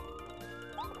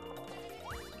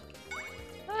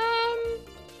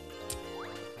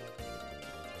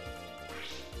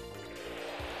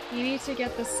 You need to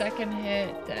get the second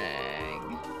hit.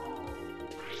 Dang.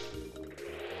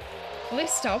 Will they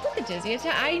stop with the dizzy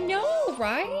attack? I know,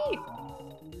 right?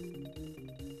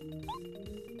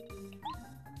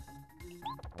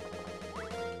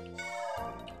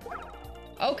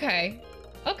 Okay.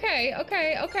 Okay,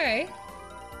 okay, okay.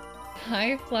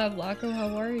 Hi, Flavlaco,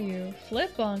 how are you?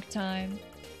 Flip bonk time.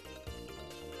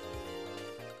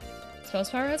 Spell's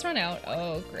power has run out.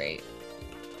 Oh, great.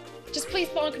 Just please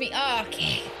bonk me. Oh,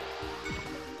 okay.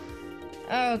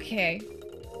 Okay.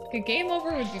 Okay, game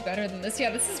over would be better than this.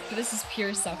 Yeah, this is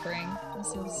pure suffering.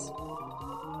 This is...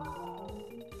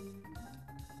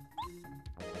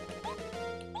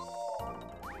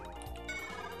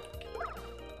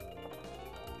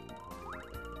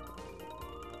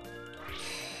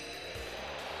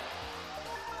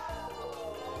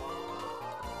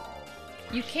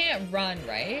 You can't run,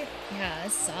 right? Yeah,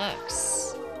 this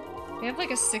sucks. They have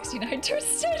like a 69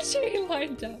 twisted chain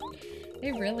lined up.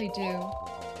 They really do.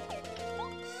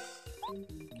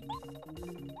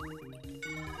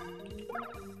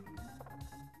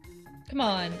 Come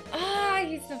on. Ah,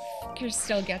 he's the fucker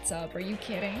still gets up. Are you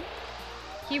kidding?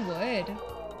 He would.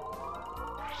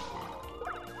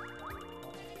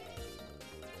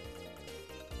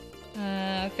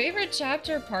 Favorite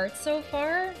chapter part so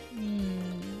far?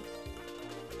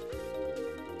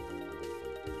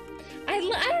 I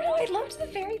don't know, I loved the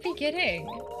very beginning.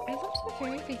 I loved the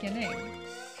very beginning.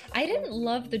 I didn't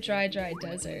love the dry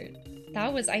desert.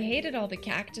 That was, I hated all the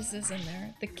cactuses in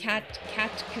there. The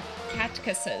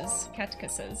cactuses.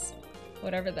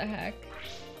 Whatever the heck.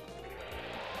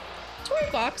 Toy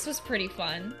box was pretty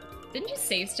fun. Didn't you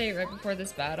save state right before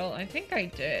this battle? I think I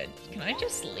did. Can I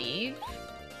just leave?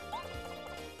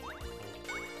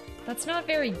 That's not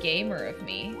very gamer of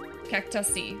me.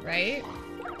 Cactusy, right?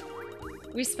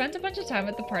 We spent a bunch of time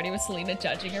at the party with Celina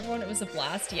judging everyone. It was a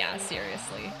blast. Yeah,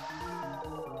 seriously.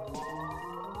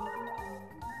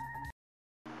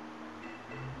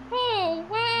 Oh,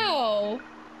 wow!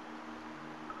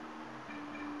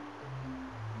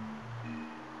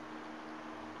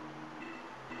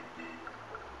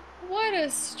 What a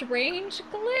strange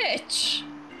glitch!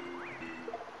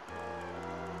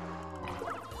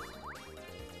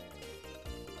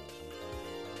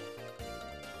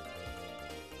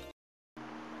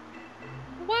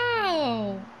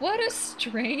 Wow! What a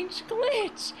strange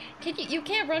glitch! You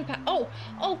can't run past- Oh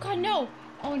god, no!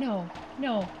 Oh no,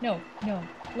 no, no, no.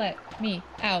 Let me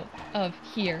out of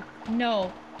here.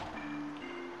 No.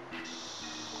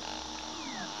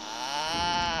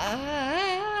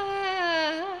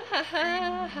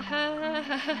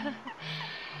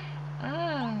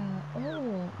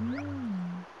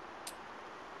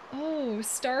 Oh,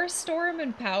 Starstorm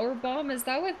and Powerbomb? Is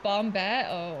that with Bombette?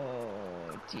 Oh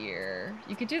dear.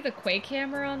 You could do the Quake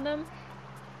Hammer on them.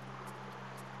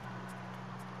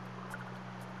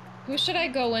 Who should I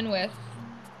go in with?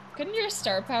 Couldn't your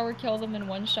star power kill them in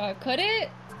one shot? Could it?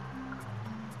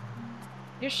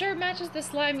 You're sure it matches the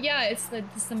slime? Yeah, it's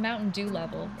the Mountain Dew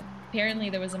level. Apparently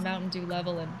there was a Mountain Dew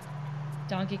level in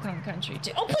Donkey Kong Country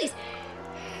too. Oh, please!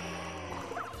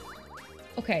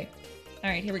 Okay.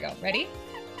 Alright, here we go. Ready?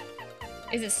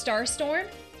 Is it Starstorm?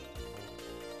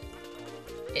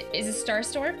 Is it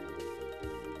Starstorm?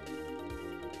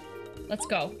 Let's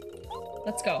go.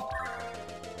 Let's go.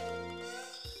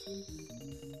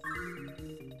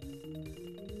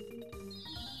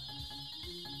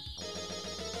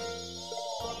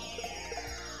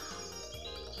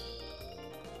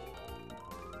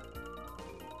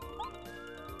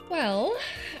 Well,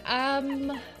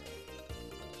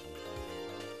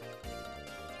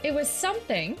 it was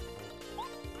something.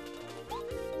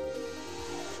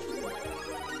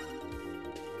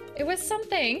 It was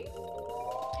something.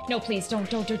 No, please don't.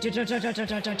 Don't. It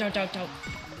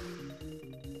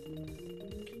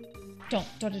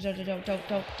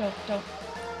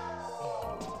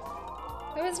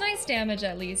was nice damage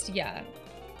at least, yeah.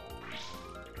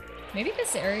 Maybe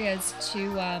this area is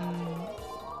too, I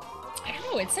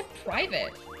don't know, it said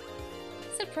private.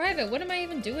 It said private, what am I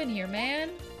even doing here,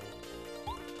 man?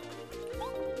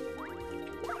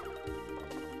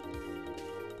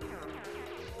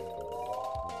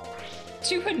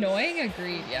 Too annoying?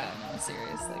 Agreed, yeah, no,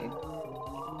 seriously.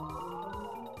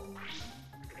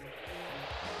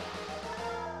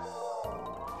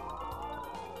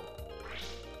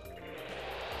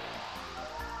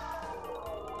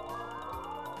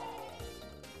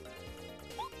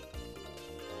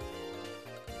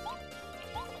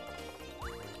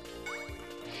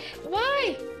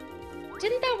 Why?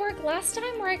 Didn't that work last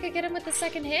time where I could get him with the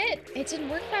second hit? It didn't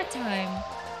work that time.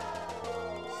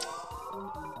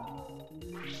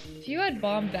 If you had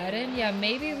Bombette in, yeah,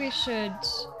 maybe we should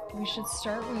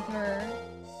start with her.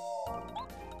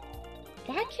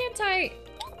 Why can't I?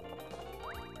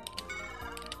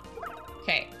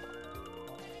 Okay.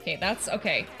 Okay, that's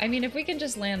okay. I mean, if we can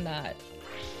just land that.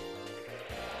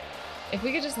 If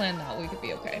we could just land that, we could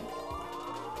be okay.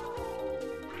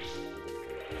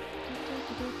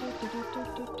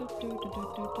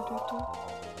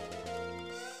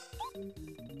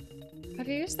 Have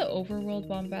you used the overworld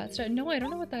Bombat star? No, I don't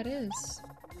know what that is.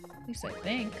 At least I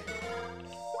think.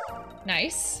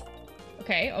 Nice.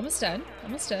 Okay, almost done.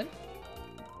 Almost done.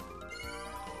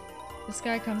 This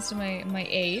guy comes to my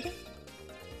aid.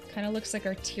 Kind of looks like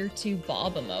our tier 2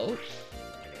 Bob emote.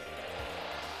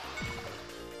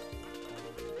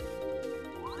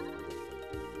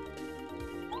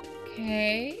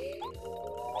 Okay.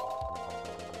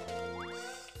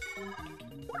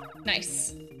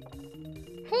 Nice.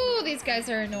 Whew, these guys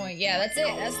are annoying. Yeah, that's it.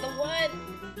 That's the one.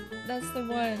 That's the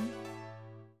one.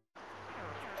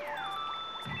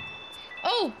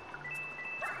 Oh!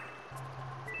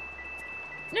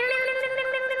 No, no, no, no, no, no,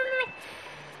 no, no, no, no.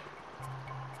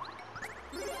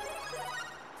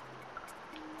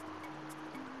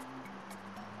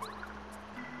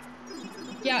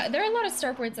 Yeah, there are a lot of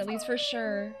star points at least for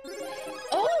sure.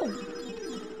 Oh!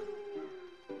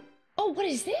 Oh, what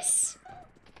is this?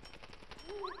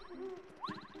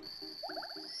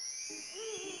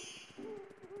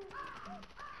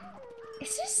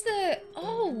 Is this the...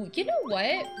 Oh, you know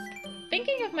what?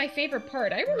 Thinking of my favorite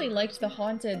part, I really liked the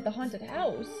haunted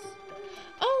house.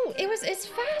 Oh, it's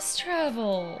fast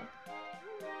travel.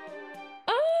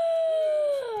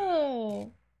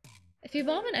 Oh! If you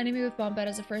bomb an enemy with Bombat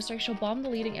as a first strike, she'll bomb the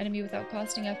leading enemy without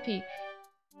costing FP.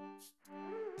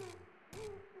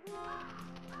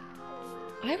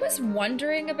 I was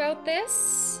wondering about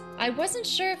this. I wasn't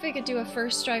sure if we could do a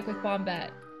first strike with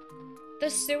Bombat. The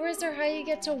sewers are how you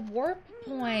get to warp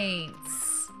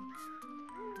points.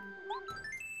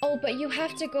 Oh, but you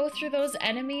have to go through those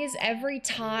enemies every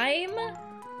time?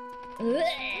 Ugh.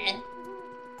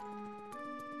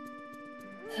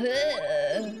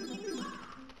 Ugh.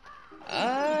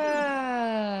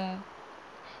 Ah.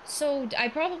 So I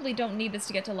probably don't need this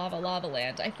to get to Lava Lava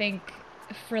Land. I think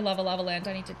for Lava Lava Land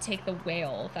I need to take the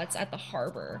whale that's at the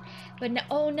harbor. But now,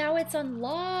 oh, now it's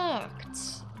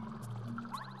unlocked.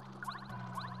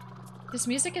 This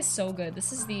music is so good.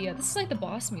 This is the this is like the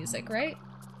boss music, right?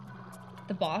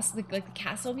 The boss, like the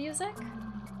castle music.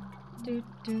 Do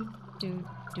do do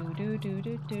do do do do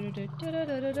do do do do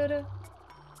do do do.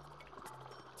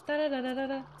 Da da da da da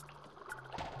da.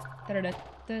 What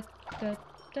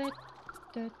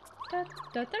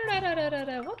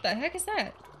the heck is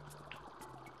that?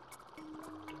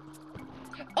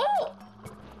 Oh!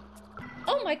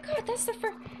 Oh my god, that's the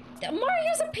first...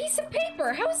 Mario's a piece of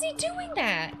paper! How is he doing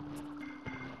that?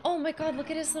 Oh my god,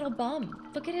 look at his little bum.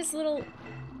 Look at his little...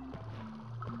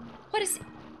 What is...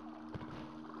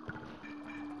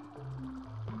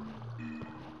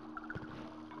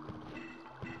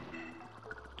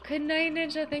 Good night,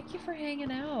 Ninja. Thank you for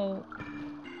hanging out.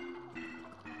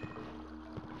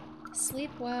 Sleep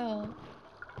well.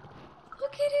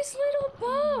 Look at his little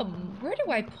bum. Where do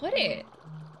I put it?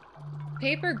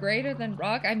 Paper greater than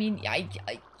rock? I mean,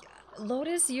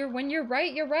 Lotus, when you're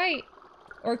right, you're right.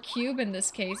 Or cube in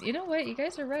this case. You know what? You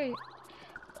guys are right.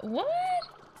 What?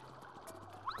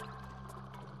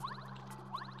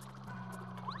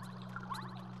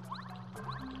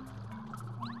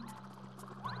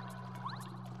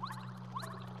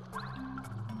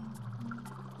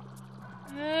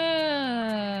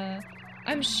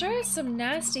 I'm sure some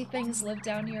nasty things live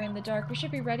down here in the dark. We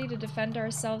should be ready to defend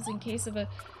ourselves in case of a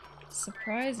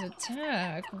surprise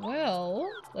attack. Well,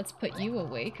 let's put you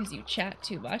away because you chat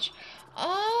too much.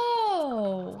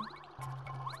 Oh!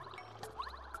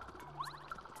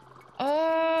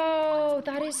 Oh,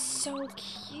 that is so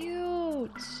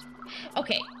cute.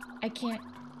 Okay, I can't...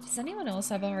 Does anyone else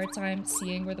have a hard time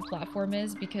seeing where the platform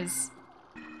is? Because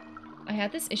I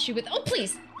had this issue with... Oh,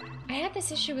 please! I had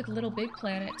this issue with Little Big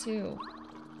Planet, too.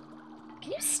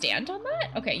 Can you stand on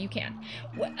that? Okay, you can.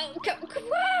 What? Oh, come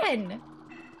on!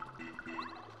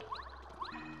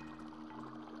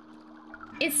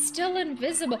 It's still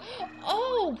invisible.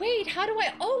 Oh, wait, how do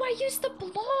I... Oh, I used the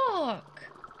block!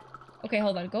 Okay,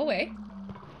 hold on, go away.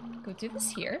 Go do this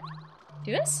here.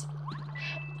 Do this?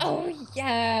 Oh,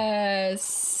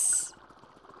 yes!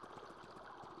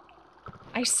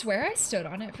 I swear I stood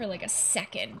on it for like a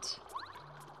second.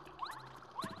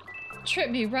 Trip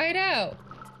me right out.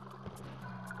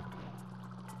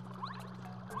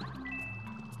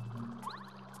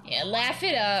 Yeah, laugh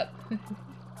it up.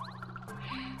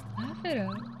 Laugh it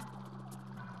up.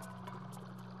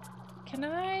 Can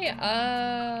I,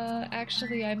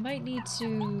 actually, I might need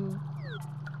to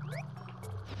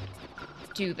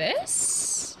do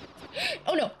this.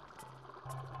 Oh no!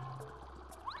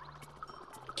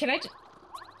 Can I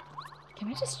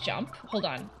just jump? Hold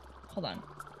on. Hold on.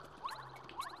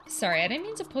 Sorry, I didn't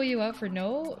mean to pull you out for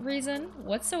no reason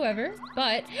whatsoever,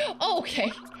 but... Oh,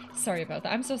 okay. Sorry about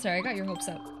that. I'm so sorry. I got your hopes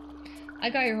up. I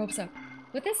got your hopes up.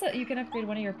 With this, you can upgrade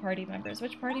one of your party members.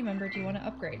 Which party member do you want to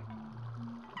upgrade?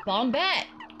 Bombette!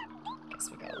 Guess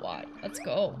we got what? Let's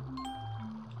go.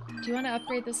 Do you want to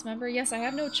upgrade this member? Yes, I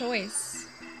have no choice.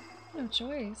 No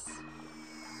choice.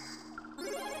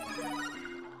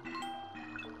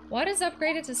 What is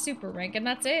upgraded to super rank, and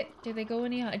that's it? Do they go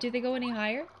any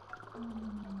higher?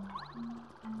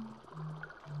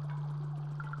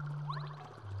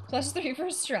 +3 for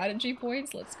strategy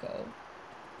points. Let's go.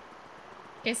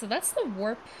 Okay, so that's the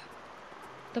warp,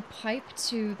 the pipe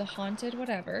to the haunted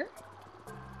whatever.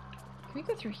 Can we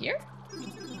go through here?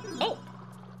 Oh.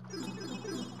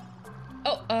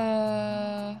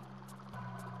 Oh,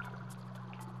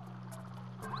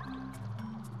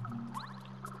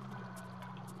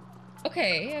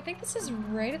 okay, I think this is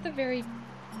right at the very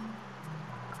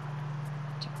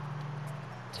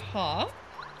top.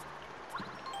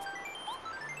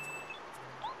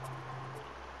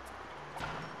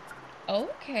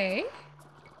 Okay.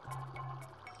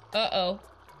 Uh-oh.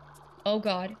 Oh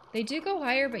god. They do go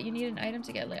higher, but you need an item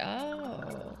to get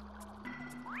oh.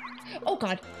 Oh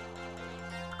god.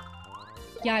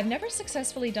 Yeah, I've never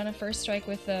successfully done a first strike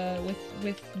with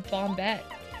Bombette.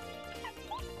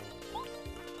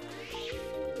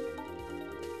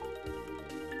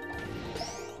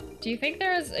 Do you think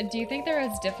they're as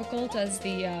difficult as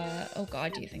the oh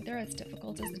god, do you think they're as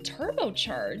difficult as the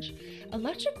turbocharge?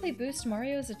 Electrically boost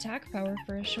Mario's attack power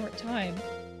for a short time.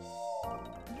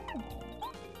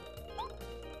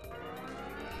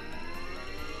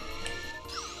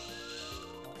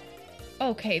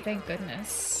 Okay, thank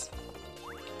goodness.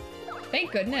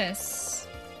 Thank goodness.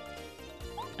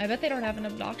 I bet they don't have an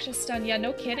obnoxious stun. Yeah,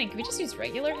 no kidding. Can we just use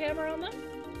regular hammer on them?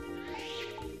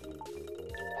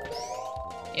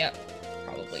 Yep.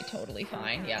 Probably totally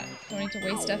fine. Yeah. Don't need to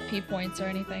waste FP points or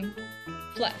anything.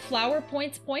 Flower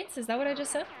points? Is that what I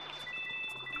just said?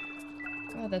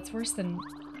 God, that's worse than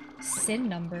SIN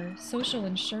number. Social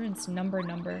insurance number.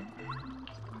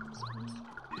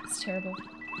 It's terrible.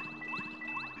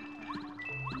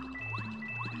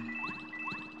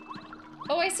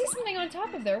 Oh, I see something on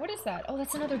top of there. What is that? Oh,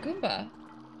 that's another Goomba.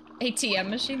 ATM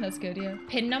machine, that's good, yeah.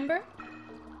 PIN number?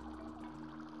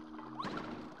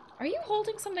 Are you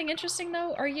holding something interesting,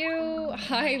 though? Are you...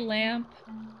 High lamp?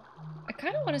 I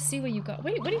kind of want to see what you got.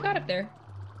 Wait, what do you got up there?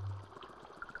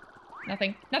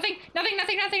 Nothing. Nothing!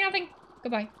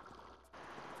 Goodbye.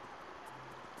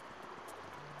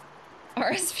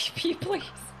 RSVP, please.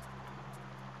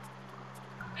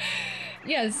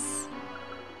 Yes.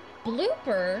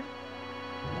 Blooper?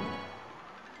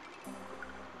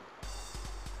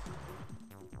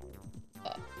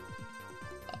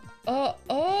 Oh.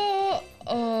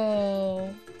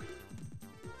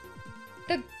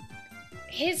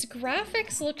 His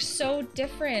graphics look so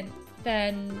different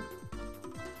than...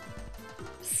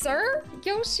 Sir?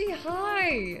 Yoshi,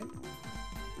 hi!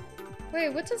 Wait,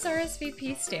 what does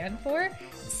RSVP stand for?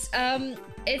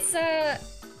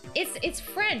 It's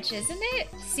French, isn't it?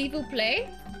 S'il vous plaît?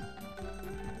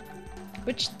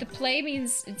 Which the play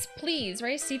means it's please,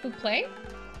 right? S'il vous plaît?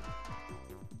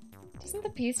 Doesn't the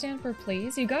P stand for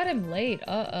please? You got him late.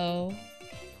 Uh-oh.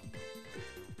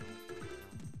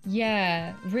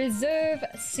 Yeah. Reserve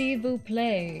s'il vous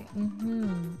plaît.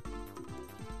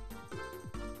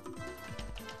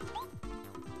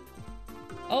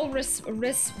 Oh, respondez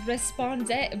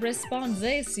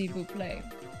s'il vous plaît.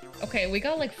 Okay, we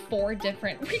got like four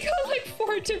different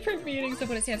meanings of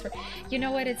what it stands for. You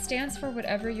know what? It stands for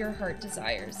whatever your heart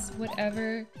desires.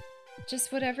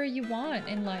 Just whatever you want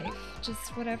in life.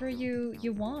 Just whatever you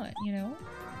want, you know?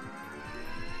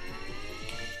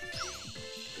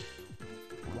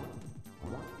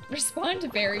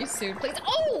 Respond very soon, please.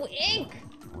 Oh, ink!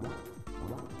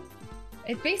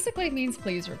 It basically means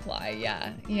please reply.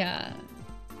 Yeah.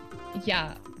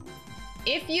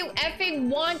 If you effing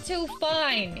want to,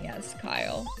 fine. Yes,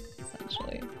 Kyle.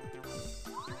 Essentially.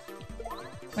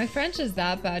 My French is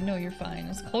that bad. No, you're fine.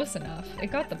 It's close enough.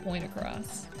 It got the point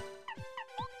across.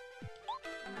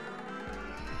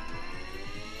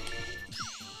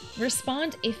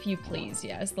 Respond if you please.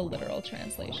 Yeah, is the literal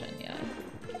translation. Yeah.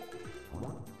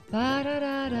 Ba da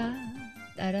da da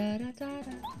da da da da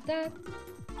da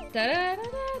da da da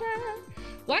da.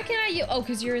 Why can't I use? Oh,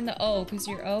 because you're in the O. Because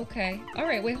you're okay. All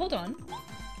right. Wait. Hold on.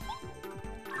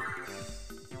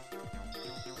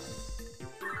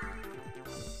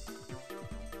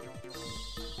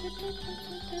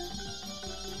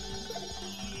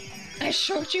 I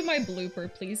showed you my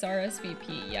blooper. Please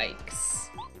RSVP. Yikes.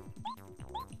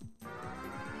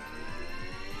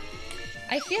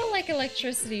 I feel like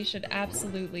electricity should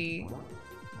absolutely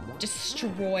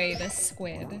destroy the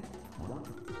squid.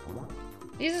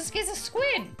 He's a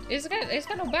squid. He's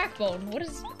got no backbone. What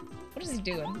is he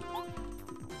doing?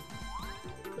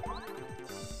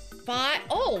 5.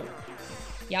 Oh.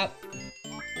 Yep.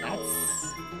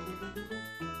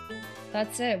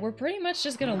 That's it. We're pretty much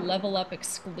just gonna level up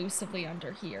exclusively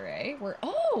under here, eh?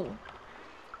 Oh!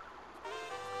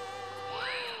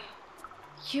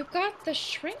 You got the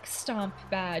Shrink Stomp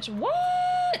badge. What?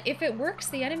 If it works,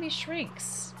 the enemy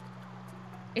shrinks.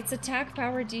 Its attack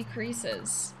power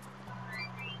decreases.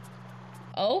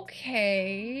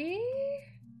 Okay.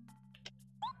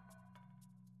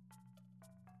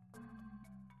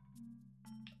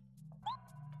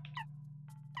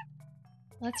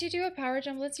 Lets you do a power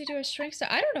jump, lets you do a shrink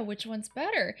stomp. I don't know which one's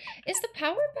better. Is the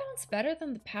power bounce better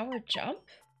than the power jump?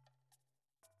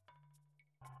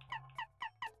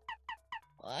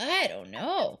 I don't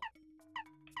know.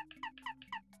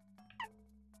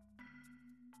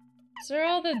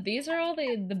 These are all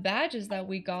the badges that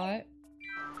we got.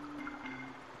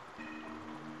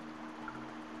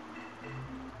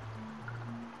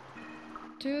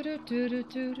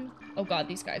 Oh god,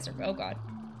 these guys are, oh god.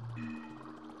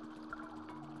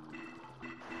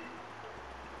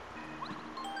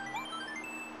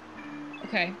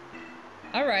 Okay.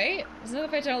 Alright. There's another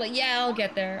fatality. Yeah, I'll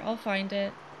get there. I'll find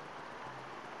it.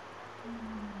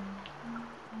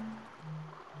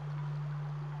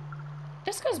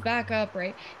 This goes back up,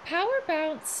 right? Power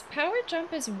bounce. Power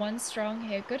jump is 1 strong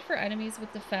hit. Good for enemies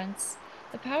with defense.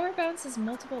 The power bounce is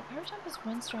multiple. Power jump is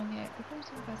 1 strong hit. Good for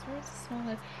defense. Where's the small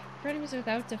hit? For enemies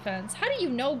without defense. How do you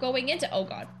know going into? Oh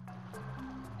god.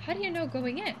 How do you know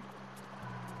going in?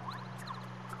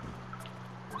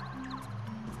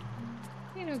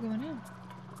 You know going in.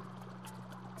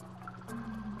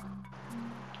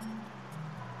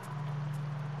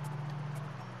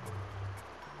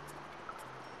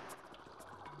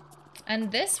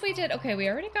 And this we did. Okay, we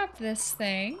already got this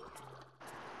thing.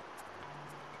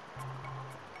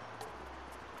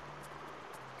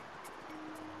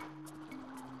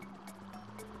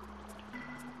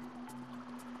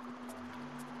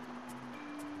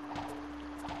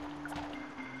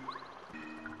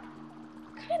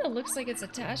 Looks like it's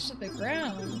attached to the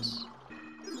ground.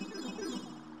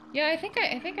 Yeah, I think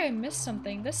I missed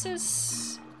something. This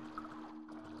is...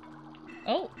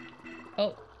 Oh.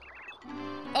 Oh.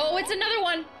 Oh, it's another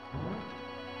one!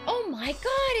 Oh my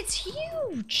god, it's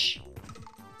huge!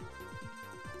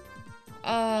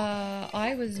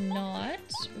 I was not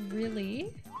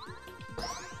really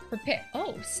prepared.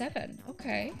 Oh, 7.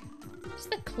 Okay. It's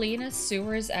the cleanest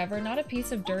sewers ever. Not a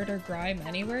piece of dirt or grime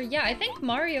anywhere. Yeah, I think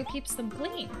Mario keeps them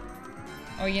clean.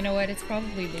 Oh, you know what? It's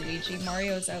probably Luigi.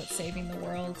 Mario's out saving the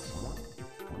world.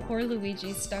 Poor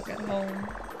Luigi's stuck at home.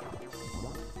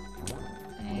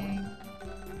 Dang.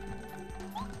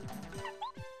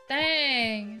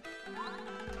 Dang!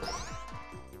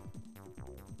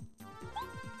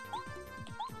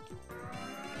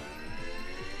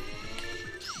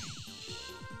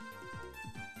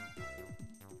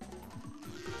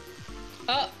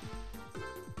 Oh.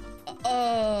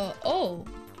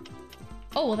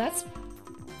 Oh, well that's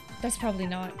probably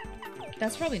not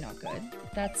good.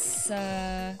 That's,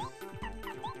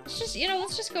 let's just, you know,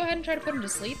 let's just go ahead and try to put him to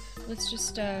sleep. Let's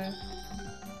just, I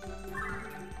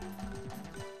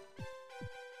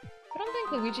don't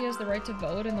think Luigi has the right to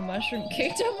vote in the Mushroom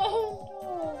Kingdom. Oh,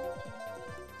 no.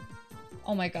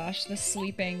 Oh my gosh, the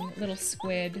sleeping little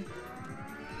squid.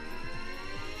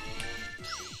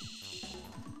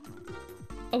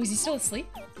 Oh, is he still asleep?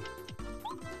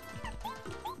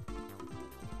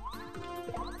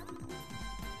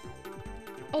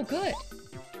 Oh, good.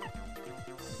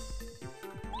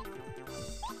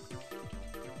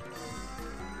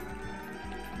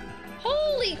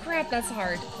 Holy crap, that's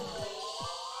hard.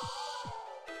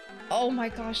 Oh my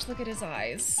gosh, look at his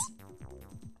eyes.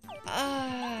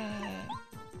 Ah.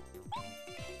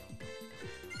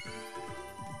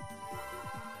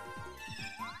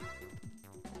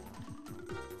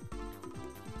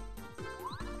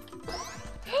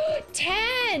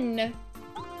 10!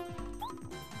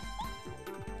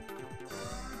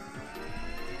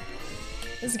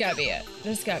 This has gotta be it.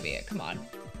 This has gotta be it. Come on.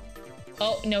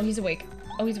 Oh, no, he's awake.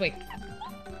 Oh, he's awake.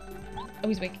 Oh,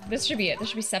 he's awake. This should be it. This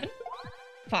should be 7?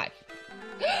 5.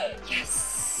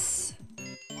 Yes!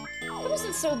 That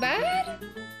wasn't so bad.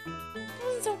 That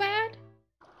wasn't so bad.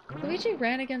 Luigi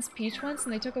ran against Peach once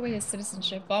and they took away his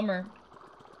citizenship. Bummer.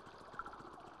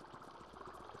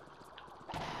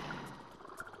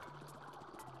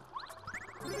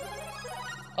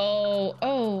 Oh.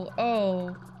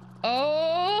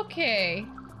 Okay.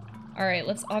 Alright,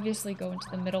 let's obviously go into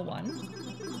the middle one.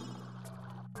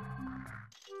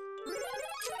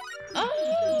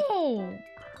 Oh! no!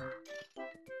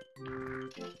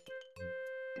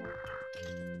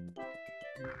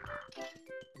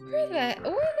 Where the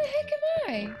heck am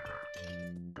I?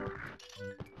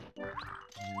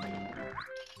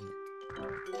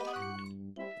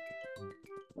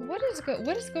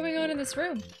 What is going on in this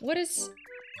room? What is...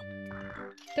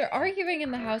 They're arguing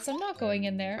in the house. I'm not going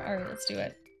in there. Alright, let's do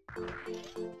it.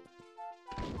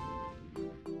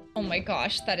 Oh my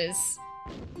gosh, that is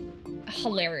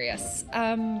hilarious.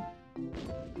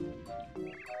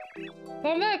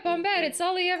 Bombette, it's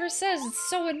all he ever says. It's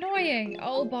so annoying.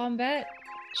 Oh, Bombette.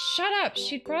 Shut up.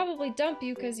 She'd probably dump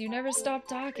you because you never stop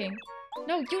talking.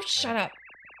 No, you shut up.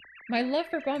 My love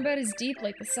for Bombette is deep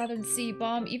like the Southern Sea.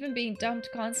 Bomb, even being dumped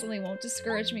constantly won't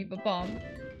discourage me, but Bomb.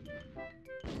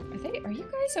 Are you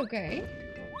guys okay?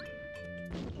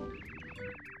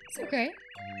 It's okay.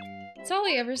 It's all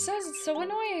he ever says. It's so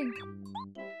annoying.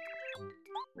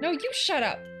 No, you shut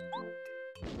up.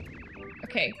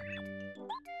 Okay.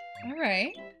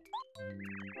 Alright.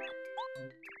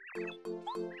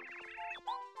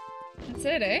 That's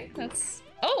it, eh? That's...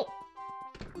 Oh!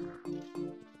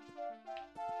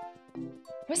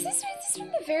 Was this from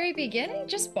the very beginning?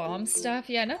 Just bomb stuff?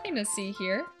 Yeah, nothing to see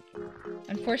here.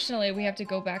 Unfortunately, we have to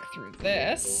go back through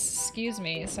this. Excuse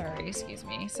me. Sorry, excuse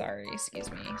me. Sorry, excuse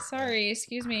me. Sorry,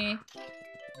 excuse me.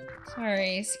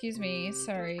 Sorry, excuse me.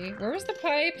 Sorry. Where was the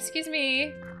pipe? Excuse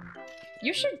me.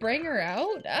 You should bring her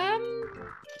out?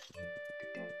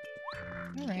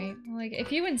 Alright. Like,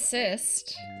 if you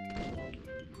insist.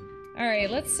 Alright,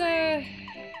 let's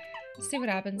see what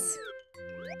happens.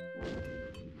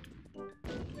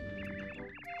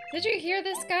 Did you hear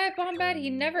this guy, Bombette? He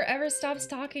never ever stops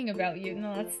talking about you.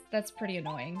 No, that's pretty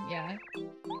annoying, yeah.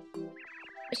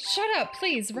 Shut up,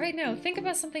 please, right now. Think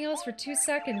about something else for 2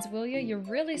 seconds, will you? You're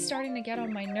really starting to get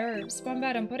on my nerves.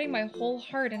 Bombette, I'm putting my whole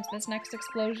heart into this next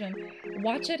explosion.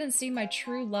 Watch it and see my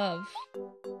true love.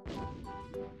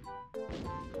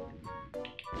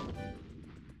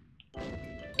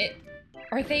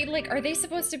 Are they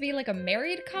supposed to be like a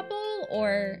married couple,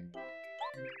 or...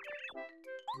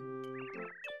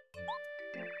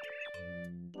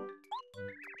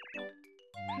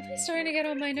 He's starting to get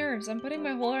on my nerves. I'm putting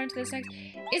my whole heart into this next...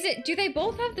 do they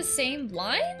both have the same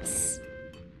lines?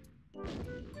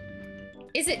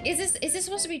 Is this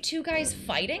supposed to be 2 guys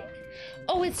fighting?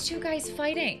 Oh, it's 2 guys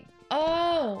fighting.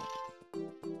 Oh.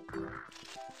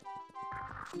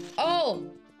 Oh.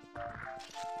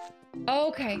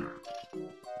 Okay.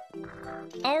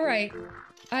 Alright.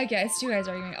 I guess 2 guys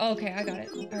arguing. Okay, I got it.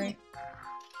 Alright.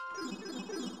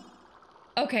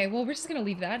 Okay, well, we're just gonna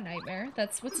leave that nightmare.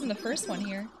 That's what's in the first one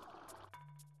here.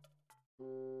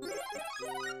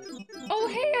 Oh,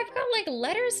 hey, I've got, like,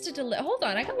 letters to deliver. Hold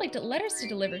on, I got, like, letters to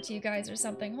deliver to you guys or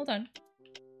something. Hold on.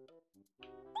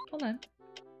 Hold on.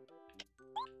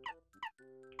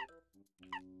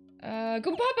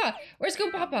 Goompapa! Where's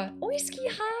Goompapa? Oiski,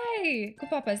 hi!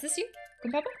 Goompapa, is this you?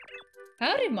 Goompapa?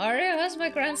 Howdy, Mario. How's my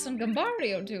grandson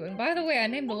Gumbario doing? By the way, I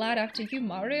named the lad after you,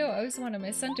 Mario. I always wanted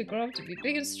my son to grow up to be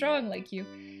big and strong like you.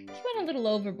 He went a little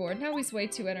overboard. Now he's way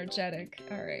too energetic.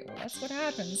 Alright, well, that's what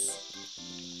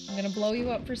happens. I'm gonna blow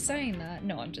you up for saying that.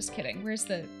 No, I'm just kidding. Where's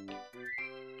the...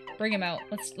 Bring him out.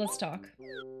 Let's talk.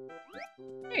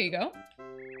 There you go.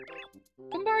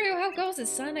 Gumbario, how goes it,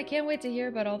 son? I can't wait to hear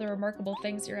about all the remarkable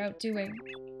things you're out doing.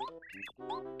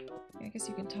 I guess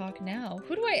you can talk now.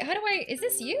 Is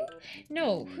this you?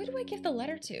 No, who do I give the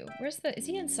letter to? Is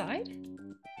he inside?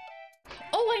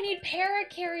 Oh, I need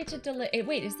Paracarry to deliver.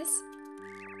 Wait, is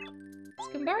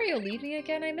Gumbario leave me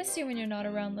again? I miss you when you're not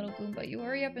around, little Goomba. You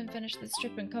hurry up and finish this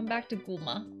trip and come back to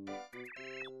Goomba.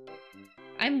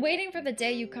 I'm waiting for the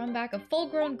day you come back a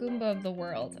full-grown Goomba of the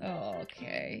world. Oh,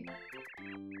 okay.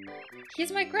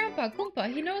 He's my grandpa,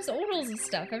 Goomba. He knows odals and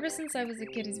stuff. Ever since I was a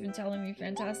kid, he's been telling me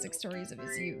fantastic stories of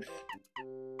his youth.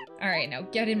 Alright, now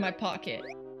get in my pocket.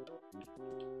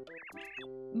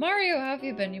 Mario, how have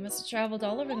you been? You must have traveled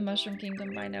all over the Mushroom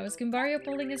Kingdom by now. Is Gumbario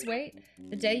pulling his weight?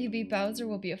 The day you beat Bowser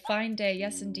will be a fine day,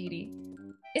 yes indeedy.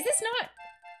 Is this not...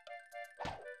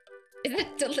 Is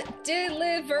it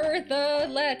deliver the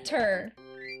letter?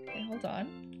 Okay, hold on.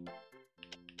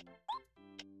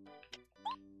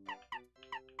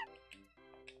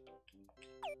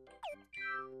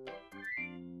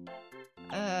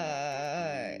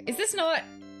 Is this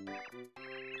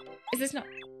not...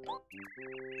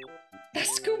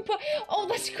 That's Goomba! Oh,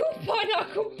 that's Goomba, not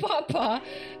Goompapa!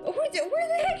 Where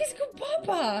the heck is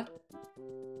Goompapa?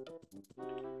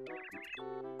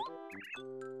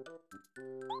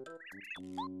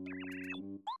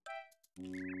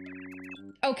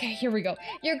 Okay, here we go.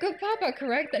 You're good papa,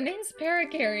 correct? The name's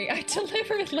Paracary. I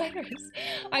deliver letters.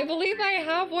 I believe I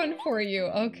have one for you.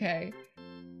 Okay.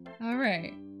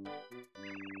 Alright.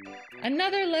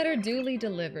 Another letter duly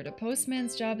delivered. A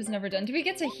postman's job is never done. Do we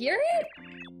get to hear it?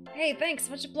 Hey, thanks.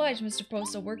 Much obliged, Mr.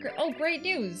 Postal Worker. Oh, great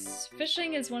news.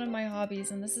 Fishing is one of my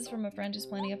hobbies, and this is from a friend who's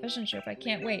planning a fishing trip. I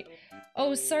can't wait.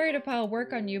 Oh, sorry to pile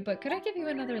work on you, but could I give you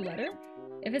another letter?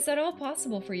 If it's at all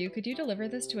possible for you, could you deliver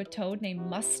this to a toad named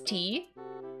Musty?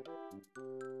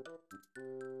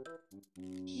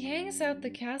 He hangs out the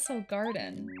castle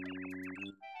garden.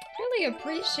 Really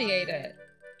appreciate it.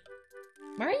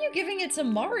 Why are you giving it to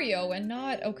Mario and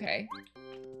not... Okay.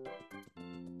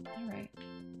 Alright.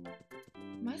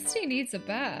 Musty needs a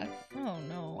bath. Oh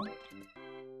no.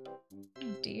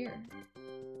 Oh dear.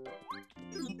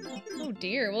 Oh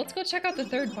dear. Well, let's go check out the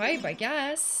third pipe, I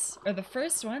guess. Or the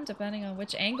first one, depending on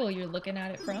which angle you're looking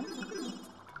at it from.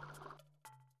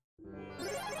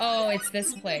 Oh, it's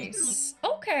this place.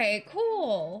 Okay,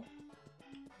 cool.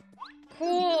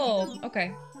 Cool.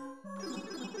 Okay.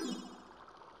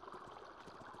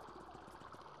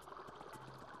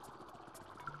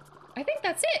 I think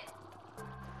that's it.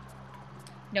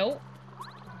 Nope.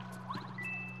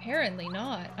 Apparently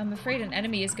not. I'm afraid an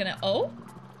enemy is gonna... Oh?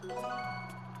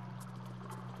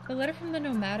 The letter from the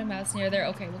Nomada Mouse near there.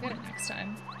 Okay, we'll get it next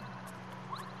time.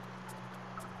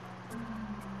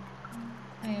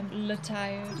 I am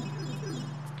tired.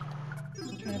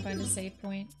 Trying to find a save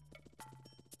point.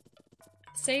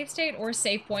 Save state or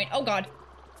save point? Oh god.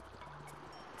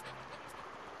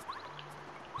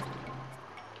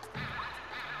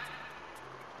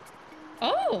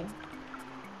 Oh!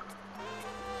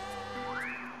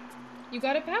 You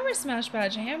got a power smash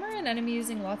badge. Hammer an enemy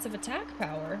using lots of attack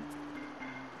power.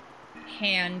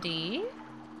 Handy.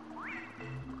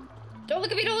 Don't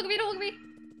look at me, don't look at me, don't look at me!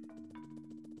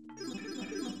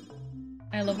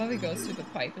 I love how he goes through the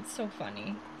pipe. It's so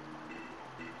funny.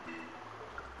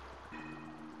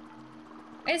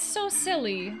 It's so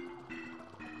silly.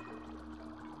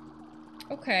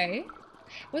 Okay.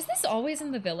 Was this always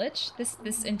in the village?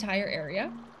 This entire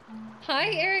area?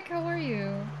 Hi, Eric. How are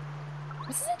you?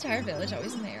 Was this entire village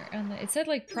always in the area? It said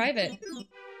like private.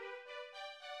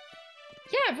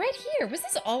 Yeah, right here. Was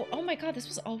this all? Oh my god, this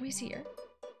was always here.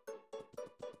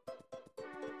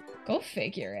 Go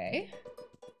figure, eh?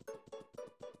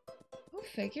 Go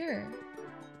figure.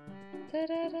 Da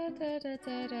da da da da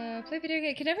da da. Play video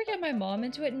game. Can I ever get my mom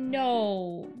into it?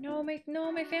 No. No,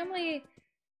 my family.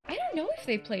 I don't know if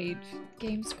they played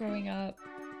games growing up.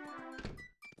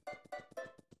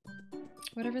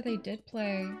 Whatever they did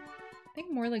play. I think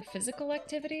more like physical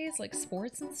activities, like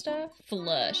sports and stuff.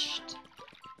 Flushed.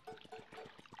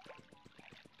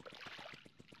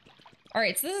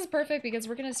 Alright, so this is perfect because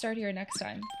we're gonna start here next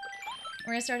time.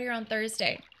 We're gonna start here on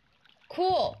Thursday.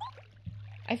 Cool!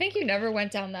 I think you never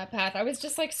went down that path. I was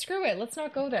just like, screw it, let's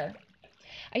not go there.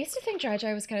 I used to think Dry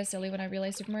Dry was kind of silly when I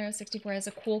realized Super Mario 64 has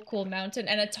a cool mountain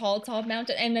and a tall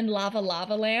mountain and then lava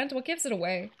land. What gives it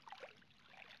away?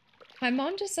 My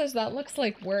mom just says that looks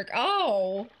like work.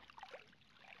 Oh!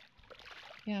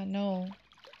 Yeah, no.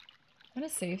 I'm gonna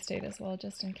save state as well,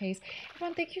 just in case.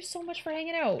 Everyone, thank you so much for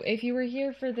hanging out. If you were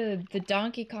here for the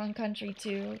Donkey Kong Country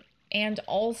 2, and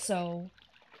also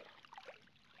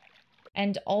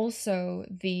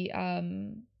the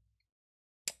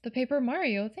Paper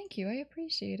Mario, thank you. I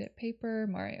appreciate it. Paper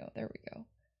Mario. There we go.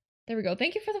 There we go.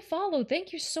 Thank you for the follow.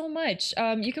 Thank you so much.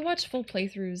 You can watch full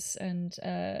playthroughs and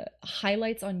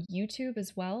highlights on YouTube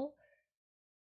as well.